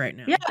about this right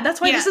now. Yeah, that's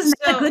why this is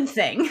not a good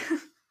thing.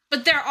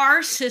 But there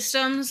are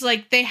systems,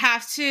 like they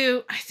have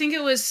to, I think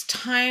it was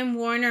Time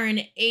Warner and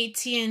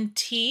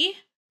AT&T.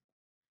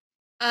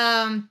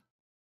 I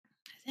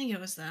think it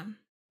was them.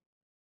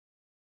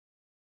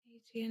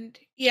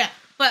 AT&T. Yeah,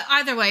 but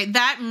either way,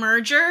 that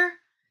merger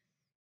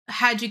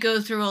had to go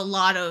through a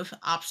lot of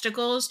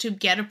obstacles to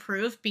get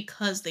approved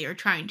because they are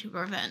trying to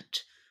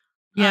prevent.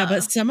 Yeah,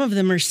 but some of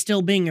them are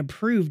still being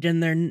approved,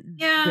 and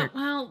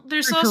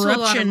there's also a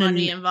lot of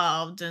money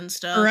involved and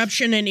stuff.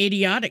 Corruption and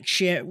idiotic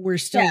shit. We're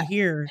still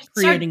here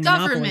creating it's our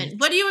government. monopolies.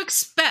 What do you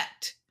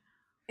expect?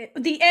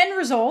 The end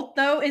result,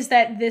 though, is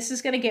that this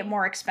is going to get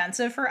more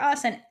expensive for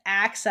us, and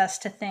access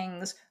to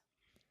things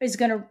is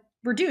going to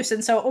reduce.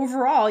 And so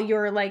overall,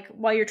 you're like,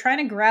 while you're trying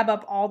to grab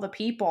up all the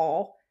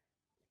people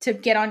to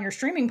get on your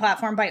streaming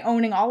platform by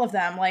owning all of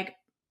them, like,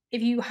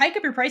 if you hike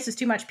up your prices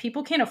too much,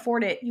 people can't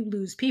afford it, you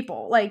lose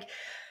people. Like,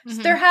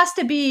 so there has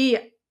to be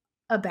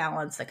a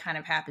balance that kind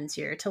of happens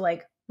here to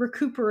like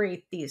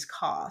recuperate these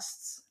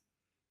costs.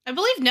 I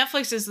believe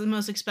Netflix is the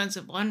most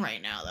expensive one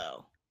right now,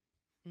 though.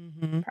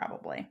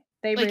 Probably.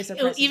 They like, raise their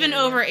prices even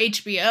over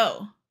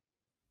HBO.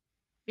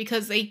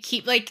 Because they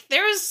keep, like,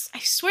 I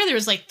swear there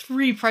was like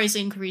 3 price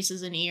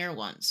increases in a year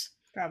once.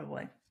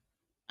 Probably.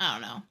 I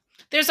don't know.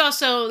 There's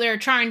also, they're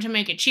trying to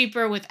make it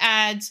cheaper with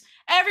ads.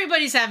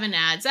 Everybody's having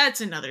ads.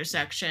 That's another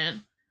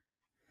section.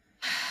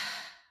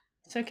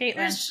 So,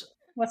 Caitlin,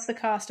 what's the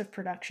cost of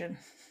production?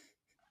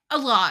 A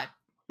lot.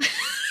 That's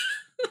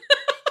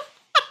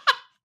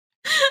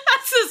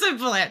a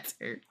simple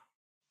answer.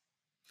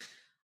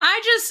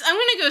 I'm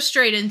going to go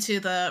straight into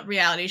the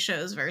reality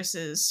shows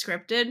versus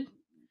scripted.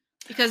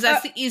 Because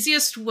that's the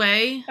easiest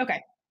way.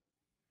 Okay.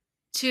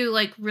 To,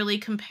 like, really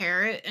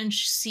compare it and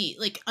see,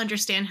 like,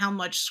 understand how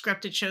much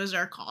scripted shows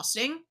are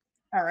costing.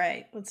 All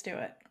right, let's do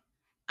it.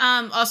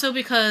 Also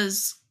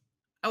because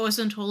I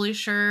wasn't totally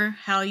sure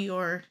how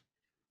your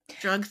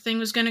drug thing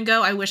was going to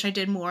go. I wish I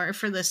did more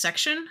for this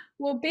section.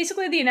 Well,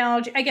 basically the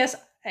analogy, I guess,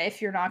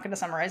 if you're not going to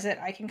summarize it,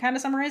 I can kind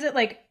of summarize it.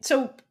 Like,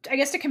 so I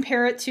guess to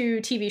compare it to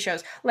TV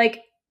shows,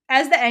 like,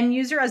 as the end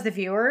user, as the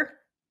viewer,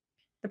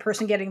 the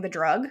person getting the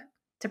drug,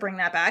 to bring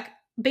that back,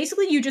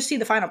 basically you just see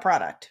the final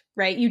product,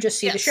 right? You just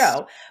see the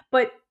show.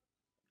 But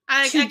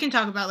I can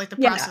talk about, like, the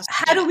process.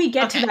 How do we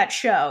get to that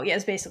show?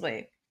 Yes,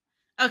 basically.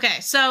 Okay,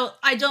 so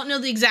I don't know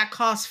the exact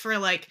cost for,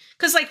 like,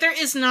 because, like, there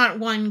is not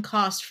one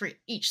cost for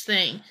each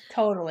thing.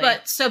 Totally.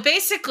 But so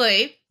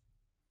basically,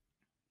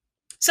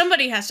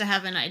 somebody has to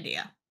have an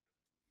idea.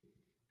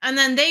 And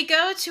then they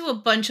go to a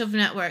bunch of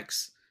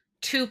networks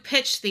to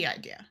pitch the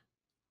idea.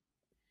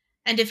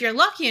 And if you're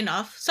lucky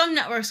enough, some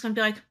networks can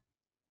be like,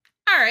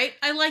 all right,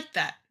 I like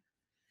that.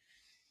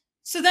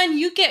 So then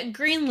you get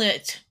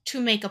greenlit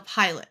to make a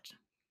pilot.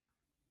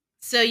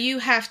 So you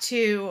have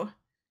to...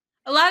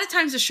 A lot of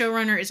times the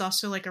showrunner is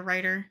also, like, a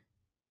writer.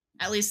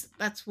 At least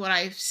that's what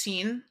I've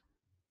seen.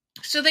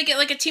 So they get,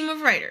 like, a team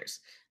of writers.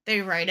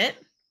 They write it.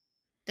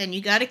 Then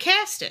you gotta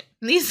cast it.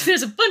 And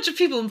there's a bunch of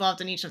people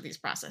involved in each of these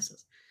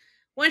processes.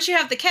 Once you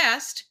have the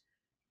cast,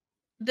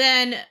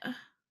 then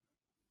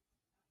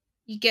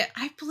you get...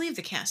 I believe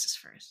the cast is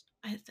first,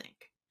 I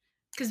think.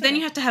 Because then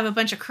you have to have a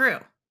bunch of crew.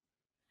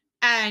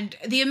 And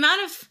the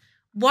amount of...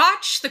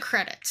 Watch the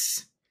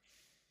credits.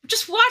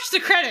 Just watch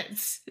the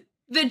credits.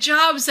 The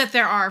jobs that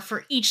there are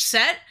for each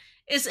set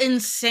is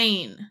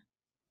insane.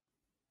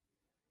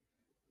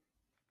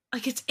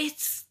 Like,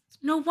 it's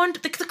no wonder...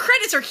 The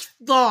credits are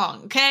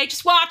long, okay?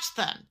 Just watch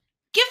them.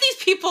 Give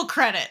these people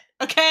credit,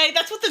 okay?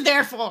 That's what they're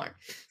there for.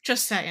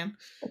 Just saying.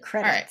 The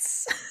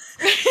credits.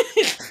 All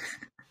right.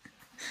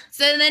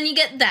 So then you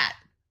get that.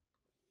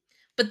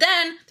 But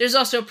then there's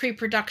also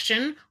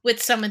pre-production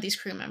with some of these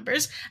crew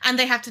members, and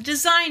they have to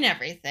design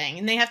everything,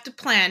 and they have to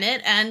plan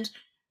it, and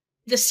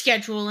the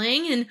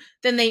scheduling, and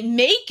then they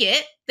make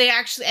it.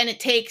 And it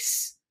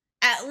takes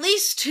at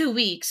least 2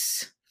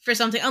 weeks for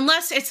something,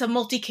 unless it's a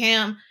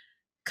multicam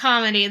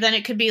comedy, then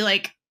it could be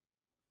like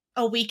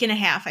a week and a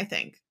half, I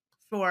think,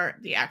 for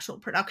the actual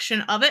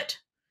production of it.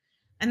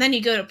 And then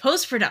you go to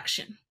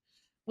post-production,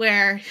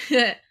 where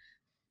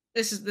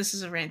this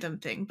is a random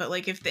thing, but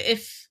like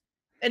if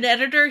an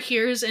editor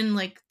hears in,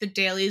 like, the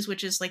dailies,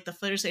 which is, like, the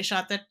footage they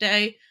shot that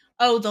day,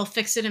 oh, they'll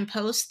fix it in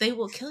post, they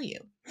will kill you.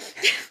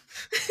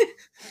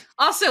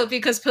 Also,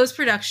 because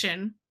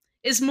post-production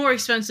is more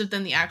expensive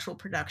than the actual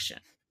production.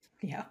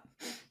 Yeah.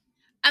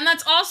 And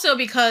that's also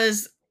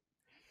because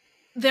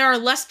there are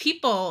less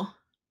people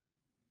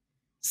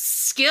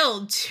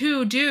skilled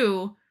to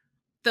do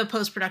the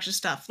post-production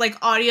stuff, like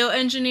audio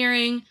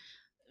engineering,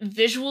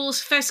 visual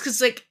effects, because,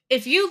 like,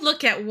 if you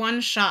look at one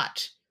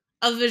shot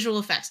of visual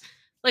effects,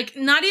 like,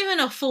 not even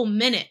a full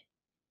minute,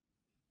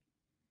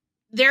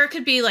 there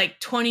could be,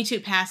 like, 22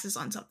 passes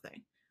on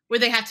something, where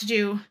they have to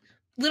do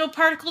little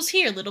particles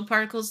here, little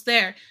particles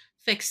there,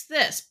 fix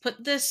this,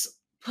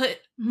 put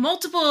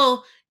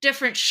multiple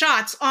different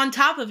shots on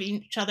top of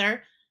each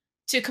other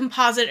to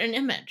composite an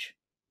image.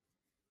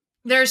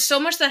 There's so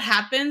much that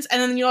happens, and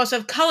then you also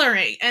have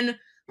coloring and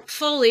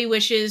Foley,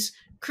 which is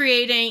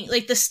creating,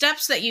 like, the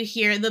steps that you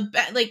hear,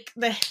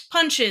 the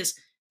punches.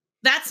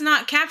 That's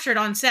not captured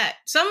on set.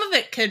 Some of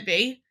it could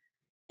be.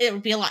 It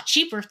would be a lot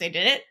cheaper if they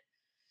did it.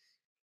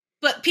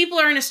 But people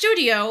are in a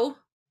studio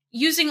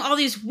using all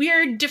these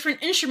weird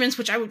different instruments,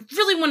 which I would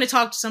really want to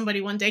talk to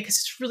somebody one day, because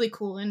it's really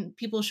cool, and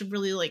people should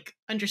really, like,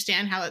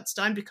 understand how it's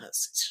done,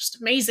 because it's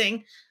just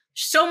amazing.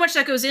 So much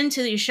that goes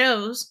into these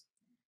shows.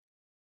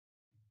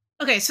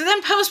 Okay, so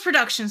then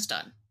post-production's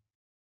done.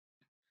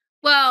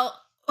 Well,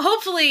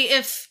 hopefully,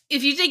 if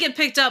you did get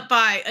picked up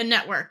by a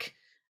network,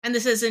 and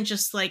this isn't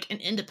just, like, an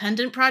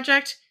independent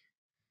project,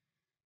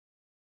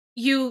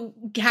 you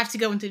have to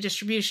go into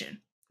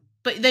distribution.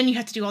 But then you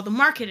have to do all the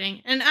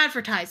marketing and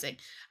advertising.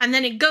 And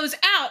then it goes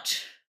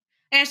out,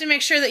 and you have to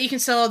make sure that you can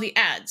sell all the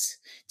ads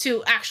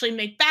to actually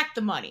make back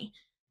the money.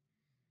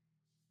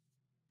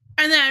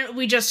 And then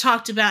we just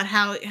talked about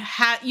how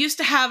it used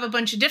to have a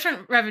bunch of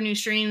different revenue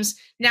streams.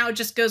 Now it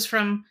just goes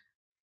from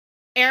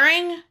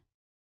airing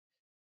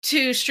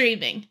to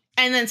streaming.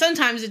 And then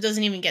sometimes it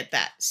doesn't even get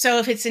that. So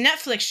if it's a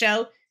Netflix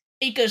show,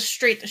 it goes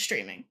straight to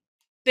streaming.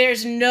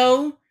 There's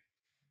no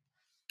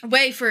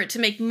way for it to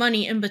make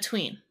money in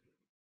between.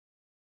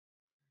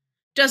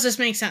 Does this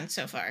make sense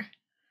so far?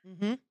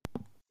 Mm-hmm.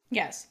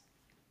 Yes.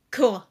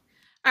 Cool.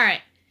 All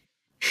right.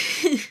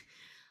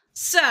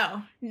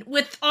 So,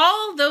 with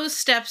all those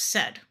steps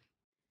said,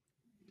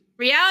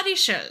 reality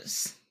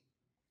shows.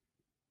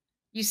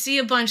 You see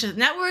a bunch of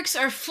networks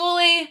are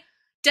fully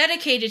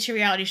dedicated to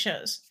reality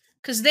shows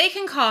because they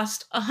can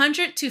cost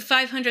 $100,000 to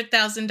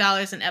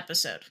 $500,000 an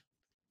episode.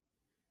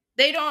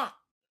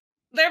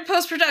 Their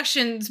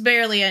post-production's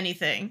barely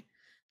anything.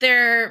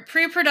 Their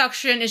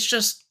pre-production is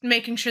just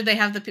making sure they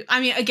have the...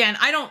 I mean, again,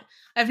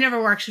 I've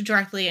never worked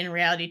directly in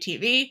reality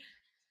TV.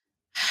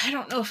 I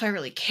don't know if I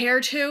really care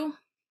to.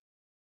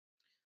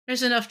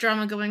 There's enough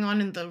drama going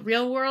on in the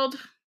real world.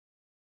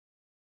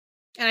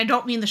 And I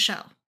don't mean the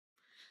show.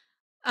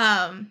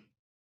 I'm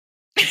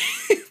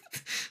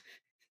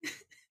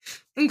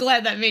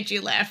glad that made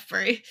you laugh,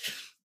 Brie.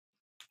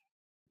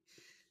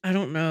 I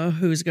don't know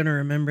who's going to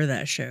remember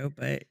that show,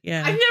 but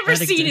yeah. I've never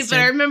seen it, but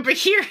I remember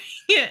hearing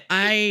it.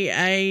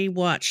 I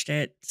watched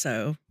it,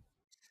 so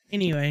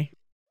anyway.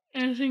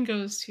 Anything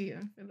goes to you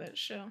for that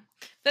show.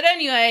 But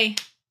anyway,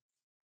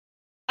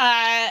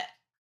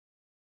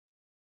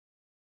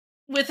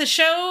 with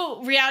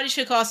a reality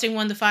show costing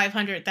 $100,000 to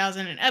 $500,000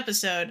 an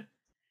episode,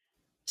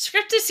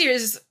 scripted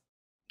series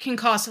can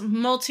cost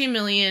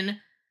multi-million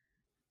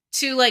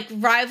to like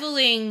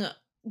rivaling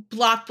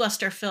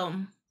blockbuster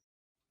film.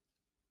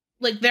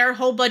 Like their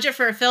whole budget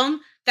for a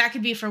film, that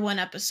could be for one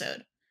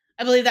episode.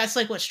 I believe that's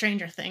like what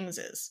Stranger Things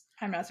is.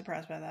 I'm not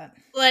surprised by that.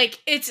 Like,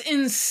 it's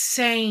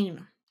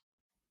insane.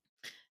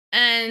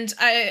 And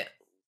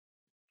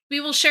we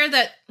will share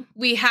that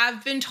we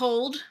have been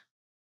told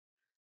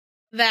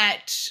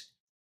that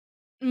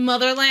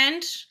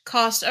Motherland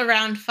cost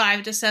around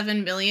 $5 to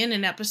 $7 million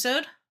an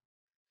episode.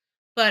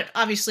 But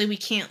obviously we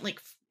can't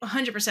like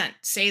 100%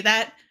 say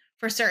that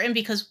for certain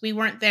because we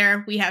weren't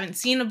there. We haven't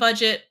seen a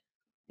budget.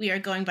 We are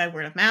going by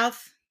word of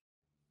mouth.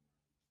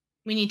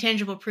 We need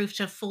tangible proof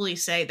to fully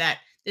say that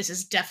this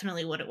is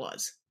definitely what it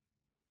was.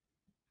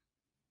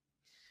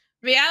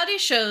 Reality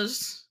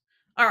shows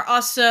are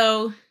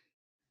also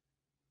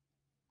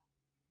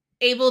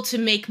able to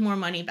make more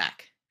money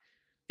back.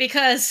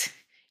 Because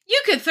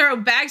you could throw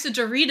bags of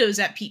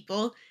Doritos at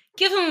people,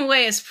 give them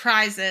away as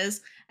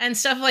prizes, and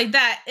stuff like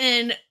that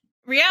in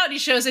reality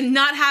shows and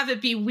not have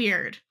it be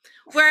weird.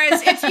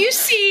 Whereas if you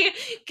see...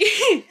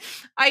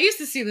 I used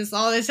to see this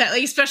all the time,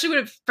 like, especially when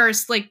it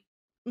first, like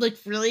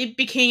really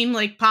became,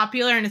 like,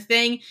 popular and a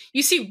thing.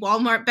 You see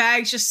Walmart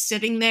bags just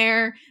sitting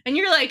there, and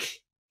you're like,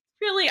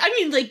 really? I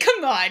mean, like,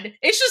 come on.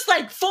 It's just,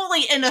 like,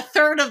 fully in a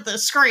third of the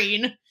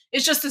screen.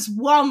 It's just this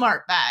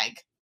Walmart bag.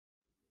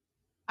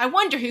 I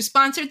wonder who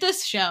sponsored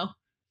this show.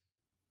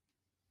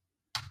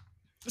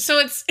 So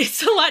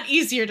it's a lot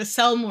easier to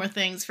sell more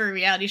things for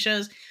reality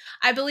shows.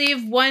 I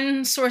believe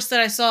one source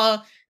that I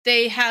saw,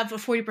 they have a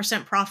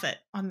 40% profit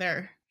on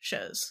their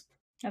shows.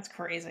 That's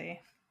crazy.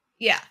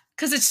 Yeah,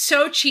 because it's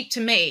so cheap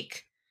to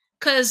make.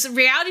 Because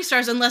reality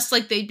stars, unless,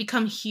 like, they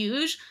become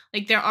huge,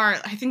 like, there are,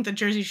 I think the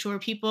Jersey Shore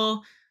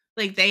people,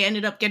 like, they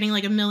ended up getting,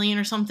 like, $1 million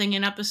or something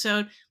an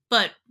episode.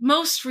 But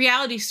most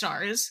reality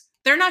stars,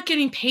 they're not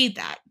getting paid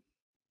that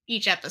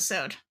each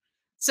episode.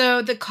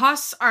 So the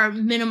costs are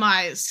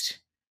minimized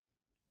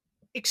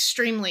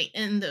extremely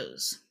in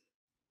those.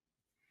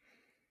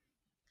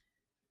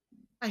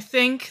 I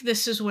think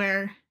this is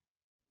where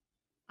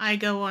I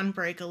go on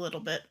break a little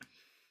bit.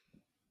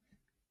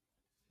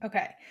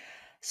 Okay.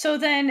 So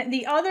then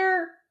the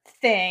other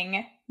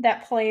thing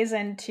that plays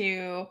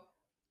into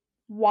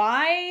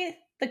why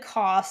the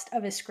cost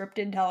of a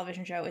scripted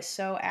television show is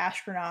so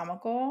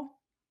astronomical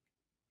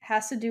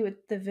has to do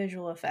with the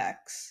visual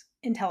effects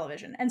in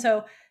television. And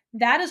so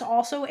that is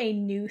also a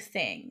new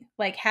thing,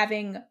 like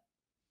having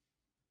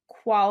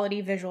quality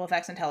visual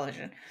effects in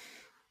television.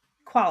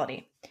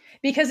 Quality.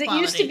 Because it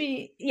used to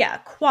be,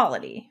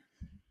 quality.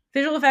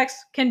 Visual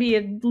effects can be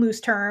a loose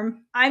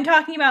term. I'm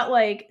talking about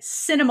like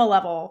cinema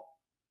level.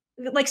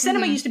 Like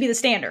cinema used to be the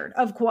standard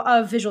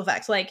of visual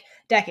effects like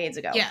decades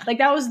ago. Yeah. Like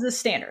that was the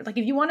standard. Like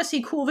if you want to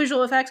see cool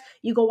visual effects,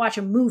 you go watch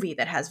a movie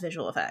that has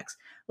visual effects,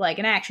 like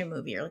an action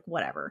movie or like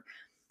whatever.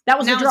 That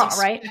was the draw,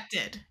 right?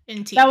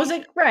 In TV. That was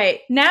it,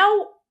 right.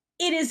 Now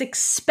it is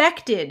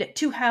expected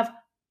to have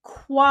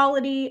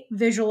quality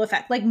visual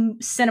effect, like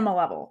cinema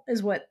level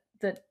is what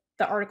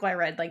the article I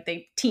read, like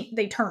they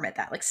term it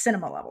that, like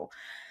cinema level.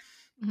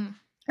 Mm-hmm.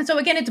 And so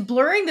again, it's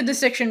blurring the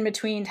distinction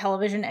between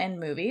television and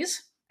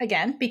movies,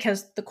 again,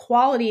 because the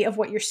quality of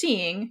what you're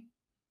seeing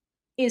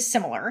is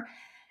similar.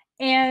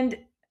 And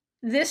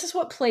this is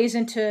what plays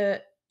into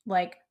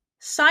like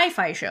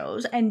sci-fi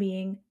shows and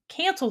being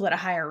canceled at a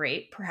higher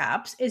rate,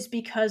 perhaps, is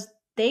because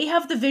they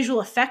have the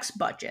visual effects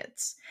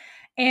budgets.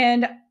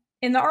 And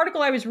in the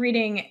article I was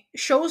reading,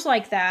 shows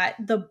like that,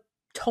 the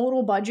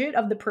total budget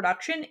of the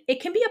production,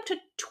 it can be up to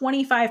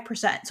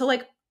 25%. So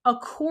like a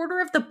quarter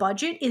of the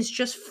budget is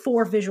just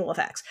for visual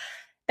effects.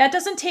 That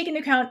doesn't take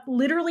into account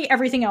literally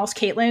everything else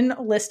Caitlin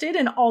listed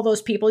and all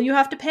those people you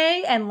have to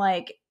pay and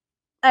like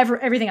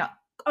everything else.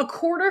 A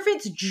quarter of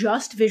it's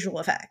just visual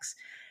effects.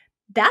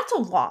 That's a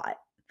lot.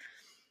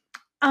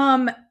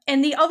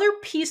 And the other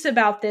piece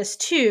about this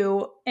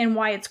too, and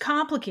why it's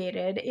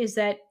complicated, is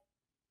that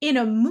in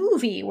a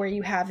movie where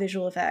you have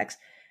visual effects,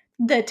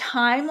 the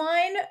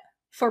timeline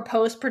for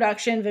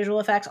post-production, visual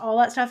effects, all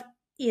that stuff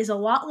is a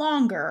lot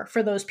longer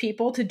for those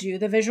people to do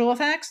the visual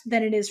effects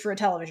than it is for a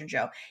television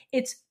show.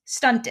 It's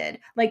stunted.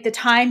 Like the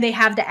time they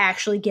have to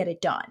actually get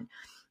it done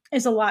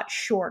is a lot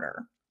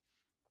shorter.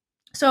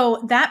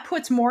 So that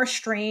puts more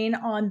strain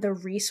on the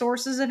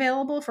resources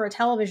available for a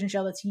television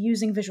show that's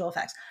using visual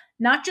effects.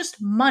 Not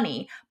just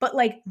money, but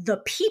like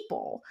the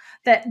people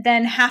that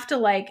then have to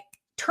like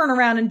turn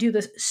around and do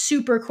this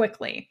super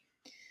quickly.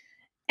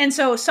 And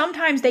so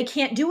sometimes they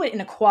can't do it in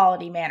a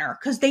quality manner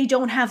because they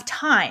don't have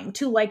time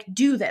to like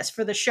do this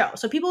for the show.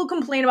 So people who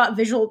complain about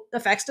visual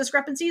effects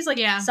discrepancies, like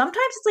sometimes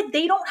it's like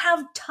they don't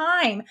have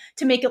time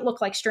to make it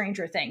look like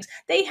Stranger Things.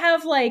 They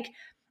have like,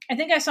 I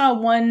think I saw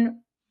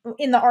one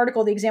in the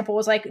article, the example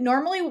was like,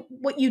 normally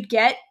what you'd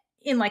get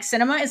in like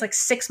cinema is like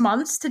 6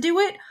 months to do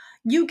it.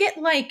 You get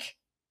like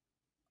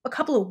a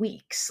couple of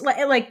weeks,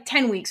 like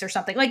 10 weeks or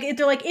something. Like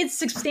they're like, it's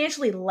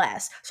substantially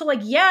less. So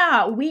like,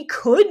 yeah, we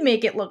could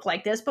make it look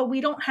like this, but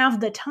we don't have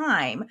the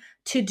time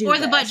to do or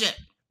the budget.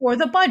 Or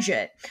the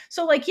budget.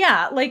 So like,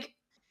 yeah, like,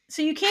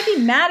 so you can't be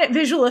mad at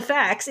visual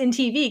effects in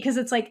TV because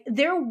it's like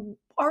they're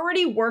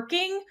already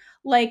working,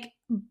 like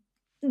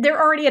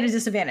they're already at a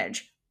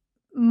disadvantage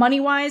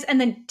money-wise and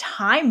then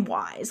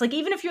time-wise. Like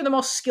even if you're the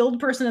most skilled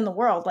person in the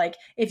world, like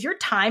if your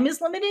time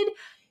is limited,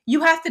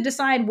 you have to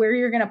decide where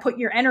you're going to put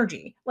your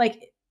energy.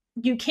 Like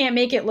you can't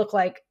make it look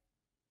like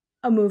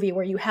a movie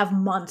where you have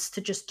months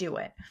to just do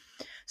it.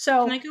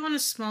 So can I go on a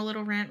small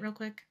little rant real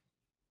quick?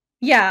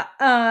 Yeah.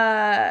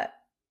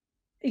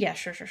 Yeah,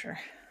 sure.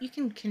 You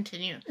can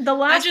continue. The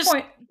last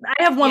point,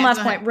 I have one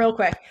last point real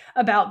quick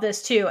about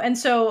this too. And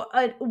so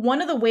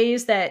one of the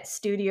ways that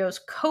studios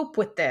cope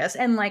with this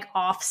and like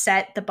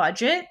offset the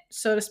budget,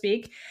 so to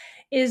speak,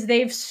 is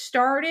they've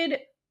started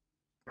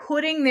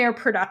putting their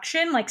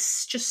production, like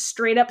just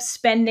straight up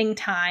spending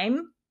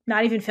time,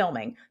 not even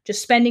filming,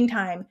 just spending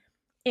time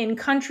in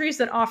countries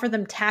that offer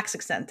them tax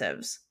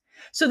incentives.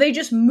 So they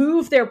just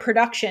move their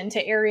production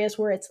to areas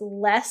where it's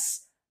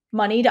less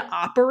money to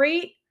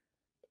operate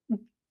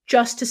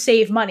just to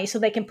save money so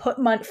they can put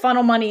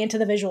funnel money into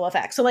the visual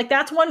effects. So like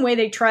that's one way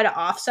they try to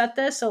offset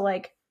this. So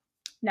like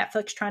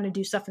Netflix trying to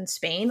do stuff in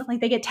Spain, like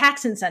they get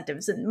tax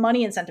incentives and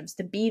money incentives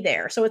to be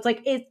there. So it's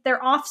like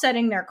they're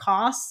offsetting their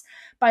costs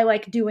by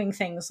like doing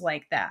things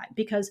like that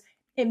because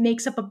it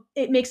makes up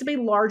a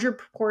larger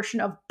proportion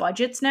of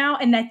budgets now,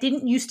 and that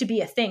didn't used to be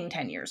a thing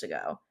 10 years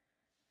ago.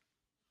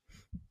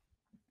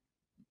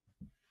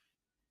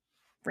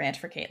 Rant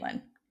for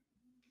Caitlin.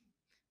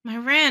 My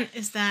rant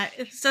is that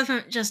it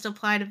doesn't just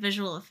apply to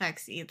visual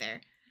effects either.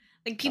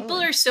 Like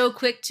people are so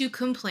quick to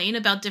complain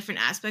about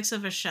different aspects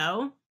of a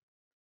show,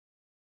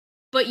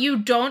 but you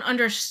don't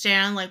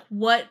understand like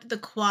what the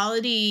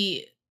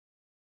quality,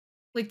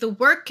 like the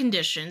work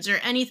conditions or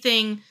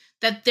anything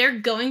that they're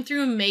going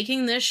through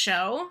making this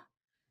show.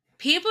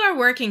 People are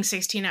working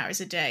 16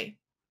 hours a day,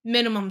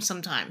 minimum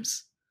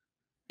sometimes.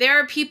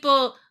 There are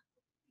people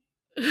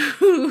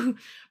who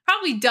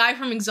probably die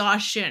from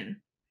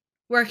exhaustion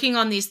working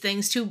on these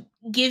things to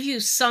give you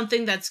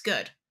something that's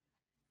good.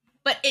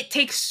 But it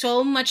takes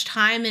so much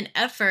time and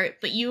effort,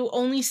 but you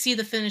only see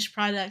the finished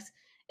product.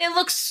 It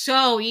looks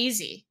so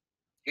easy.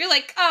 You're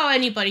like, oh,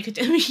 anybody could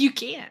do it. You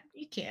can't.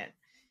 You can't.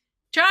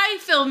 Try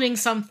filming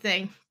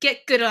something.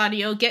 Get good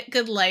audio. Get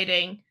good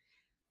lighting.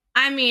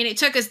 I mean, it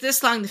took us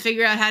this long to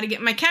figure out how to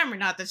get my camera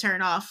not to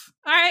turn off.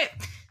 All right.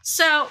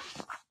 So,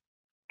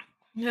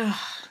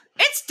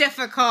 it's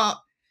difficult.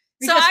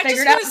 So I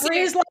figured out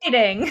Bree's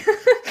lighting.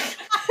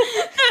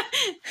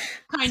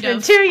 Kind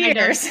of. 2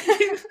 years.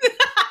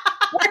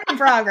 Work in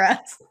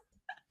progress.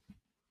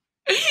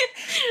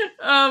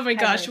 Oh my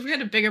gosh, if we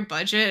had a bigger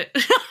budget,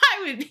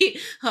 I would be,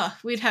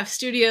 we'd have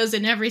studios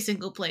in every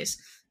single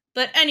place.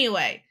 But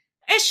anyway,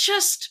 it's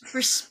just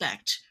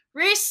respect.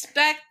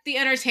 Respect the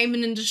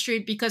entertainment industry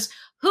because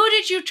who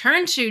did you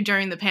turn to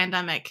during the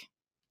pandemic?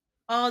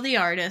 All the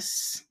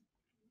artists.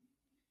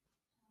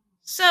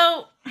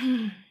 So,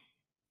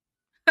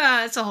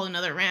 it's a whole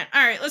nother rant.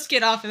 All right, let's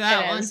get off of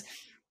that one.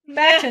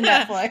 Back to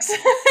Netflix.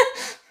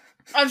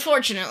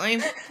 Unfortunately.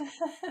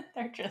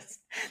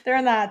 They're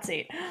in the hot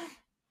seat.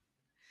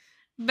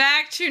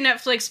 Back to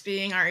Netflix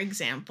being our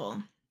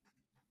example.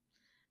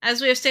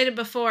 As we have stated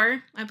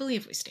before, I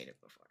believe we stated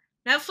before,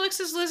 Netflix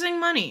is losing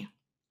money.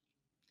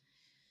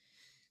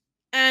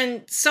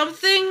 And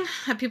something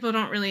that people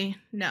don't really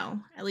know,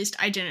 at least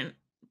I didn't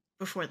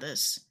before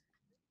this,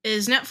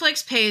 is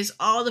Netflix pays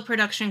all the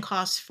production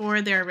costs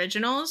for their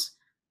originals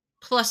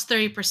plus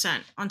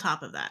 30% on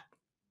top of that.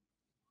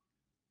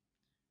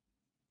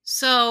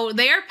 So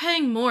they are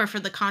paying more for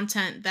the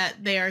content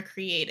that they are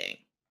creating.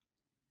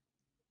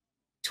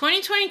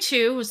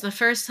 2022 was the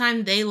first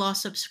time they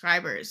lost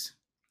subscribers.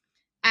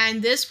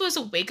 And this was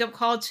a wake-up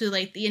call to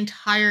like the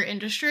entire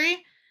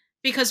industry,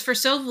 because for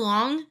so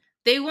long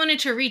they wanted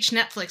to reach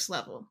Netflix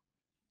level.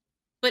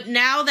 But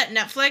now that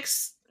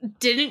Netflix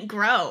didn't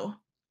grow,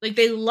 like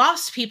they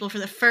lost people for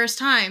the first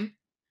time,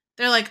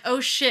 they're like, oh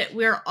shit,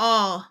 we're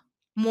all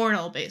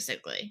mortal,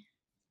 basically.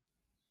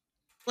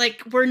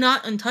 Like, we're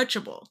not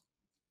untouchable.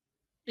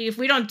 If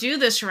we don't do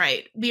this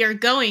right, we are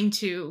going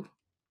to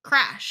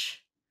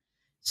crash.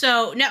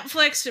 So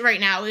Netflix right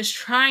now is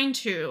trying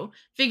to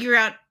figure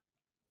out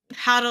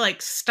how to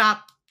like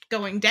stop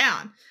going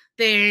down.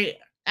 They,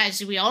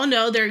 as we all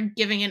know, they're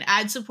giving an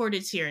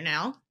ad-supported tier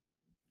now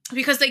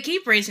because they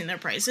keep raising their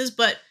prices,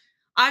 but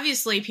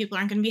obviously people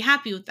aren't going to be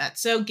happy with that.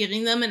 So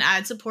giving them an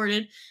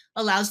ad-supported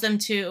allows them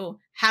to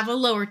have a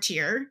lower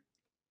tier,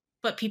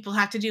 but people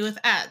have to deal with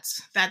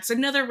ads. That's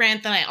another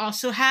rant that I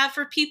also have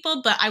for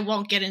people, but I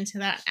won't get into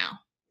that now.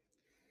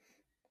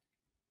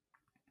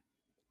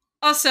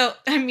 Also,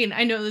 I mean,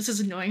 I know this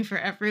is annoying for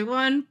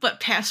everyone, but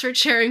password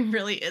sharing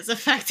really is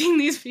affecting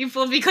these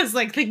people because,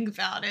 like, think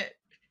about it.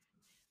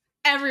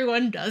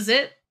 Everyone does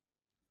it.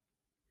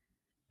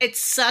 It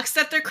sucks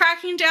that they're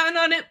cracking down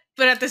on it,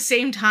 but at the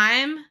same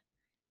time,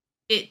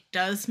 it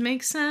does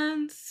make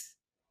sense.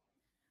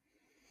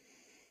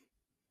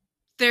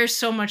 There's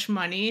so much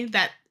money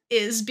that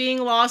is being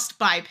lost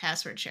by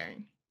password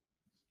sharing.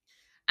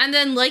 And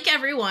then, like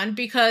everyone,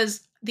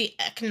 because the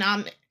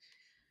economically,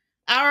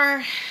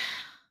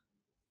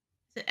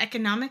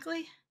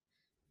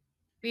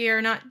 we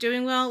are not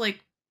doing well.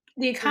 Like,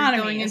 the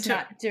economy is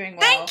not doing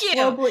well. Thank you.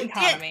 Global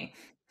economy.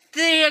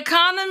 The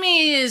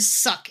economy is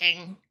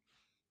sucking.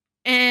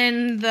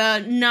 And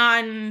the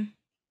non...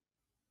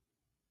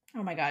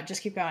 Oh my god,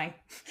 just keep going.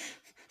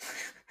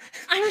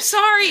 I'm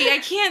sorry, I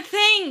can't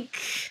think.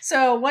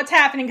 So, what's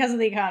happening because of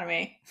the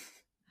economy?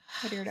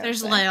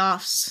 There's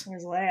layoffs.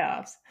 There's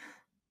layoffs.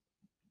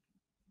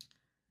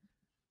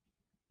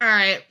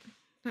 Alright,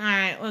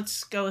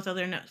 let's go with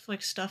other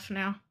Netflix stuff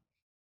now.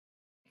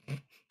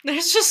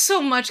 There's just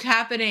so much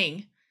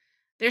happening.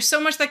 There's so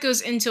much that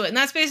goes into it, and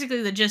that's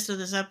basically the gist of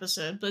this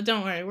episode, but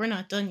don't worry, we're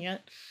not done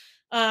yet.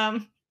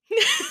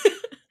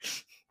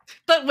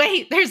 But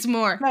wait, there's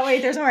more. No,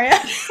 wait, there's more, yeah.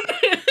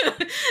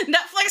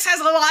 Netflix has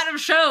a lot of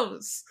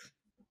shows.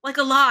 Like,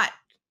 a lot.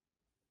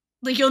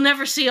 Like, you'll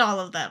never see all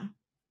of them.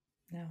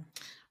 No.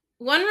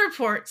 One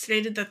report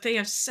stated that they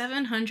have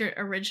 700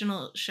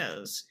 original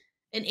shows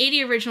and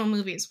 80 original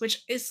movies,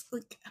 which is,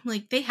 like, I'm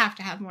like, they have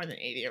to have more than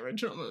 80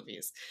 original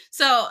movies.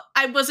 So,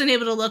 I wasn't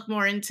able to look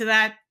more into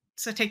that,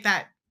 so take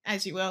that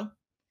as you will.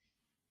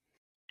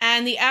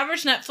 And the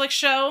average Netflix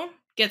show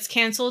gets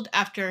canceled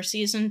after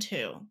season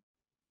 2.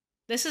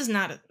 This is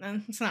not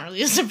it's not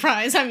really a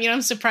surprise. I mean,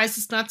 I'm surprised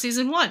it's not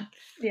season 1.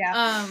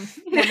 Yeah.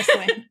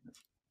 Honestly.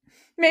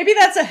 Maybe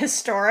that's a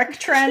historic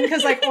trend,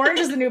 because like Orange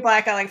is the New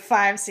Black got like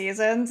 5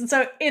 seasons. And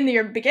so in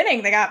the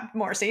beginning, they got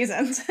more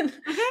seasons.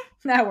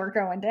 Now we're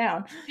going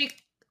down.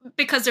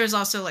 Because there's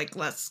also like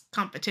less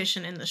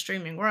competition in the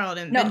streaming world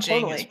and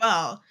binging as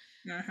well.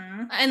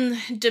 Mm-hmm. And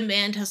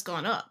demand has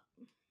gone up.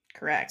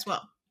 Correct. As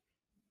well.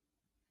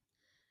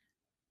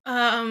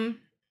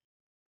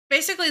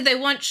 Basically, they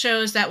want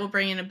shows that will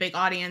bring in a big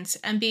audience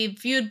and be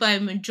viewed by a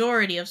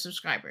majority of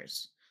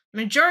subscribers.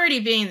 Majority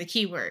being the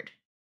key word.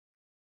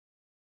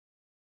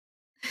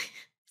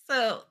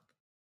 So,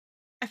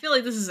 I feel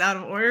like this is out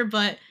of order,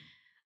 but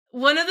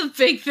one of the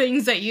big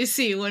things that you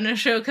see when a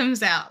show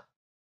comes out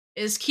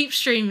is keep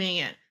streaming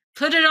it.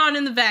 Put it on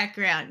in the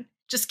background.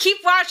 Just keep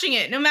watching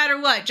it, no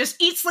matter what.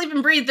 Just eat, sleep,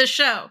 and breathe the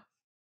show.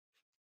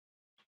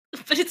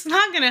 But it's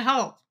not going to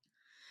help.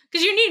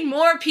 Because you need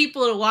more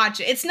people to watch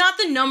it. It's not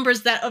the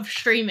numbers that of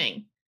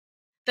streaming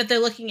that they're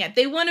looking at.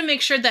 They want to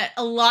make sure that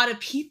a lot of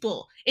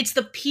people, it's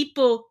the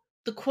people,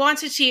 the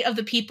quantity of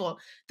the people,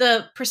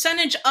 the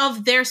percentage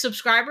of their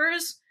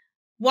subscribers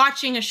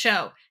watching a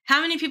show.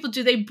 How many people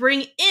do they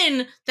bring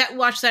in that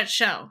watch that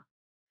show?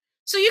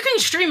 So you can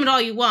stream it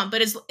all you want,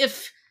 but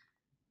if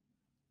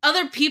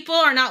other people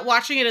are not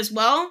watching it as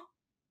well,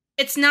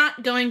 it's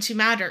not going to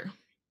matter.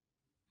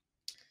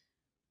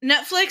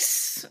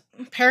 Netflix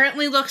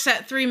apparently looks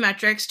at 3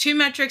 metrics. 2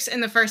 metrics in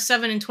the first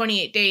 7 and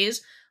 28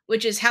 days,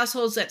 which is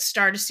households that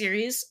start a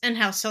series and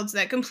households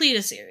that complete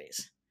a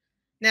series.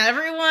 Now,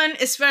 everyone,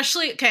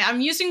 especially... Okay, I'm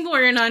using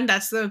Warrior Nun.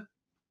 That's the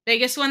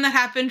biggest one that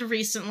happened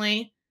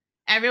recently.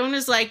 Everyone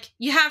is like,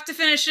 you have to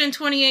finish it in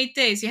 28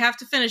 days. You have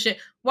to finish it.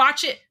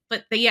 Watch it.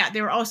 But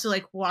they were also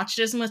like, watch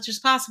it as much as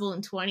possible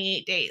in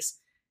 28 days.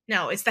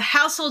 No, it's the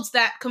households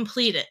that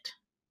complete it.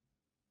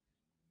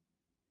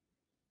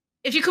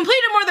 If you complete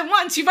it more than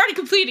once, you've already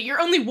completed it.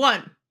 You're only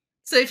 1.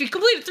 So if you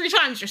complete it 3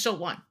 times, you're still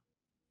 1.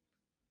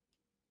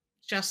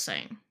 Just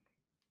saying.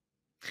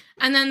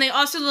 And then they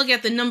also look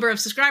at the number of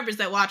subscribers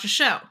that watch a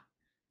show.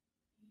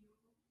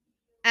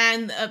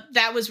 And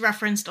that was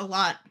referenced a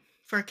lot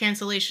for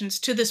cancellations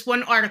to this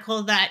one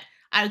article that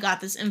I got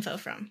this info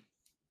from.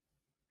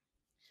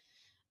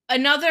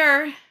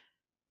 Another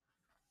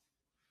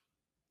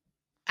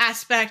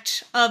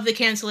aspect of the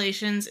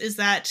cancellations is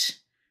that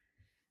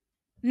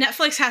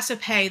Netflix has to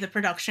pay the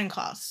production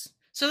costs.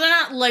 So they're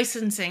not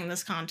licensing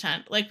this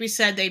content. Like we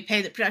said, they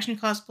pay the production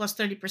cost plus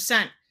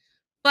 30%,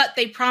 but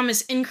they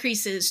promise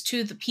increases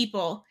to the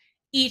people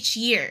each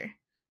year.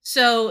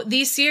 So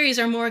these series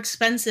are more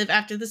expensive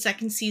after the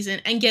second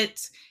season and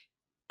get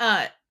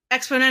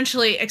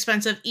exponentially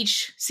expensive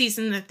each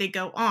season that they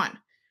go on.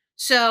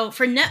 So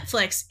for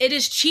Netflix, it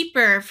is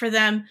cheaper for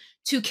them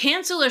to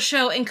cancel a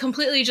show and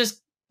completely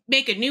just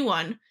make a new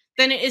one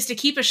than it is to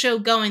keep a show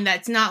going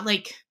that's not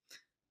like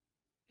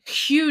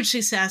huge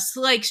success,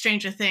 like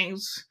Stranger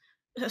Things,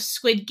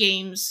 Squid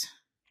Games,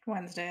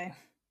 Wednesday.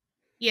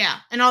 yeah,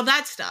 and all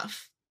that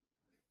stuff.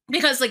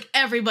 Because like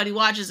everybody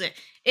watches it.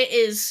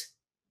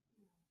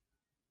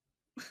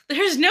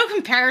 There's no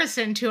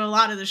comparison to a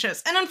lot of the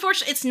shows. And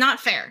unfortunately, it's not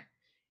fair.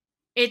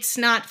 It's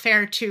not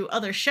fair to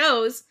other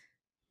shows.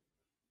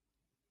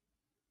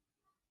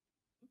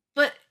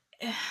 But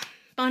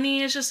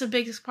money is just a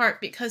big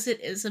part because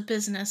it is a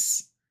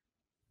business.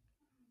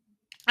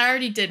 I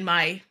already did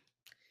my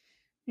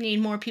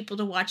need more people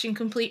to watch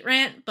Incomplete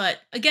rant, but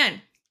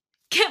again,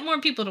 get more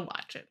people to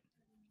watch it.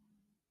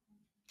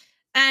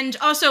 And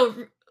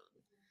also,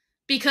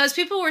 because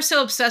people were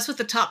so obsessed with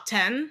the top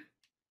 10,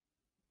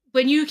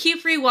 when you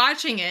keep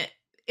rewatching it,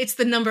 it's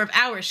the number of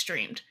hours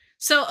streamed.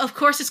 So, of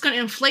course, it's going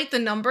to inflate the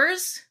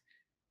numbers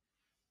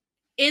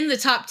in the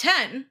top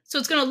 10. So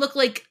it's going to look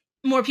like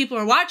more people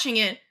are watching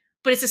it,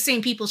 but it's the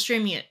same people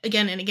streaming it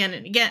again and again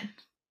and again.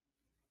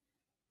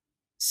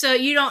 So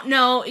you don't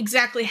know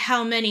exactly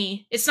how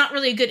many. It's not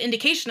really a good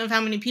indication of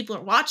how many people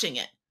are watching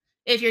it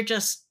if you're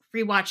just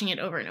rewatching it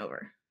over and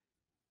over.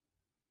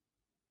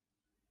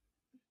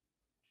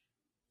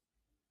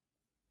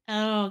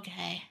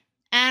 Okay.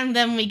 And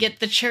then we get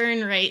the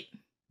churn rate.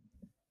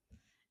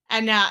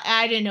 And now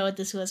I didn't know what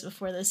this was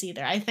before this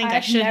either. I think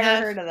I should have. I've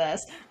never heard of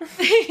this.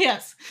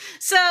 Yes.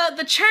 So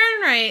the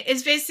churn rate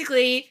is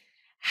basically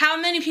how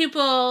many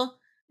people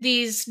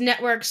these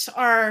networks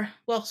are,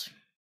 well,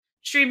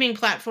 streaming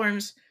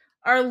platforms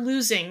are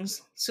losing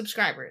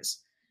subscribers.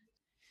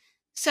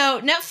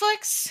 So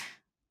Netflix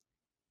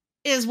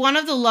is one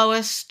of the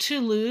lowest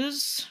to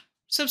lose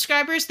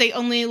subscribers. They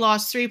only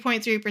lost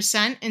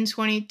 3.3% in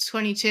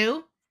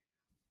 2022.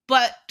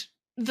 But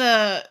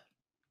the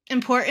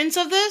importance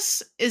of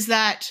this is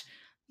that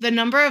the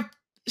number of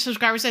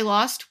subscribers they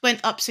lost went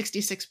up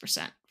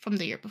 66% from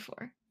the year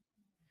before.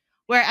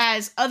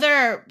 Whereas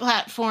other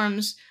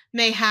platforms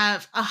may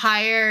have a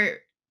higher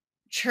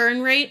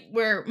churn rate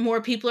where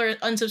more people are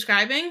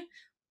unsubscribing,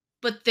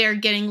 but they're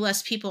getting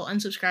less people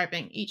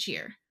unsubscribing each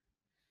year.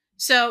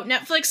 So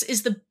Netflix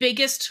is the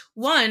biggest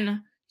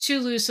one to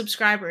lose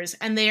subscribers,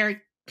 and they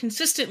are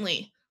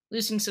consistently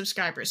losing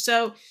subscribers.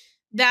 So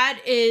that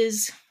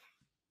is,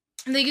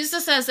 they use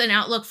this as an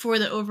outlook for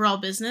the overall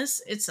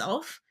business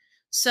itself.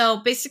 So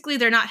basically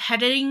they're not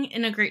heading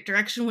in a great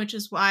direction, which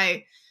is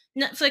why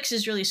Netflix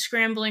is really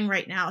scrambling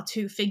right now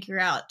to figure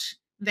out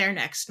their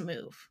next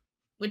move,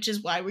 which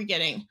is why we're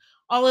getting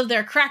all of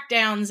their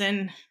crackdowns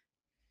and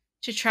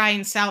to try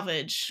and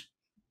salvage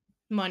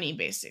money,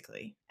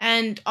 basically.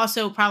 And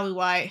also probably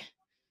why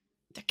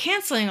they're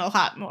canceling a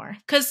lot more.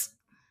 Because,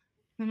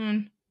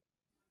 we'll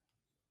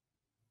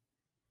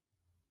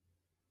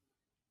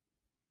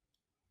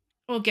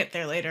get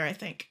there later, I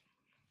think.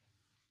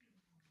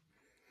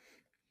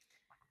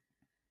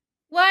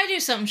 Why do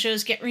some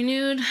shows get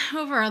renewed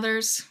over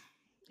others?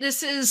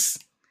 This is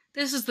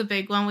the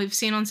big one we've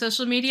seen on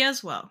social media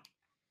as well.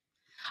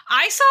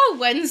 I saw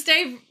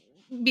Wednesday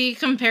be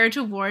compared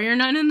to Warrior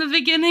Nun in the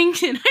beginning,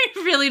 and I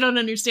really don't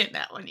understand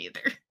that one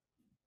either.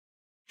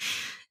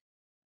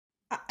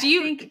 I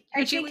think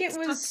it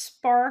was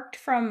sparked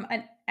from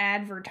an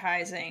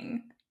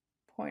advertising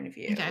point of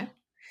view. Okay.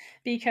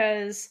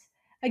 Because,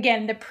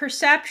 again, the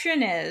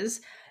perception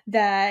is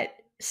that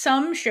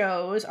some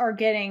shows are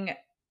getting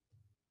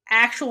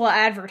actual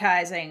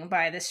advertising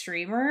by the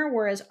streamer,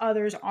 whereas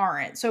others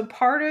aren't. So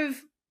part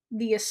of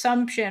the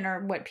assumption,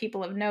 or what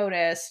people have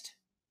noticed,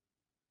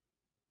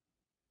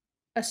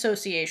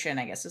 association,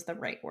 I guess is the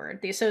right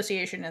word. The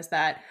association is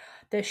that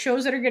the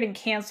shows that are getting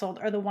canceled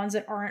are the ones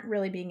that aren't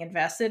really being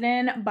invested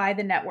in by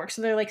the network.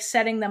 So they're like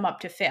setting them up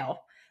to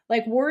fail.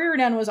 Like Warrior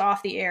Nun was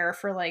off the air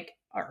for we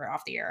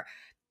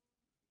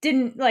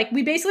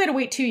basically had to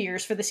wait 2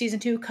 years for the season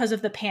 2 because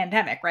of the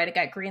pandemic, right? It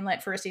got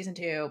greenlit for a season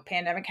 2.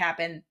 Pandemic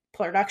happened.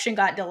 Production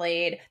got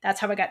delayed. That's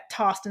how it got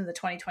tossed in the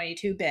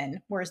 2022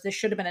 bin, whereas this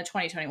should have been a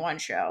 2021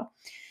 show.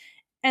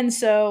 And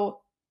so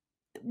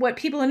what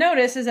people have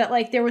noticed is that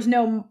like there was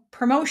no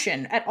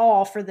promotion at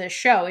all for this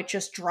show. It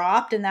just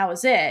dropped and that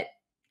was it.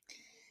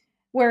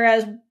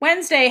 Whereas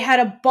Wednesday had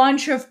a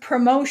bunch of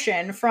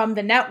promotion from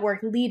the network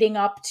leading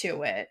up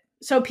to it.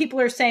 So people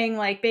are saying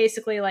like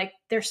basically like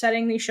they're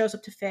setting these shows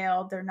up to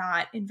fail. They're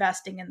not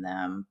investing in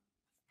them.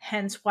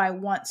 Hence why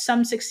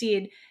some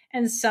succeed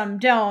and some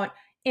don't.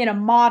 in a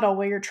model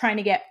where you're trying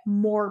to get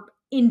more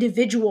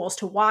individuals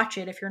to watch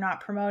it. If you're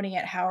not promoting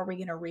it, how are we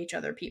going to reach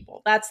other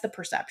people? That's the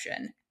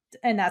perception.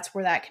 And that's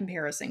where that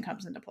comparison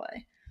comes into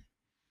play.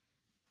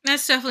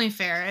 That's definitely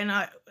fair.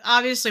 And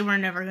obviously we're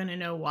never going to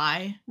know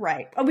why.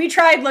 Right. Me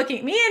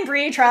and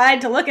Bree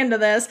tried to look into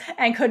this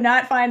and could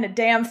not find a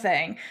damn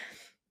thing.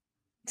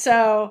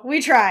 So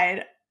we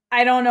tried.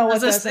 I don't know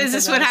what is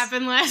this what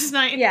happened last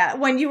night? Yeah,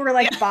 when you were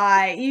like,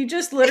 bye. You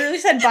just literally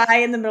said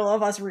bye in the middle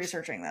of us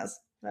researching this.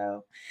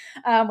 So,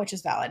 which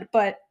is valid.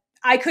 But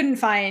I couldn't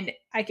find,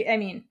 I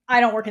mean,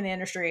 I don't work in the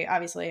industry,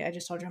 obviously. I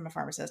just told you I'm a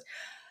pharmacist.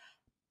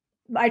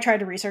 I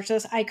tried to research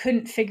this. I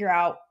couldn't figure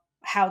out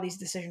how these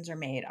decisions are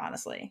made,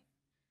 honestly.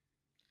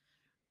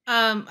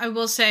 I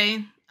will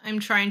say I'm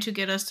trying to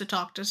get us to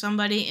talk to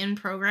somebody in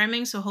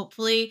programming, so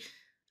hopefully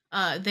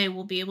they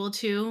will be able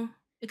to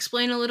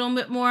explain a little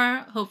bit more.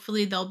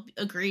 Hopefully they'll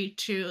agree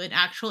to an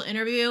actual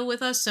interview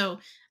with us so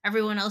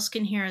everyone else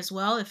can hear as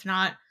well. If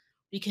not,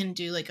 we can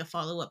do like a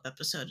follow-up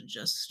episode and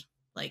just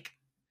like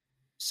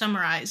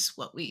summarize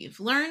what we've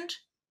learned.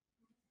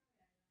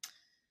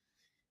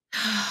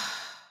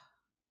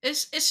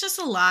 It's just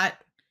a lot.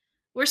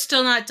 We're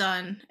still not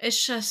done.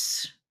 It's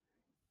just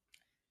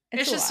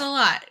a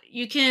lot.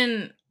 You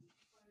can,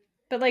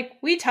 but like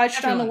we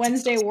touched on the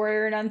Wednesday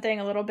Warrior Nun thing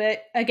a little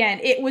bit. Again,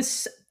 it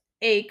was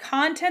a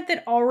content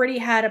that already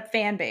had a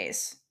fan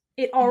base.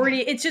 It's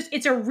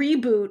a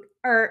reboot,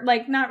 or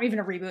like not even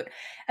a reboot,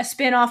 a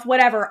spin-off,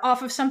 whatever,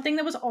 off of something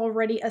that was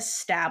already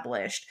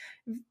established,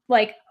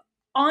 like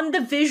on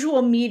the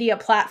visual media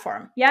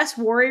platform. Yes,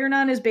 Warrior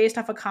Nun is based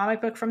off a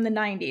comic book from the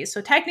 90s.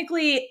 So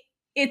technically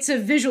it's a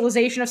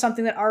visualization of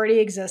something that already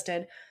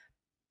existed.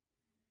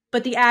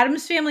 But the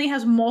Addams Family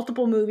has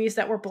multiple movies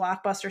that were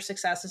blockbuster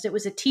successes. It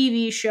was a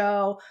TV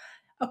show.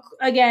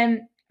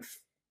 Again,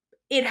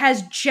 it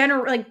has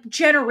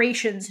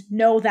generations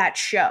know that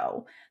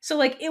show. So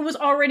like it was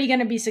already going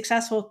to be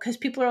successful because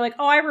people are like,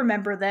 oh, I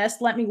remember this.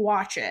 Let me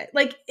watch it.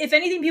 Like if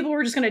anything, people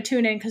were just going to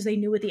tune in because they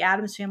knew what the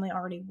Addams Family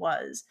already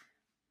was.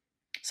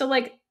 So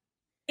like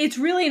it's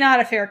really not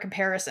a fair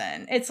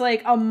comparison. It's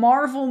like a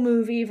Marvel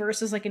movie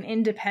versus like an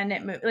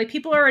independent movie. Like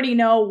people already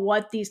know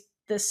what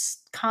this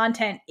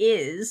content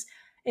is.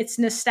 It's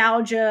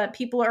nostalgia.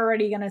 People are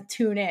already going to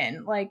tune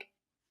in. Like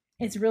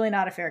it's really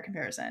not a fair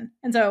comparison.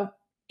 And so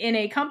in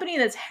a company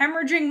that's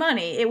hemorrhaging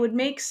money, it would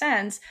make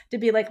sense to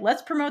be like,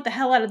 let's promote the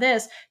hell out of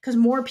this because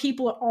more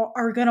people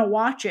are going to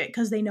watch it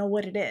because they know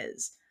what it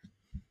is.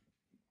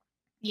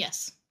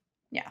 Yes.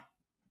 Yeah.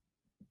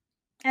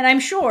 And I'm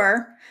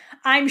sure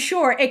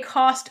it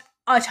cost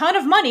a ton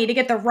of money to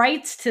get the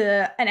rights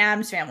to an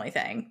Addams Family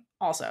thing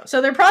also.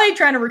 So they're probably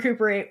trying to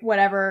recuperate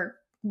whatever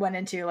went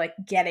into like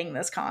getting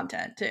this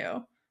content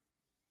too.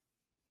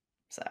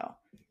 So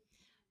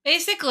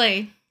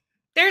basically,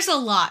 there's a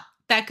lot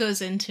that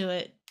goes into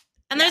it.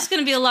 And there's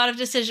going to be a lot of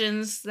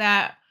decisions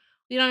that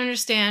we don't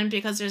understand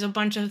because there's a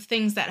bunch of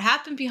things that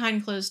happen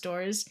behind closed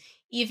doors,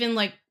 even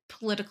like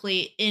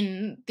politically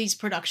in these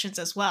productions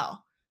as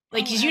well.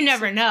 Like, you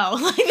never know.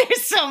 Like,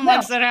 there's so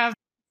much that happens.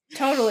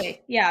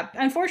 Totally. Yeah.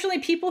 Unfortunately,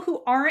 people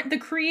who aren't the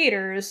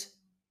creators,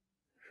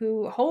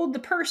 who hold the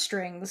purse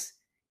strings,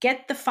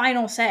 get the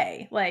final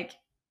say. like,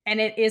 and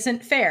it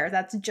isn't fair.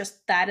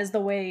 That is the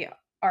way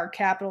our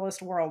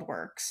capitalist world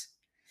works.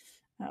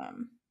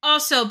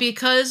 Also,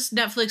 because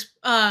Netflix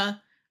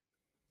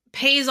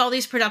pays all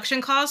these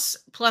production costs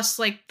plus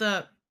like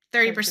the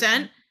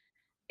 30%,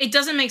 it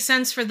doesn't make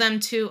sense for them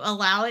to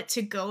allow it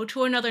to go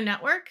to another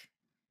network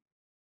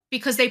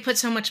because they put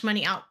so much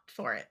money out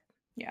for it.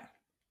 Yeah.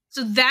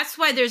 So that's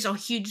why there's a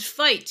huge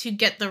fight to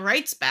get the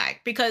rights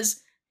back,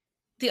 because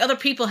the other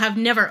people have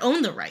never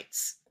owned the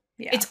rights.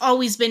 Yeah. It's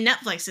always been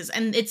Netflix's,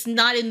 and it's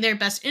not in their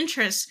best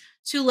interest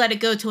to let it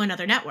go to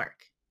another network.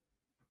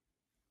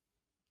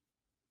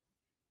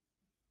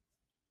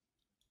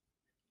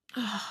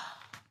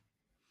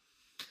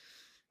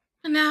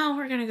 And now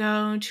we're going to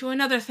go to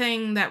another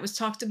thing that was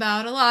talked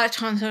about a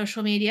lot on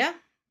social media.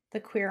 The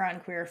queer on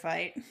queer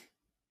fight.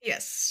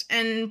 Yes,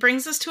 and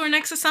brings us to our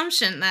next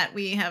assumption that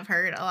we have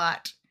heard a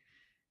lot.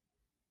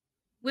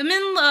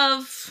 Women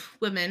love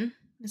women.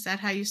 Is that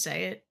how you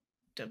say it?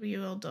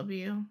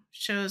 WLW.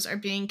 Shows are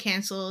being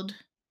canceled.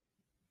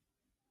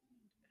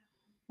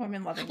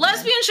 Women loving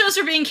lesbian shows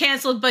are being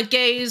canceled, but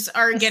gays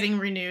are getting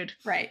renewed.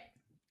 Right.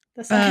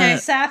 The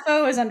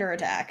Sappho is under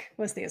attack,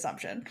 was the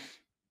assumption.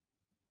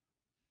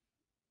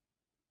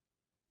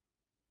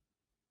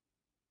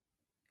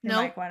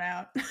 Your mic went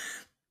out.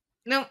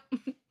 Nope.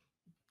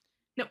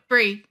 No,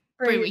 Bree,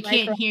 we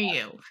can't hear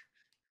you.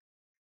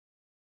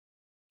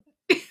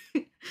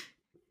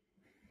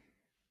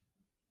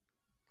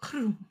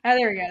 Oh,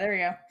 there we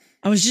go.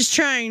 I was just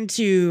trying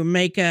to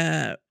make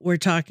we're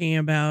talking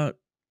about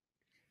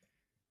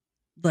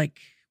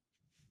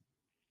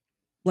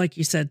like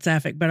you said,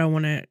 sapphic, but I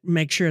want to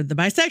make sure the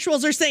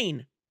bisexuals are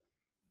seen.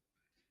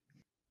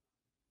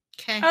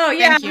 Okay. Oh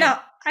yeah, no,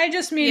 I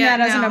just mean that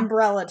as an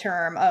umbrella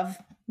term of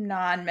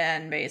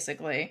non-men,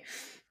 basically.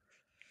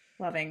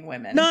 Loving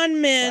women.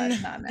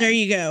 Non-men. There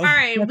you go. All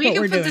right, we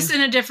can put this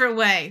in a different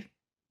way.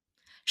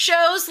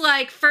 Shows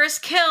like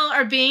First Kill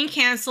are being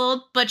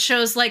canceled, but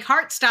shows like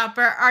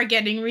Heartstopper are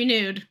getting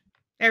renewed.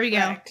 There we go.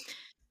 Correct.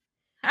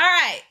 All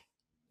right.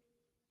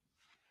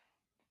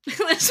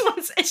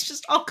 It's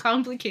just all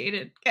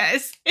complicated,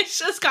 guys. It's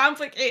just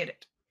complicated.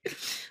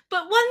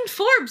 But one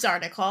Forbes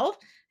article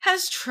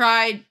has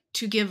tried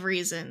to give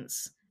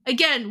reasons.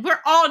 Again, we're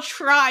all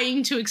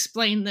trying to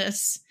explain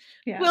this.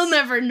 Yes. We'll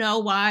never know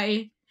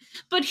why.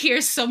 But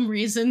here's some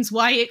reasons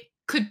why it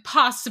could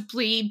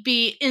possibly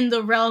be in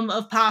the realm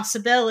of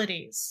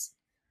possibilities.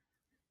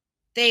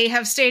 They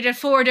have stated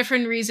 4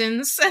 different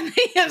reasons, and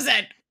they have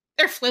said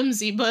they're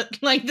flimsy, but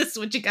like, this is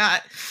what you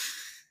got.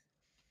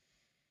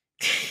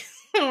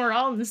 We're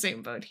all in the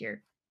same boat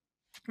here.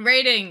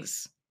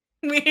 Ratings.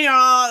 We are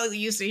all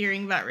used to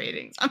hearing about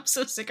ratings. I'm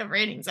so sick of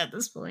ratings at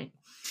this point.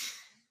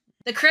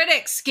 The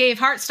critics gave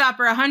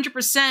Heartstopper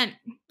 100%.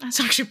 That's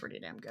actually pretty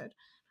damn good.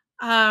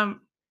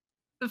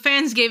 The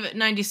fans gave it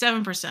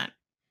 97%.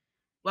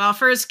 While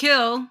First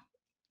Kill,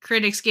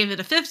 critics gave it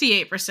a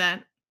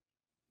 58%.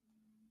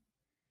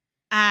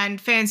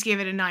 And fans gave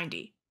it a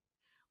 90%.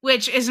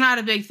 Which is not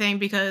a big thing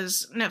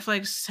because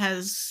Netflix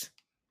has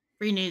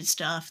renewed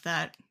stuff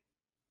that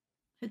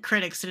the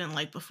critics didn't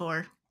like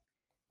before.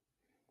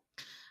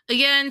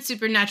 Again,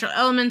 supernatural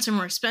elements are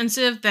more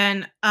expensive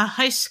than a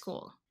high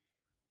school.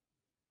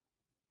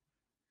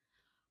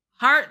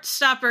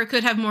 Heartstopper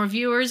could have more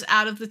viewers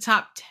out of the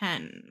top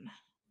 10.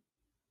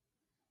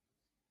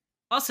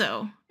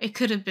 Also, it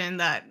could have been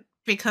that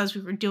because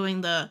we were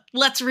doing the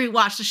let's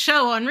rewatch the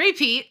show on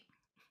repeat,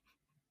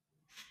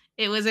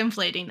 it was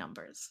inflating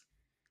numbers.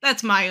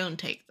 That's my own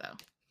take, though.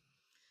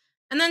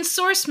 And then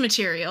source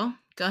material.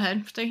 Go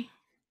ahead, 3.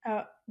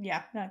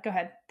 Yeah, no, go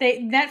ahead.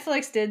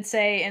 Netflix did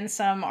say in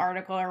some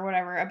article or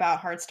whatever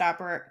about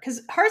Heartstopper,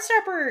 because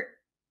Heartstopper,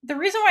 the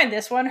reason why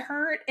this one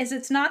hurt is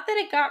it's not that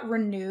it got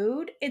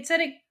renewed, it's that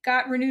it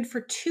got renewed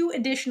for 2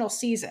 additional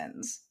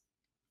seasons,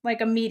 like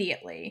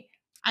immediately.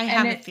 I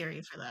have a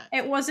theory for that.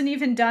 It wasn't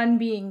even done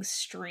being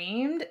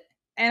streamed,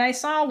 and I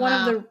saw it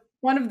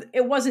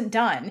wasn't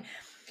done,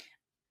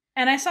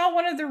 and I saw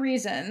one of the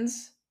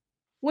reasons,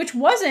 which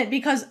wasn't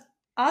because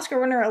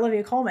Oscar winner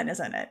Olivia Colman is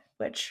in it,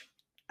 which.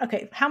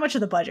 Okay, how much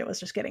of the budget was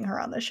just getting her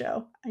on the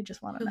show? I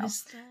just want to know. Who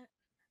is that?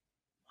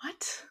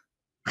 What?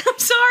 I'm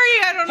sorry,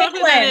 I don't know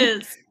who that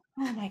is.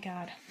 Oh my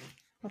god.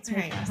 Let's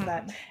move past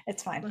that.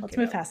 It's fine. Let's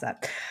move past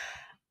that.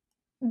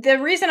 The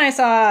reason I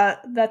saw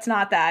that's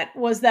not that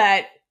was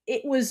that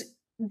it was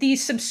the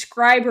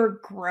subscriber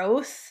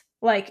growth,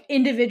 like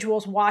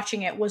individuals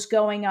watching it was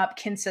going up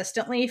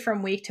consistently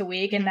from week to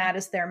week, and that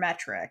is their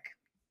metric.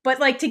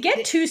 But like to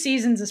get 2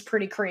 seasons is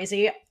pretty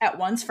crazy at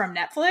once from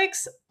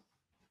Netflix.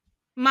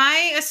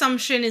 My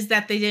assumption is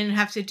that they didn't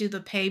have to do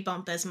the pay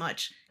bump as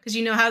much because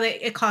you know how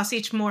it costs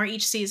each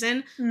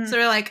season. So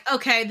they're like,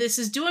 okay, this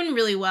is doing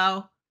really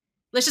well.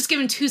 Let's just give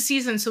them 2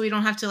 seasons so we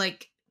don't have to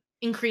like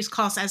increase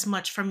costs as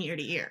much from year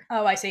to year.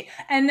 Oh, I see.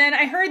 And then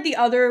I heard the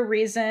other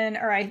reason,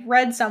 or I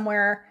read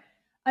somewhere,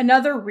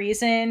 another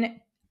reason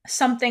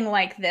something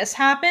like this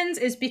happens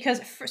is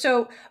because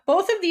so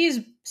both of these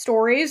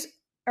stories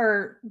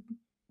or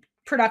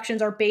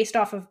productions are based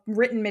off of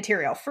written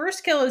material.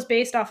 First Kill is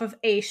based off of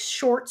a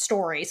short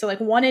story, so like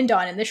one and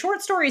done, and the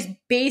short story is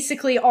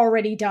basically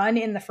already done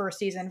in the first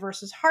season,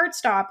 versus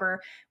Heartstopper,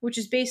 which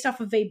is based off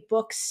of a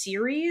book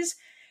series.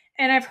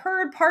 And I've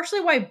heard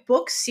partially why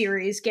book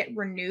series get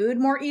renewed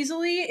more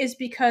easily is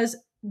because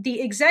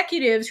the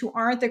executives who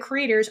aren't the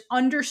creators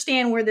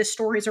understand where this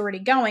story is already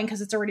going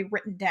because it's already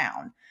written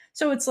down.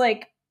 So it's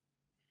like,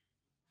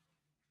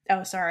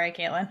 oh, sorry,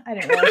 Caitlin. I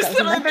didn't realize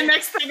that was the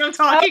next thing I'm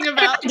talking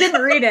about. I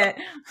didn't read it.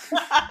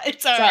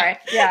 It's all sorry. right.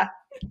 Yeah.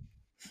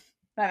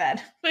 My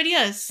bad. But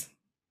yes,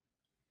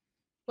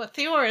 what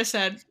Theora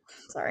said.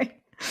 Sorry.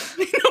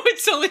 No,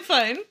 it's totally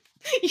fine.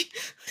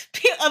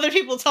 Other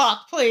people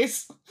talk,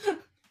 please.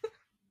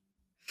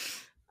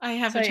 I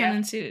have a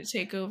tendency to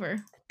take over.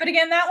 But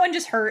again, that one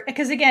just hurt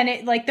because again,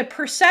 it like the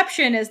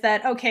perception is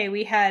that okay,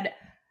 we had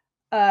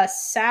a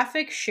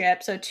sapphic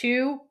ship, so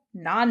 2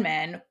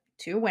 non-men,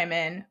 2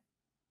 women.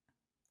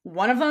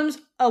 One of them's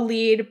a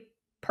lead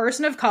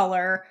person of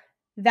color.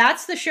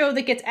 That's the show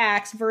that gets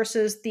axed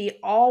versus the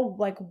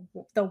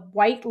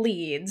white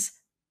leads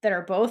that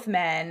are both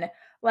men.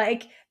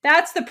 Like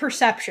that's the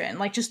perception,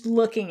 like just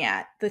looking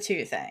at the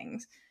 2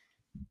 things.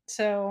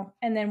 So,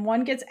 and then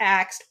one gets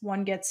axed,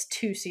 one gets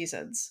 2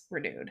 seasons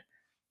renewed.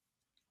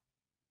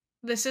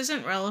 This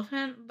isn't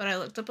relevant, but I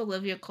looked up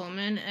Olivia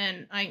Colman,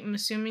 and I'm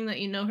assuming that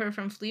you know her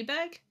from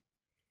Fleabag?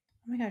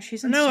 Oh my gosh,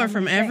 she's I know her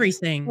from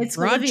everything. It's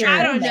Roger.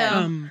 I don't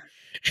know.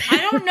 I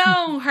don't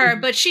know her,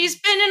 but she's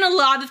been in a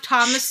lot of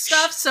Thomas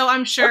stuff, so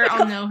I'm sure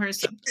I'll know her.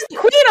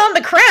 Queen on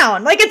the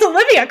Crown. Like, it's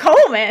Olivia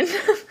Colman.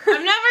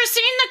 I've never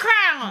seen The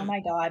Crown. Oh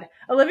my god.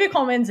 Olivia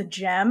Colman's a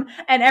gem,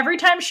 and every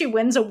time she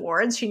wins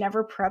awards, she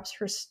never preps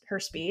her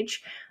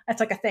speech.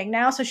 That's like a thing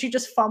now, so she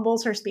just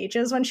fumbles her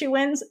speeches when she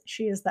wins.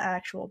 She is the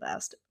actual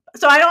best.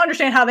 So I don't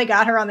understand how they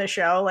got her on the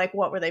show. Like,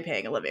 what were they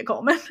paying Olivia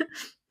Colman?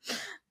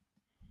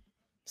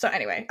 So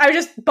anyway, I was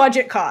just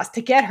budget cost.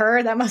 To get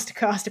her, that must have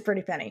cost a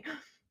pretty penny.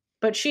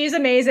 But she's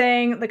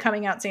amazing. The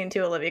coming out scene to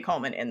Olivia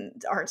Colman in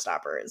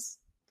Heartstopper is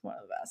one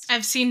of the best.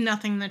 I've seen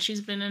nothing that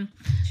she's been in.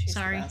 She's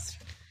Sorry. the best.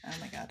 Oh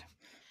my god.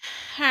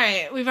 All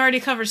right, we've already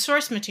covered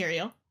source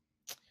material.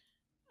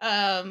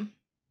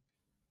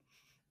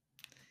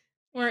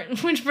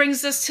 Which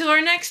brings us to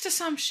our next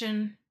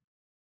assumption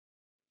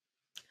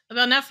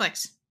about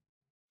Netflix.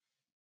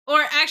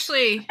 Or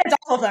actually... It's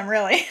all of them,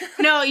 really.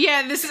 No,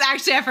 yeah, this is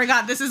actually, I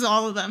forgot, this is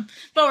all of them.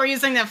 But we're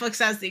using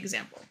Netflix as the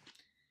example.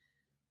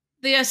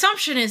 The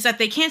assumption is that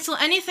they cancel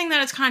anything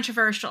that is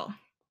controversial.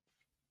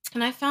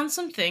 And I found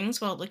some things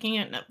while looking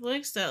at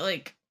Netflix that,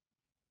 like,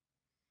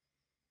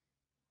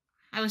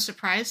 I was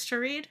surprised to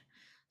read.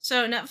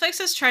 So Netflix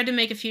has tried to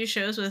make a few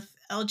shows with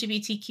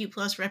LGBTQ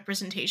plus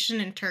representation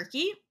in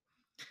Turkey.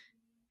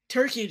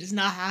 Turkey is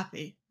not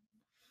happy.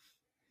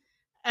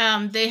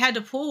 They had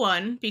to pull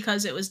one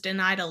because it was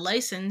denied a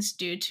license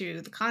due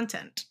to the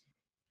content.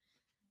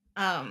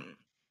 And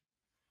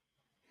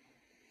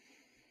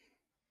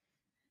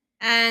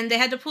they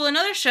had to pull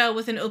another show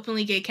with an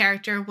openly gay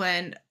character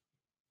when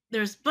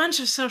there's a bunch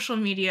of social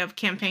media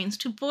campaigns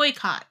to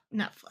boycott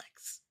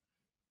Netflix.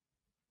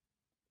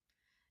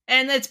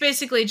 And it's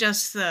basically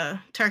just the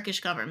Turkish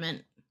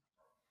government,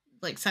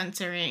 like,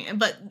 censoring.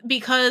 But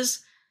because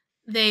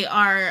they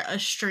are a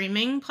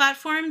streaming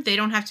platform, they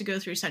don't have to go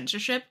through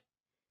censorship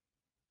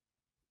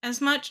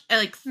as much.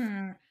 Like,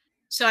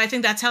 So I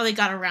think that's how they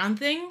got around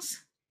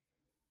things.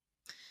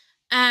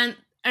 And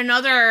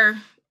another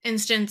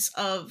instance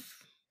of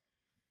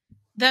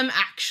them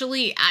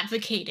actually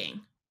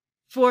advocating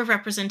for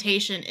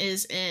representation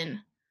is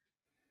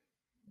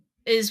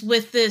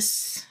with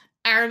this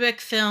Arabic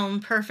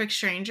film Perfect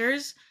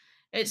Strangers.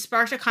 It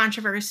sparked a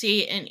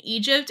controversy in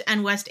Egypt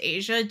and West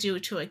Asia due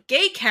to a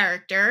gay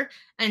character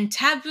and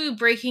taboo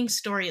breaking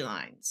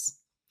storylines.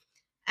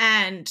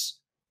 And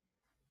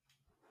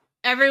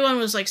everyone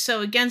was, like,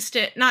 so against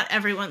it. Not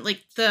everyone,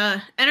 like,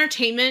 the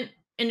entertainment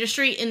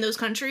industry in those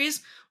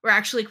countries were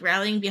actually, like,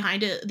 rallying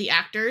behind it, the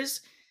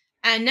actors.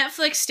 And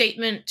Netflix's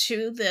statement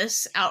to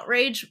this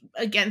outrage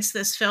against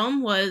this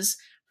film was,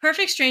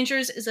 Perfect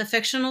Strangers is a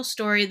fictional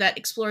story that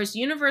explores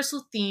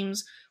universal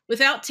themes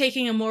without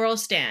taking a moral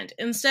stand,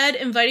 instead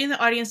inviting the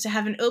audience to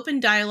have an open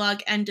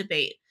dialogue and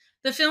debate.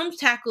 The film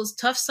tackles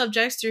tough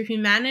subjects through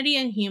humanity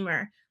and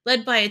humor,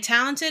 led by a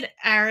talented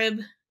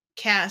Arab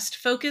cast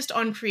focused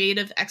on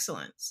creative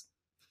excellence.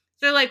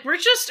 They're like, we're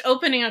just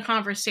opening a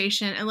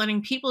conversation and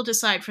letting people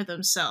decide for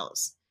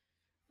themselves.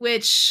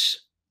 Which,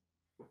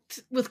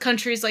 with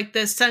countries like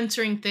this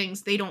censoring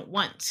things, they don't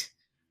want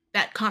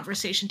that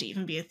conversation to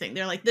even be a thing.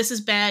 They're like, this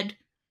is bad,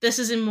 this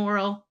is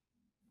immoral,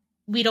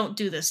 we don't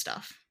do this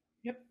stuff.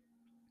 Yep.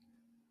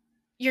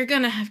 You're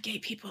gonna have gay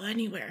people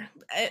anywhere.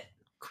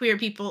 Queer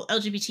people,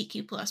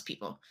 LGBTQ plus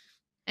people.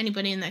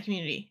 Anybody in that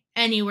community.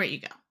 Anywhere you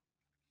go.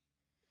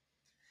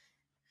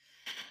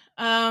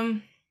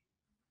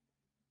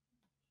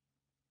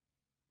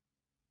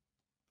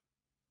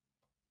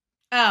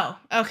 Oh,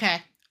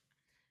 okay.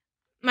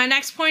 My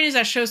next point is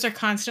that shows are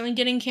constantly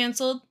getting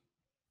canceled.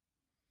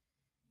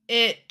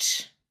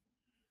 It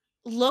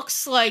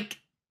looks like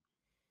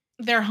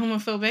they're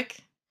homophobic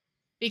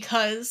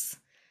because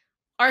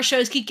our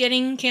shows keep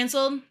getting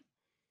canceled.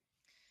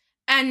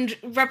 And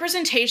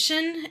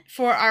representation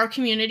for our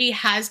community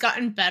has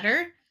gotten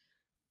better,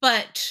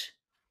 but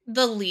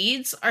the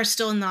leads are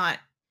still not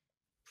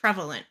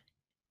prevalent.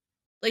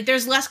 Like,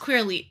 there's less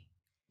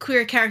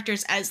queer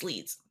characters as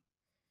leads.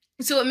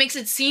 So it makes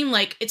it seem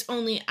like it's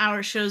only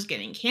our shows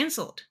getting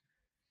canceled.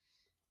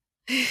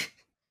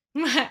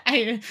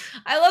 I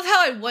love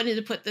how I wanted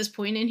to put this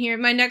point in here.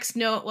 My next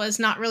note was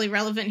not really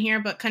relevant here,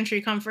 but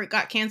Country Comfort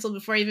got canceled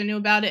before I even knew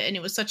about it, and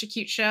it was such a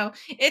cute show.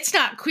 It's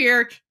not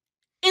queer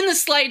in the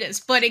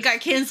slightest, but it got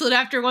canceled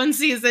after one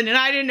season, and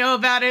I didn't know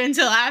about it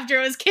until after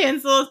it was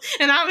canceled,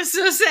 and I was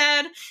so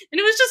sad. And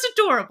it was just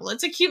adorable.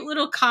 It's a cute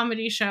little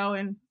comedy show,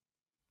 and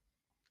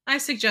I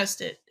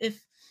suggest it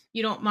if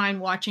you don't mind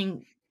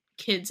watching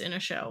kids in a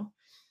show.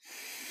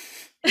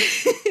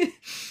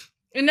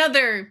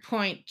 Another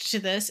point to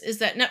this is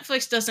that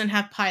Netflix doesn't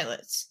have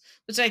pilots,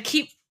 which I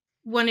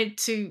wanted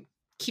to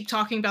keep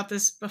talking about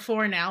this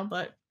before now,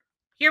 but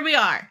here we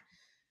are.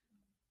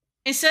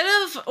 Instead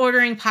of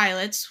ordering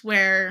pilots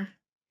where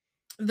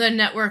the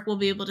network will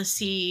be able to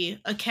see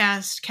a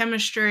cast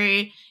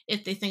chemistry,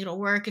 if they think it'll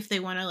work, if they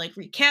want to, like,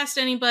 recast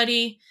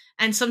anybody,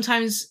 and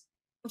sometimes,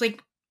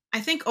 like,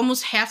 I think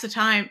almost half the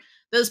time,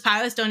 those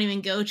pilots don't even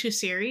go to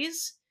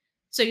series,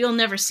 so you'll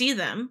never see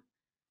them.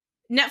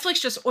 Netflix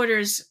just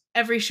orders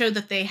every show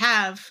that they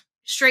have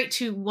straight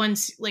to one,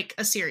 like,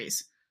 a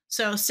series.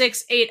 So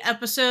 6-8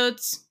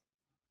 episodes,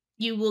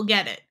 you will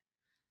get it.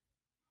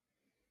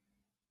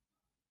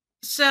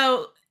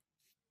 So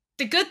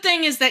the good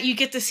thing is that you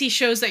get to see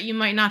shows that you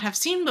might not have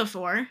seen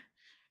before,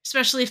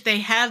 especially if they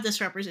have this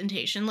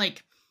representation.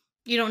 Like,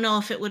 you don't know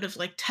if it would have,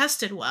 like,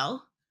 tested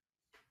well.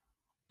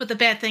 But the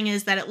bad thing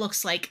is that it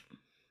looks like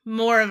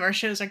more of our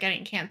shows are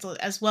getting canceled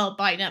as well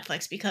by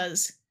Netflix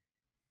because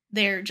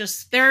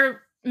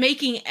they're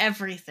making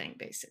everything,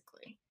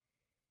 basically.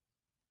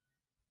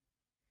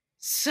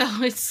 So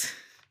it's,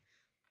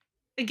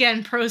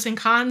 again, pros and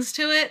cons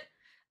to it.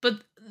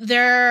 But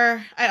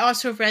I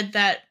also read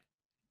that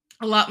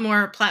a lot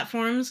more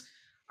platforms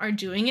are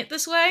doing it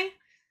this way.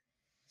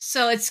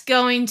 So it's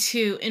going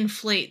to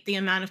inflate the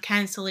amount of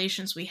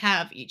cancellations we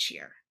have each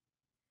year.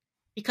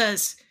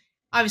 Because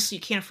obviously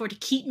you can't afford to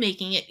keep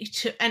making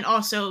it and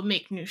also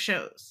make new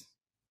shows.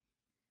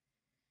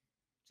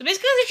 So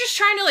basically they're just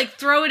trying to like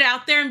throw it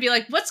out there and be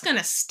like, what's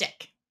gonna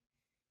stick?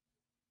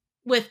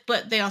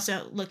 But they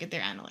also look at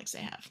their analytics they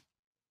have.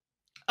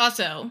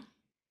 Also,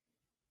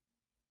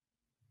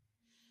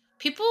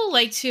 people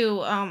like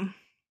to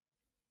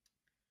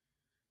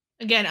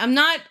again, I'm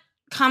not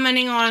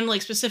commenting on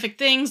like specific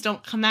things.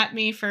 Don't come at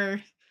me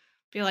for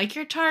be like,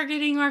 you're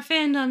targeting our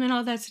fandom and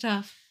all that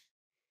stuff.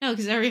 No,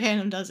 because every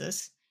fandom does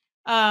this.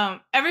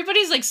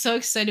 Everybody's like so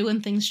excited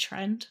when things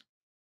trend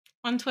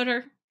on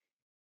Twitter.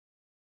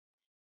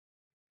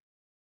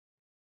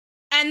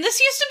 And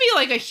this used to be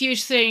like a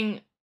huge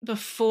thing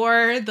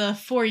before the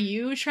For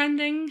You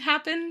trending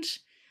happened.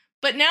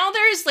 But now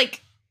there's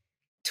like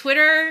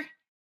Twitter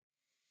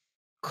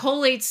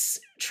collates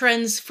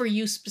trends for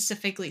you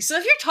specifically. So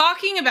if you're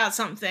talking about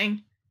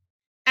something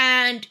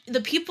and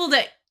the people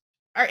that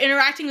are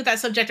interacting with that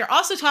subject are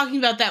also talking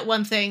about that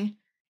one thing,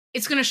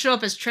 it's going to show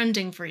up as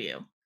trending for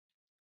you.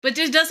 But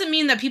it doesn't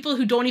mean that people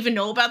who don't even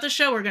know about the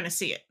show are going to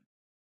see it.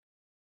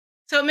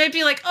 So it may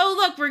be like, oh,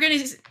 look,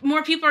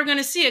 more people are going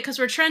to see it because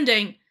we're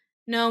trending.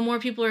 No, more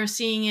people are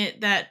seeing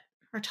it that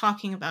are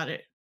talking about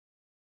it.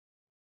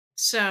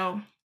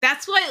 So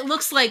that's why it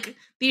looks like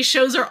these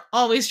shows are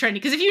always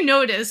trending. Because if you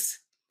notice,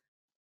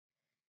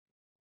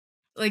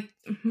 like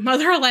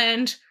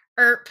Motherland,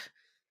 Erp,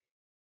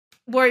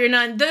 Warrior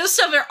Nun, those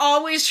stuff are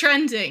always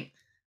trending.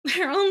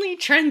 They're only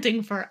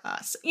trending for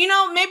us. You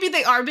know, maybe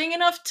they are big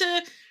enough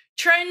to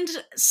trend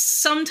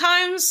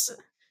sometimes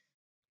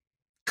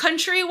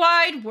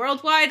countrywide,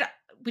 worldwide.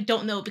 We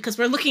don't know because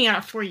we're looking at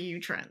our For You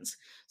trends.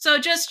 So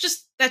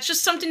just that's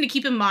just something to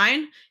keep in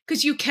mind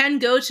because you can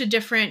go to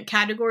different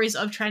categories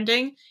of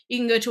trending. You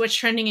can go to what's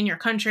trending in your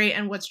country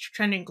and what's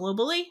trending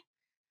globally,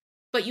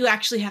 but you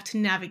actually have to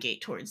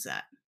navigate towards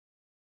that.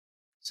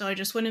 So I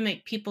just want to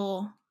make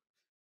people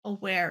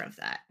aware of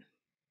that.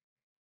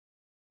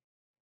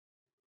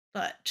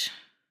 But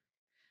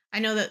I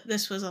know that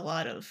this was a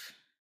lot of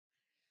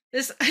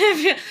this.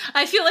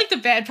 I feel like the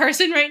bad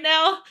person right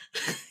now.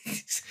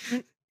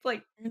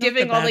 Like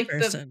giving all like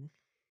person.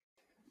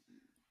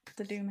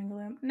 The doom and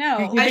gloom.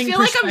 No, I feel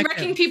like I'm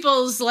wrecking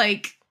people's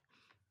like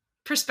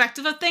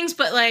perspective of things,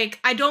 but like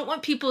I don't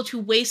want people to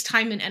waste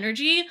time and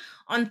energy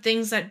on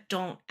things that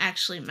don't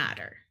actually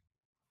matter.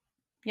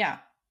 Yeah.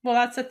 Well,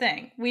 that's the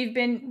thing. We've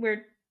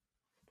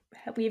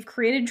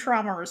created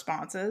trauma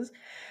responses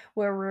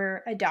where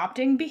we're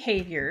adopting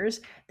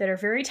behaviors that are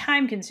very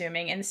time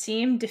consuming and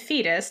seem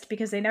defeatist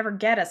because they never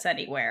get us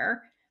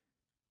anywhere.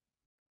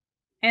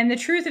 And the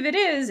truth of it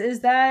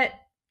is that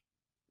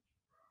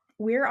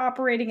we're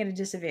operating at a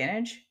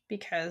disadvantage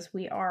because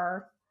we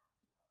are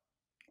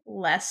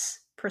less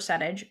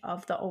percentage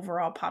of the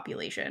overall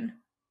population.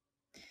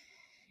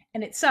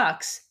 And it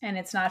sucks and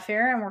it's not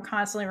fair. And we're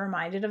constantly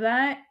reminded of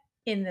that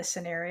in this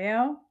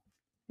scenario,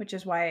 which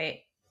is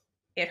why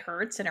it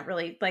hurts. And it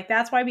really, like,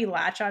 that's why we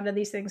latch onto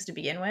these things to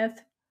begin with.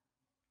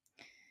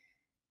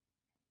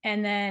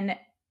 And then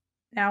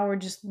now we're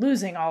just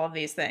losing all of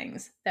these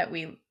things that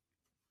we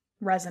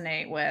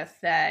resonate with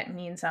that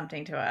mean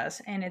something to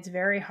us. And it's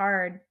very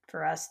hard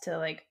for us to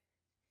like,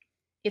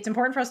 it's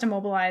important for us to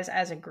mobilize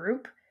as a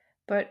group,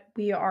 but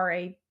we are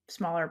a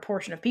smaller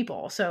portion of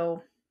people.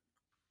 So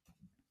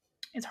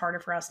it's harder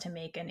for us to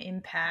make an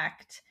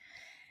impact.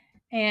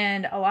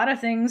 And a lot of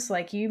things,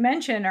 like you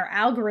mentioned, are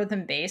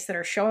algorithm based that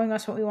are showing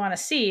us what we want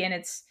to see. And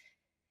it's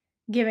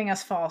giving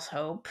us false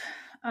hope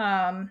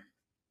or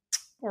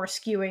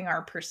skewing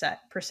our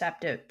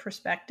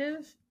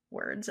perspective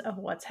words of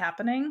what's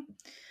happening.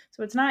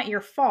 So it's not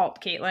your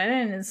fault, Caitlin.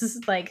 And this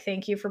is like,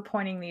 thank you for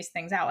pointing these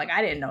things out. Like,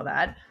 I didn't know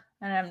that.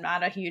 And I'm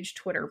not a huge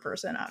Twitter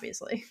person,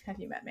 obviously. Have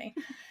you met me?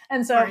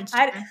 And so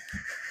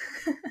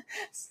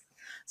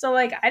so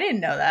like, I didn't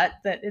know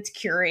that it's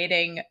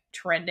curating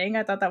trending.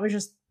 I thought that was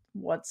just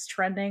what's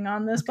trending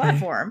on this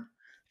platform.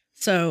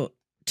 So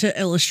to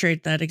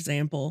illustrate that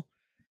example,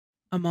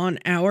 I'm on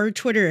our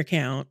Twitter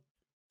account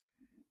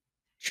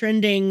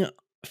trending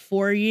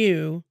For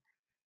You,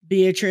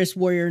 Beatrice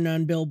Warrior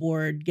Nun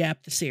Billboard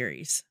Gap the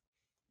series.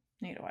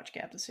 Need to watch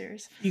Gap the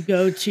series. You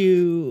go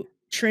to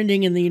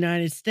trending in the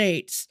United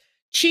States,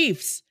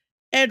 Chiefs,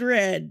 Ed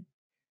Red,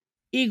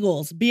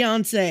 Eagles,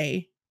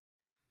 Beyonce,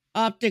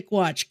 Optic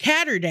Watch,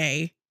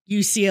 Catterday,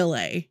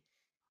 UCLA.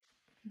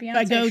 Beyonce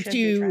I go should be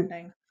to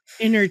trending.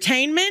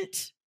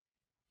 Entertainment,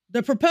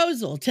 The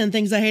Proposal, 10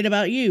 Things I Hate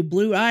About You,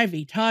 Blue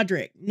Ivy,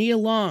 Todrick, Nia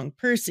Long,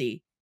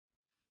 Percy.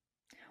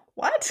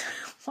 What?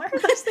 Why are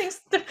those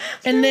things?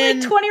 And then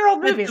like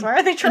 20-year-old movies. Why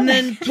are they trending?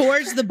 And then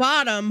towards the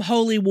bottom,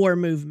 Holy War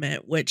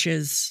Movement, which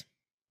is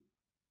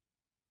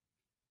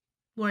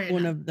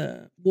one of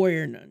the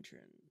Warrior Nun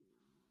trends.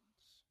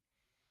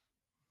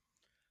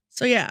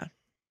 So yeah.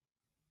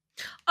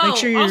 Make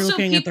sure you're also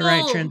looking at the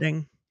right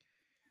trending.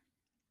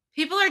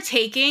 People are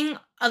taking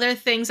other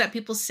things that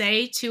people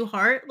say to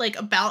heart, like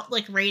about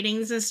like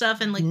ratings and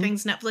stuff and like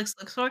things Netflix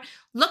looks for.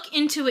 Look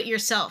into it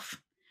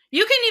yourself.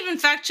 You can even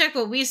fact check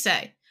what we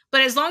say.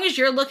 But as long as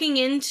you're looking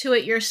into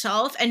it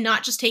yourself and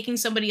not just taking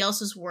somebody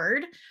else's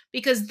word,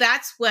 because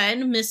that's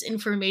when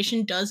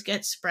misinformation does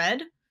get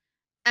spread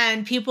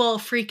and people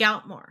freak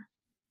out more.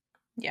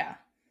 Yeah.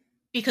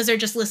 Because they're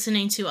just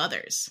listening to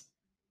others.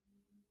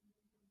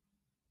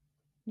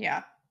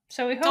 Yeah.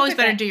 So we hope it's always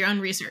better to do your own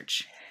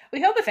research.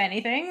 We hope, if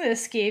anything,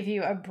 this gave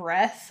you a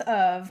breath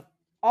of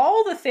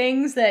all the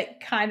things that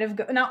kind of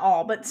go, not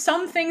all, but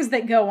some things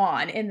that go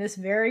on in this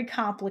very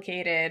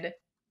complicated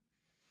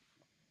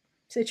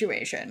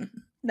situation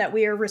that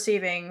we are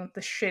receiving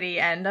the shitty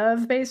end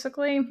of,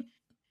 basically.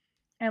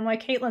 And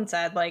like Caitlin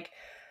said, like,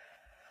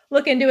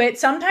 look into it.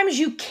 Sometimes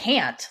you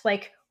can't.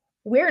 Like,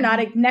 we're not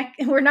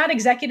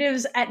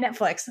executives at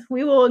Netflix.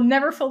 We will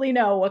never fully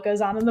know what goes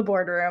on in the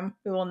boardroom.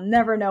 We will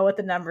never know what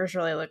the numbers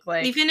really look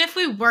like. Even if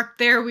we worked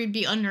there, we'd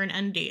be under an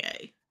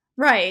NDA.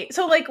 Right.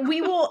 So like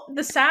we will,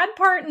 the sad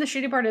part and the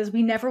shitty part is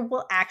we never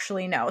will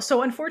actually know.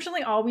 So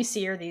unfortunately all we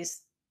see are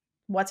these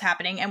what's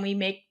happening, and we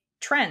make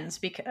trends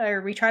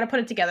or we try to put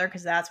it together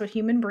because that's what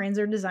human brains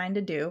are designed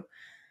to do.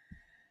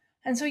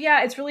 And so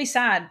yeah, it's really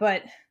sad,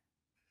 but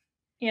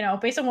you know,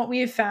 based on what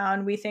we have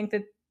found, we think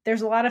that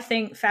there's a lot of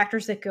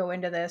factors that go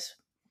into this.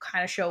 What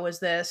kind of show was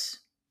this?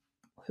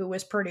 Who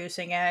was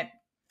producing it?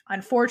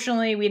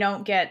 Unfortunately, we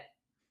don't get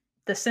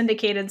the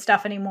syndicated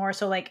stuff anymore.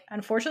 So like,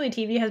 unfortunately,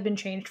 TV has been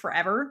changed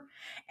forever.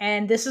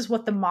 And this is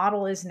what the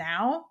model is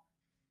now.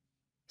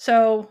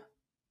 So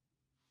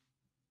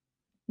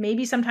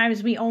maybe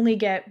sometimes we only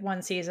get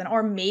one season,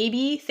 or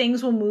maybe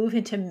things will move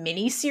into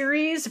mini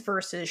series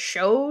versus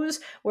shows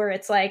where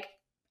it's like,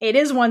 it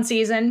is one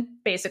season,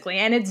 basically,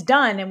 and it's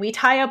done, and we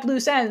tie up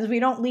loose ends. We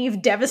don't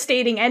leave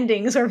devastating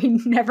endings or we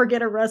never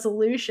get a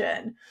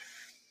resolution.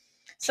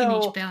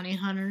 Teenage bounty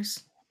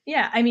hunters.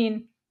 Yeah, I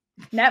mean,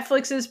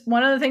 Netflix is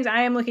one of the things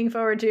I am looking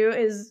forward to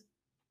is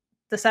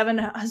The Seven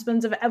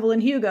Husbands of Evelyn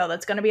Hugo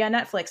that's going to be on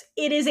Netflix.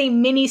 It is a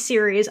mini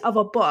series of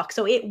a book,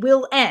 so it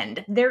will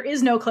end. There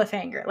is no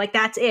cliffhanger. Like,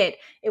 that's it.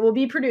 It will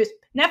be produced.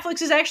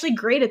 Netflix is actually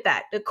great at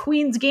that. The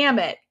Queen's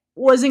Gambit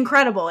was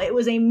incredible. It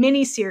was a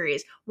mini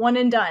series, one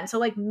and done. So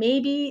like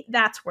maybe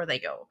that's where they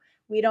go.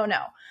 We don't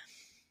know.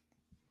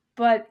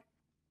 But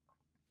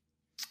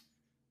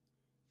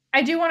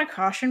I do want to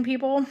caution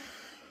people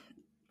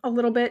a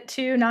little bit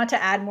too, not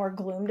to add more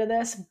gloom to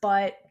this,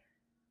 but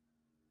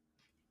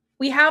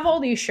we have all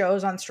these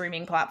shows on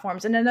streaming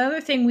platforms. And another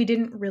thing we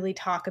didn't really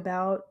talk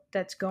about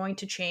that's going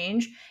to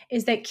change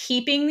is that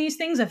keeping these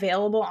things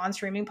available on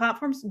streaming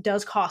platforms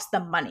does cost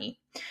them money.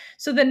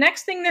 So the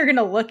next thing they're going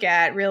to look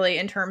at really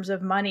in terms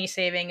of money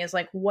saving is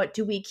like, what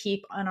do we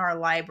keep on our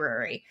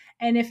library?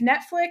 And if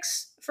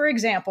Netflix, for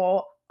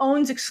example,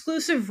 owns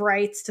exclusive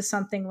rights to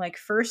something like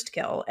First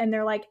Kill, and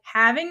they're like,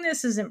 having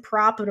this isn't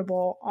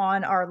profitable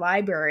on our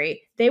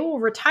library, they will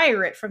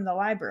retire it from the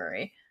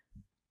library.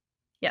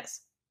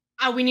 Yes.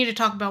 We need to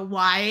talk about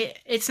why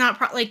it's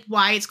not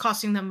why it's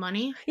costing them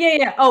money.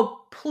 Yeah.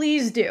 Oh,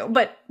 please do.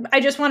 But I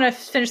just want to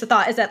finish the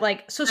thought is that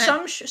like,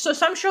 some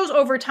shows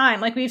over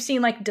time, like we've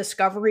seen like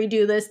Discovery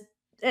do this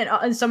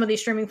and some of these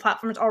streaming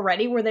platforms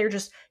already, where they're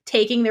just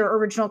taking their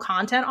original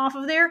content off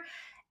of there.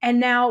 And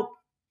now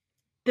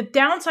the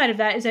downside of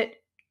that is that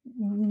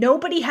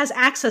nobody has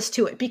access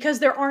to it because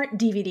there aren't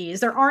DVDs,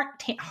 there aren't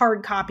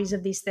hard copies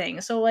of these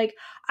things. So like,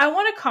 I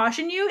want to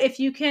caution you, if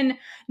you can,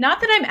 not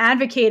that I'm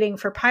advocating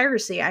for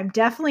piracy, I'm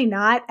definitely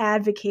not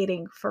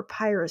advocating for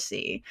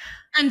piracy.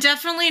 I'm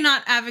definitely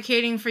not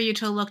advocating for you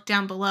to look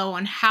down below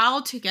on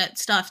how to get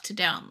stuff to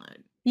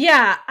download.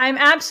 Yeah, I'm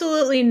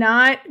absolutely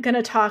not going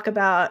to talk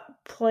about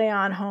Play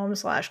on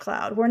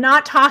Home/Cloud. We're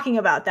not talking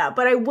about that,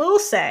 but I will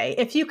say,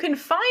 if you can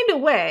find a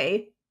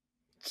way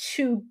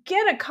to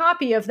get a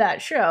copy of that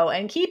show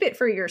and keep it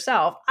for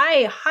yourself,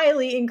 I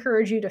highly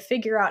encourage you to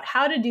figure out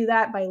how to do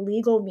that by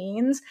legal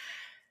means,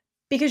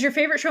 because your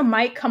favorite show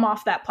might come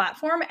off that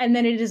platform and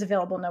then it is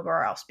available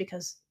nowhere else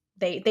because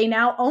they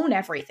now own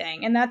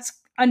everything. And that's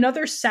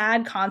another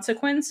sad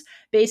consequence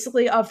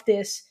basically of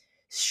this.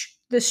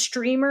 The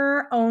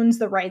streamer owns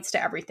the rights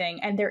to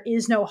everything and there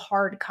is no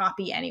hard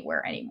copy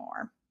anywhere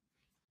anymore.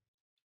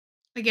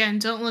 Again,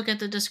 don't look at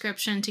the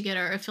description to get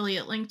our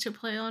affiliate link to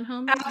Play on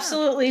Home.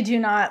 Absolutely do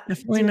not.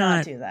 Definitely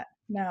not do that.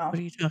 No. What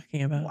are you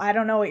talking about? I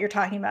don't know what you're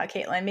talking about,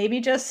 Caitlin. Maybe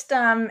just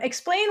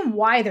explain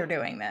why they're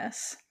doing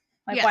this.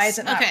 Like, yes. Why is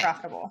it not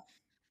profitable?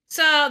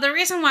 So the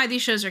reason why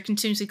these shows are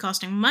continuously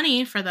costing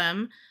money for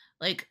them,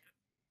 like,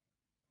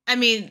 I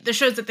mean, the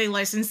shows that they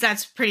license,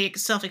 that's pretty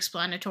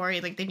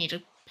self-explanatory. Like, they need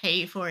to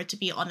pay for it to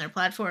be on their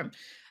platform.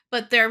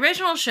 But their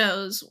original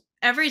shows,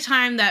 every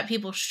time that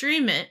people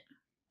stream it,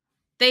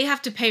 they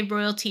have to pay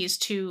royalties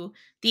to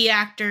the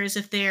actors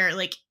if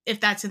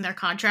that's in their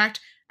contract,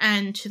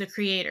 and to the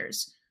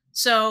creators.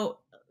 So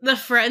the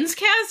Friends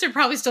cast are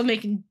probably still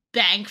making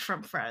bank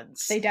from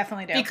Friends. They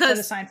definitely do.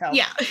 Because so does Seinfeld.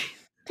 Yeah.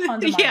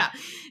 Tons of money. Yeah.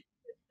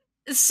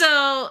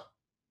 So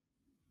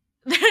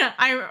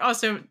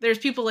there's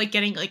people like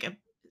getting like a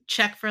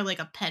check for like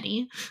a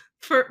penny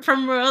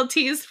from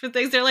royalties for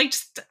things. They're like,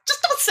 just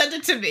don't send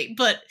it to me.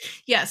 But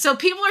yeah, so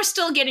people are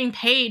still getting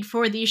paid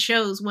for these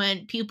shows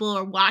when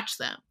people watch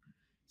them.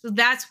 So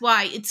that's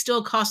why it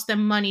still costs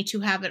them money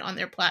to have it on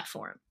their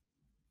platform.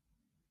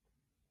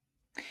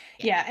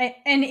 Yeah,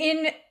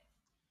 and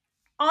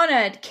on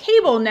a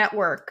cable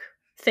network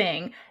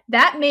thing,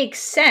 that makes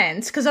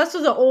sense because that's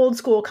the old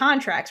school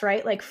contracts,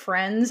 right? Like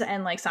Friends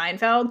and like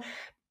Seinfeld.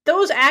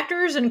 Those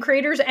actors and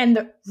creators and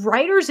the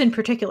writers in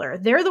particular,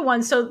 they're the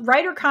ones. So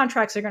writer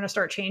contracts are going to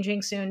start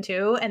changing soon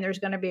too. And there's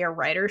going to be a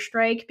writer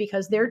strike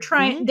because they're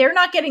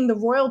not getting the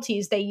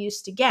royalties they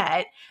used to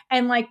get.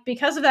 And like,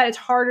 because of that, it's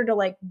harder to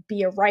like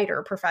be a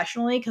writer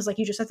professionally. Cause like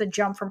you just have to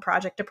jump from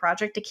project to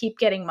project to keep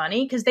getting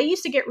money. Cause they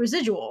used to get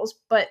residuals.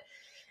 But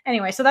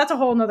anyway, so that's a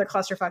whole nother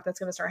clusterfuck that's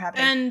going to start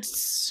happening. And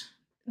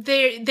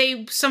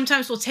they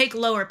sometimes will take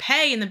lower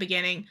pay in the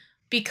beginning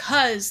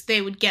because they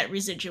would get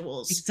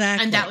residuals.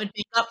 Exactly. And that would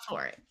make up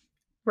for it.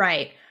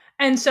 Right.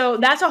 And so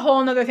that's a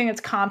whole nother thing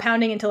that's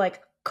compounding into like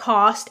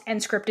cost and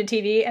scripted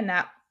TV, and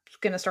that's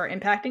going to start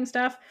impacting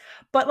stuff.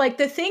 But like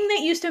the thing that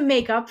used to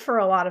make up for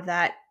a lot of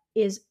that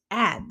is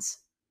ads.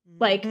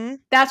 Like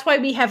that's why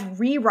we have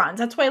reruns.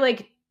 That's why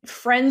like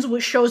Friends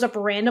shows up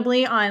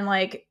randomly on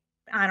like,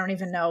 I don't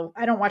even know.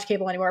 I don't watch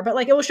cable anymore, but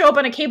like it will show up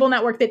on a cable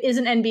network that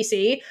isn't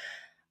NBC,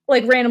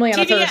 like randomly on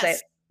TBS. A Thursday.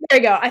 There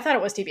you go. I thought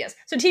it was TBS.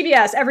 So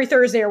TBS every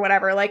Thursday or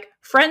whatever, like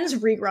Friends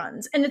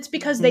reruns. And it's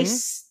because they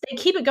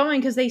keep it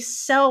going because they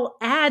sell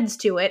ads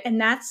to it. And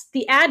that's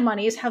the ad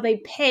money is how they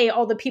pay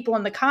all the people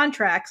in the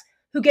contracts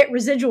who get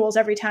residuals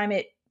every time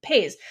it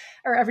pays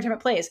or every time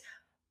it plays.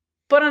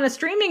 But on a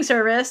streaming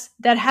service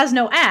that has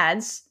no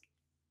ads,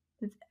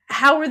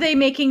 how are they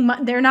making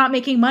money? They're not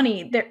making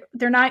money.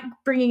 They're not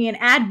bringing in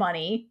ad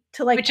money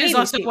to like, which is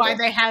also why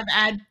they have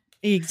ad.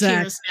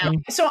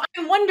 Exactly. So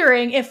I'm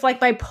wondering if like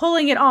by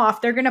pulling it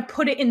off, they're going to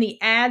put it in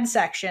the ad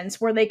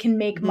sections where they can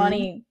make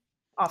money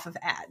off of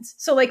ads.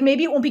 So like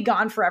maybe it won't be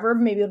gone forever.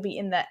 Maybe it'll be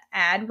in the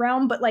ad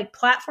realm, but like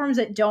platforms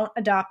that don't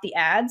adopt the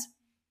ads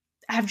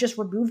have just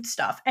removed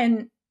stuff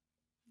and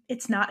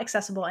it's not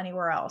accessible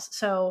anywhere else.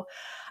 So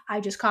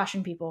I just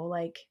caution people,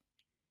 like,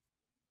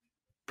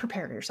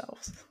 prepare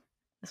yourselves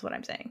is what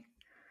I'm saying.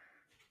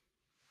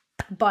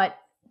 But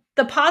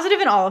the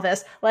positive in all of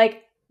this,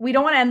 like, we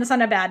don't want to end this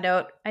on a bad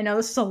note. I know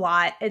this is a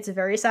lot. It's a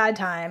very sad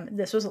time.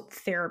 This was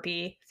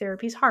therapy.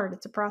 Therapy's hard.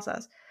 It's a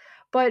process.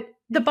 But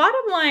the bottom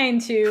line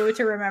to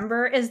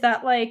remember is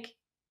that like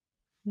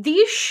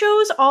these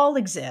shows all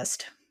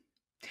exist.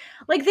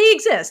 Like they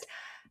exist.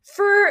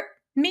 For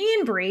me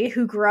and Brie,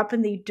 who grew up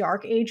in the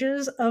dark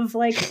ages of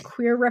like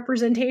queer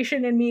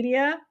representation in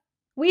media,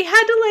 we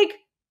had to like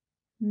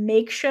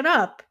make shit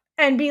up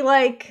and be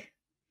like,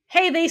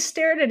 hey, they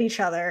stared at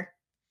each other.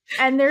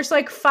 And there's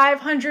like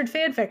 500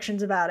 fan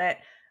fictions about it.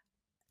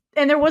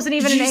 And there wasn't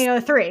even an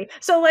AO3.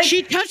 So like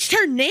she touched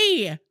her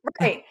knee.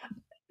 Right.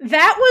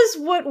 That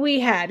was what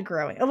we had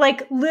growing.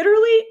 Like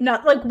literally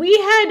not like we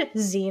had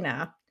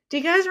Xena. Do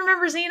you guys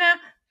remember Xena?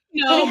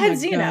 No. We had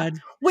Xena.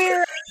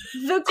 Where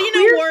the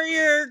Xena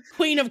warrior,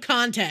 queen of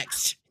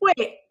context.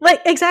 Wait,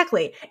 like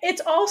exactly.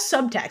 It's all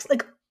subtext.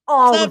 Like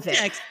all subtext of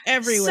it.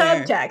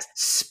 Everywhere. Subtext.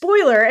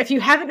 Spoiler, if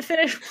you haven't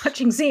finished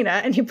watching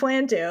Xena and you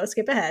plan to,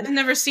 skip ahead. I've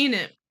never seen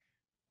it.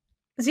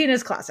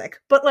 Xena's classic.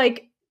 But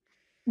like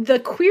the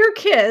queer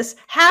kiss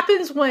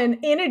happens when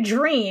in a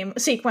dream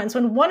sequence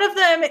when one of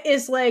them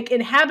is like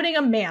inhabiting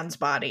a man's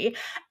body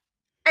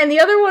and the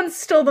other one's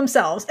still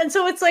themselves. And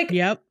so it's like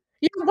yep.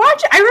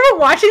 I remember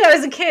watching that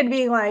as a kid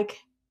being like,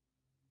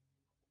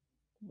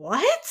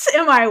 what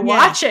am I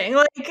watching?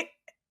 Like,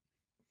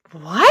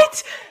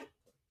 what?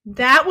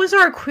 That was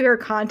our queer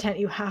content,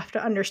 you have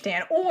to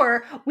understand.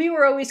 Or we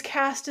were always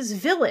cast as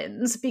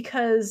villains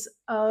because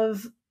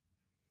of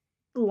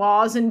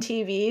laws in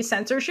TV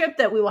censorship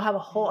that we will have a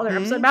whole other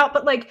episode about.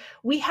 But like,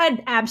 we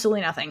had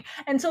absolutely nothing.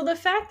 And so the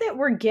fact that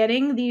we're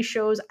getting these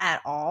shows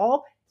at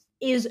all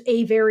is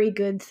a very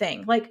good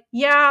thing. Like,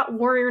 yeah,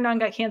 Warrior Nun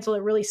got canceled.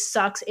 It really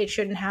sucks. It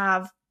shouldn't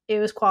have. It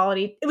was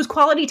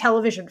quality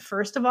television,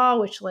 first of all,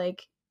 which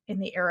like in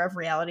the era of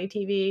reality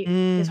TV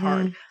is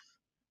hard.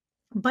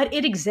 But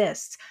it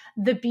exists.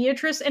 The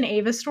Beatrice and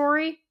Ava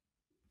story,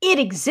 it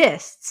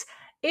exists.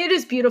 It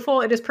is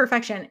beautiful. It is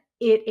perfection.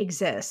 It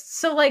exists.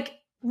 So like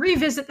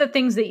revisit the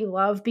things that you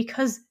love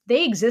because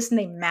they exist and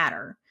they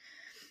matter.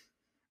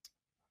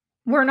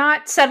 We're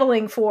not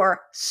settling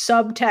for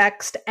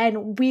subtext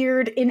and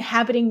weird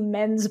inhabiting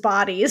men's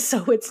bodies,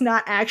 so it's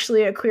not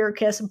actually a queer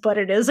kiss, but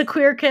it is a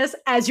queer kiss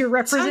as your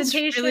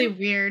representation. Sounds really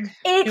weird.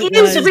 It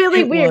is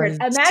really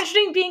weird.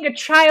 Imagining being a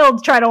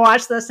child trying to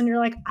watch this and you're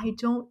like, I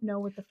don't know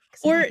what the fuck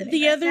is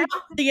happening.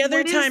 Or the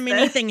other time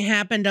anything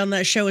happened on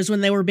that show is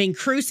when they were being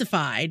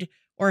crucified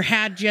or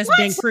had just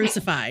been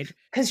crucified.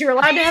 Because you're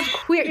allowed to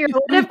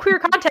have queer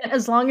content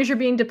as long as you're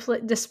being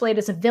displayed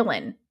as a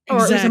villain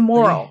or as a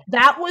moral.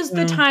 That was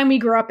the time we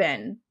grew up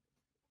in.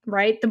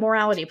 right? The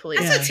morality police.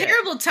 That's a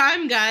terrible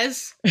time,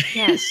 guys.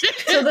 Yes.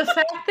 So the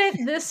fact that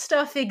this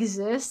stuff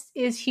exists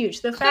is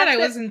huge. The fact I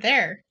wasn't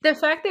there. The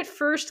fact that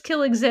First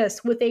Kill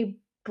exists with a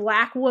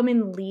Black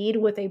woman lead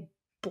with a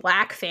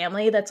Black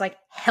family that's like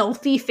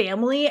healthy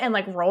family and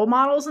like role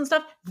models and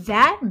stuff,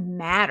 that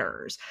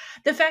matters.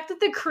 The fact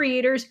that the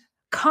creators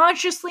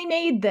consciously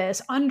made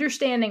this,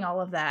 understanding all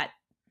of that,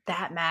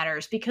 that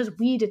matters because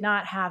we did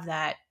not have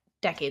that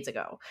decades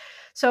ago.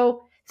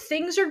 So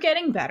things are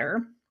getting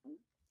better.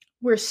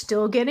 We're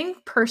still getting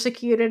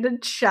persecuted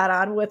and shut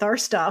on with our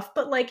stuff,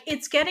 but like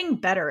it's getting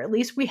better. At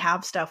least we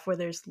have stuff where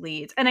there's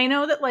leads. And I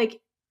know that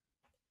like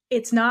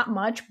it's not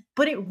much,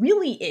 but it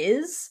really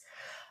is.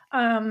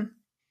 And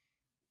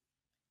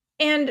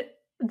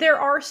there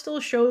are still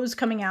shows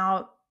coming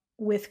out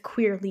with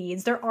queer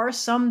leads. There are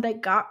some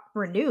that got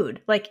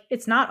renewed. Like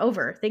it's not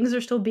over. Things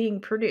are still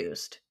being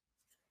produced.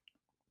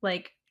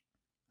 Like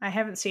I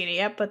haven't seen it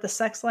yet, but The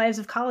Sex Lives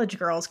of College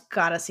Girls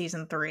got a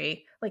season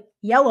 3. Like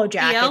Yellow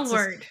Jackets. The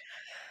L Word.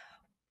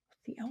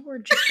 The L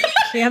Word just got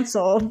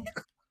canceled.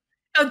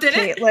 Oh, did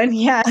it? Caitlin,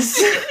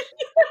 yes.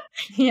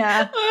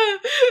 Yeah.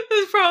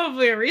 There's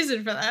probably a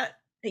reason for that.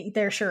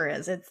 There sure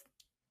is. It's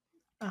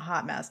a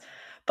hot mess.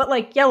 But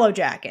like Yellow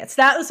Jackets,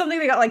 that was something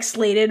that got like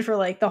slated for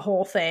like the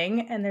whole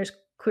thing, and there's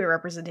queer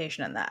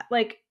representation in that.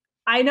 Like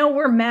I know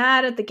we're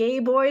mad at the gay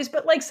boys,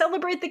 but like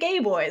celebrate the gay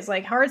boys.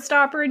 Like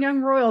Heartstopper and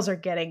Young Royals are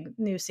getting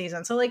new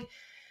seasons. So like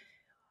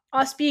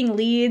us being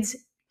leads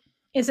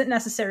isn't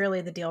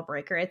necessarily the deal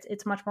breaker.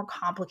 It's much more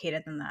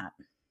complicated than that.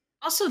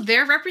 Also,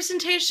 their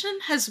representation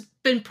has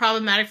been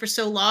problematic for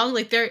so long.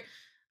 Like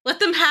let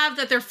them have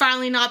that they're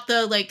finally not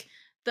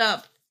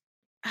the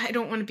I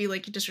don't want to be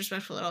like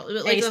disrespectful at all,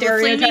 but like the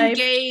flaming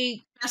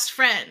gay best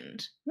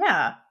friend.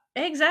 Yeah,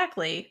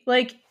 exactly.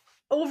 Like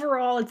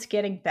overall it's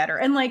getting better.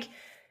 And like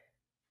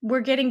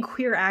we're getting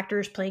queer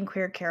actors playing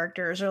queer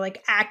characters, or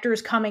like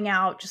actors coming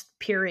out, just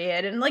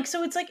period. And like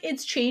so it's like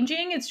it's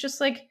changing. It's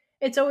just like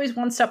it's always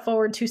one step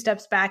forward, 2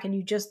 steps back, and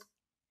you just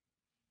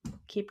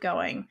keep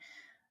going.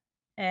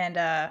 And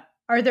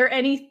are there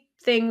any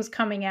things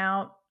coming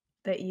out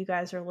that you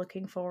guys are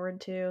looking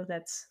forward to?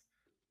 That's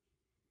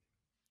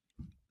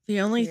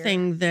the only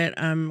thing that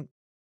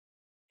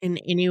in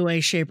any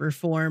way, shape, or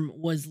form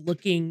was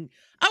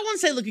I won't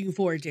say looking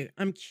forward to.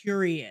 I'm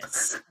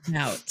curious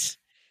about.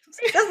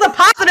 This is the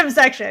positive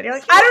section. You're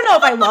like, I don't know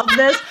if I love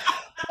this,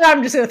 but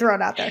I'm just going to throw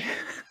it out there.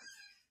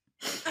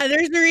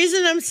 There's a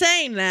reason I'm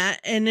saying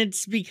that, and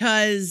it's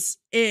because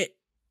it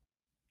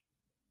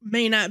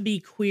may not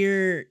be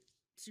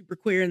super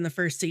queer in the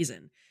first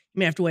season. You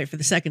may have to wait for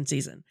the second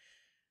season.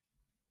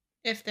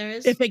 If there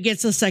is. If it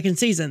gets a second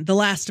season. The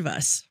Last of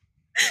Us.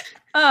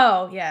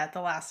 Oh, yeah,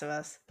 The Last of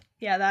Us.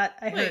 Yeah, that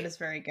I heard is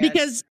very good.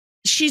 Because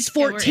she's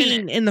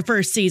 14 in the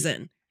first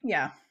season.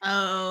 Yeah.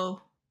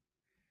 Oh.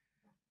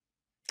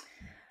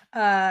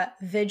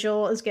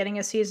 Vigil is getting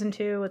a season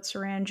 2 with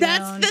Saran Jones.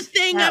 That's the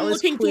thing I'm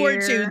looking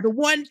forward to. The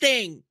one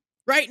thing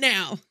right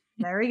now.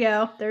 There we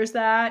go. There's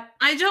that.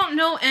 I don't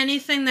know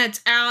anything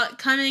that's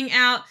coming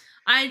out.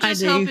 I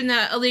just hoping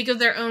that A League of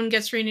Their Own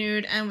gets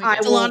renewed, and we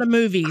get a lot of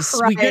movies.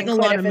 We get a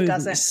lot of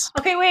movies. Doesn't.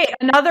 Okay, wait.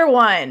 Another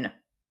one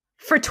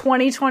for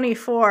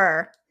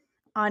 2024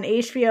 on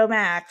HBO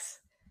Max.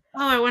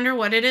 Oh, I wonder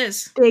what it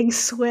is. Big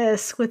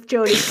Swiss with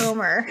Jodie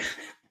Comer.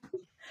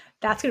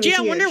 That's gonna be huge.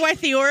 I wonder why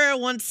Theora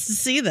wants to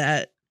see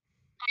that.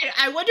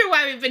 I wonder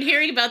why we've been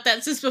hearing about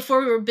that since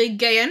before we were big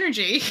gay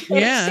energy.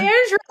 Yeah.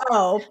 Sandra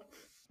Oh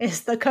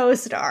is the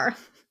co-star.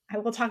 I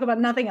will talk about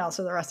nothing else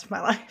for the rest of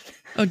my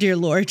life. Oh, dear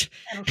Lord.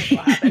 I don't think it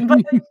will happen,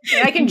 but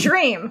I can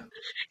dream.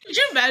 Could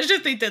you imagine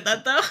if they did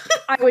that, though?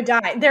 I would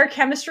die. Their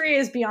chemistry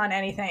is beyond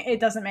anything. It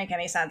doesn't make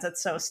any sense.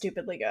 It's so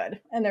stupidly good.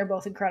 And they're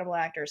both incredible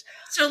actors.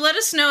 So let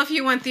us know if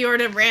you want Theora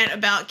to rant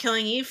about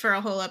Killing Eve for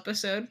a whole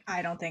episode.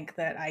 I don't think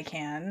that I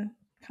can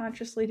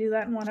consciously do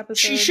that in one episode.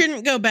 She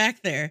shouldn't go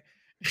back there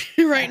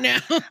right now.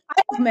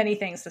 I have many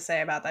things to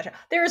say about that show.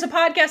 There is a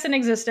podcast in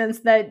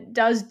existence that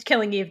does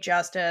Killing Eve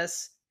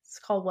justice. It's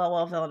called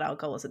Well Villanelle.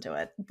 Go listen to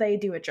it. They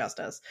do it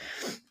justice.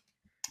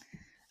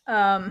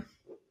 But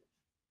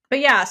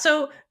yeah,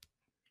 so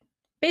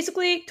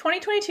basically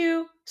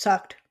 2022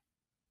 sucked.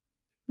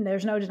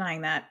 There's no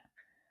denying that.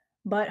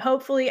 But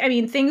hopefully, I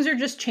mean, things are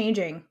just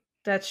changing.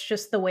 That's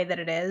just the way that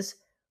it is.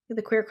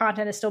 The queer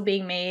content is still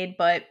being made,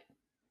 but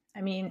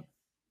I mean,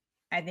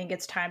 I think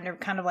it's time to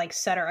kind of like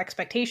set our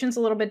expectations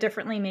a little bit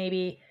differently,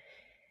 maybe,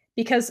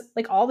 because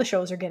like all the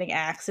shows are getting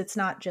axed. It's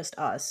not just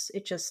us.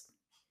 It just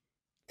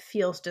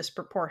feels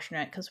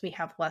disproportionate because we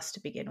have less to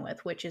begin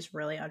with, which is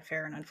really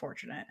unfair and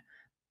unfortunate.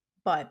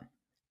 But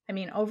I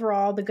mean,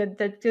 overall, the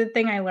good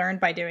thing I learned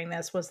by doing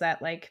this was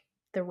that like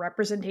the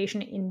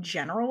representation in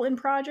general in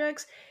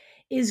projects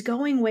is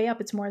going way up.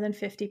 It's more than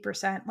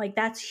 50%. Like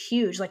that's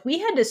huge. Like we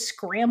had to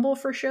scramble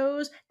for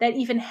shows that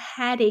even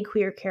had a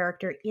queer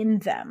character in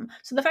them.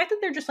 So the fact that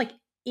they're just like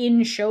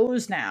in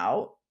shows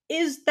now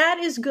is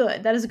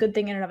good. That is a good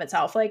thing in and of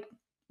itself. Like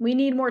we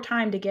need more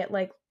time to get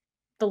like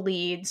the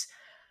leads,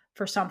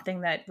 for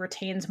something that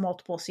retains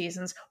multiple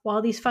seasons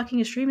while these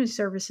fucking streaming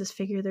services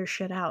figure their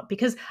shit out.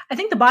 Because I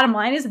think the bottom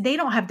line is they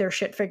don't have their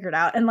shit figured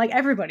out, and like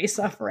everybody's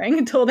suffering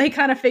until they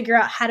kind of figure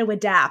out how to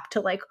adapt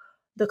to like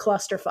the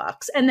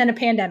clusterfucks, and then a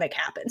pandemic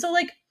happened. So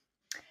like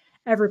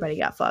everybody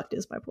got fucked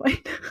is my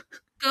point.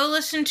 Go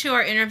listen to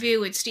our interview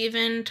with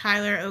Stephen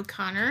Tyler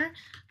O'Connor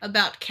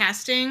about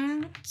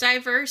casting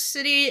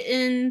diversity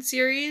in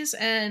series,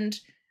 and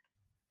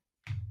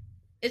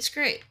it's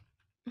great.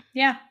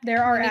 Yeah,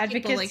 there are advocates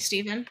people like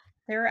Stephen.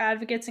 There are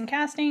advocates in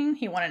casting.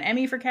 He won an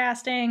Emmy for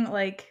casting.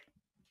 Like,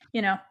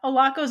 you know, a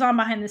lot goes on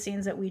behind the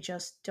scenes that we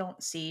just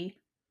don't see.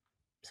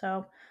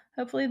 So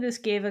hopefully this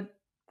gave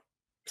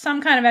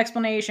some kind of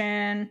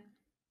explanation,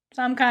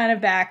 some kind of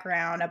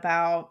background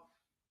about,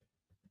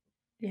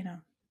 you know,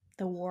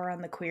 the war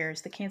on the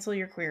queers, the cancel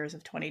your queers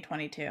of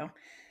 2022.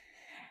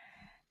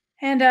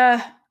 And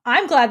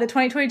I'm glad that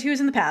 2022 is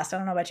in the past. I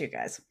don't know about you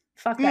guys.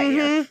 Fuck that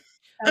year.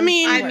 I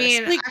mean,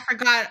 I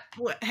forgot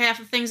half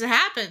the things that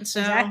happened. So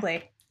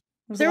exactly.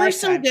 There were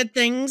some good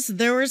things.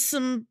 There were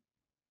some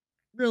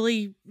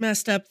really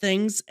messed up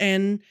things,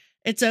 and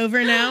it's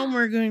over now. And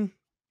we're going.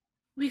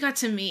 We got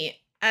to meet.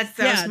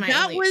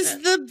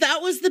 That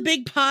was the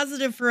big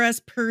positive for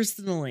us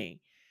personally.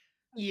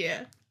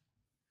 Yeah.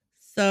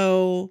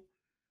 So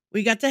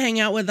we got to hang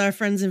out with our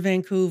friends in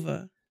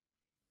Vancouver.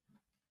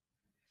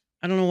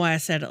 I don't know why I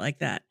said it like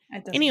that.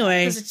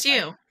 Anyway, because it's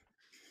you.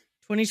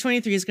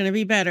 2023 is going to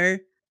be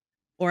better,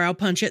 or I'll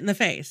punch it in the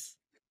face.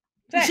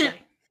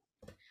 Exactly.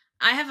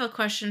 I have a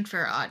question for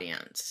our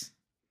audience.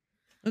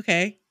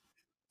 Okay.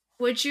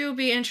 Would you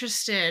be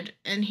interested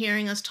in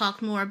hearing us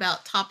talk more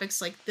about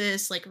topics like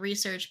this, like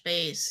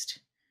research-based?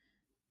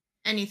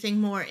 Anything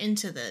more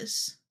into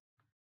this?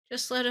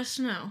 Just let us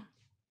know.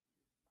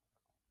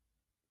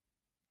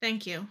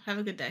 Thank you. Have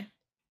a good day.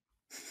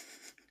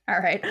 All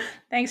right.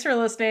 Thanks for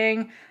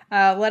listening.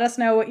 Let us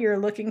know what you're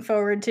looking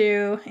forward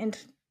to in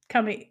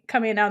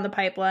coming down the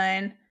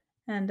pipeline.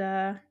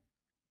 And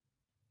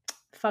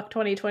fuck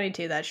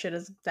 2022. That shit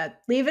is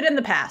that. Leave it in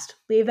the past.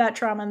 Leave that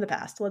trauma in the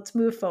past. Let's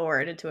move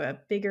forward into a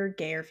bigger,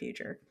 gayer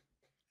future.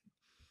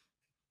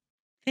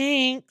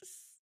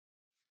 Thanks.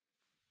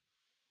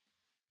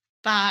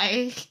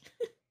 Bye.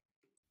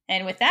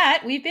 And with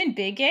that, we've been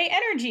Big Gay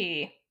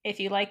Energy. If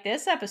you like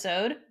this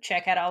episode,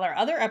 check out all our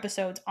other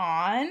episodes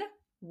on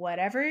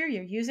whatever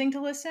you're using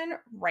to listen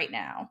right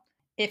now.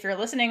 If you're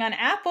listening on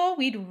Apple,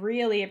 we'd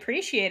really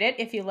appreciate it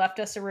if you left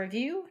us a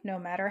review, no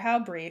matter how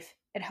brief.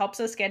 It helps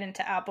us get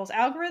into Apple's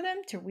algorithm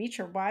to reach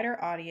a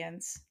wider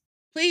audience.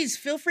 Please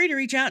feel free to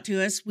reach out to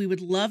us. We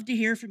would love to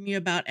hear from you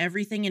about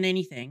everything and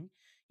anything.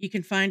 You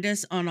can find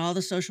us on all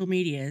the social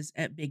medias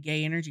at Big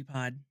Gay Energy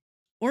Pod,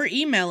 or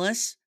email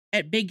us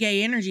at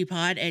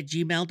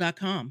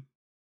biggayenergypod@gmail.com.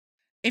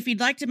 If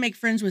you'd like to make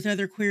friends with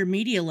other queer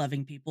media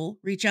loving people,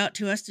 reach out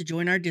to us to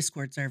join our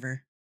Discord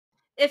server.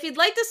 If you'd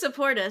like to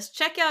support us,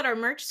 check out our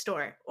merch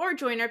store or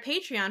join our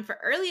Patreon for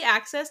early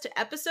access to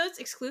episodes,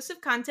 exclusive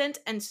content,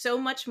 and so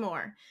much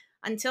more.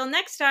 Until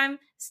next time,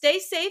 stay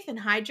safe and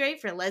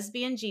hydrate for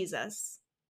lesbian Jesus.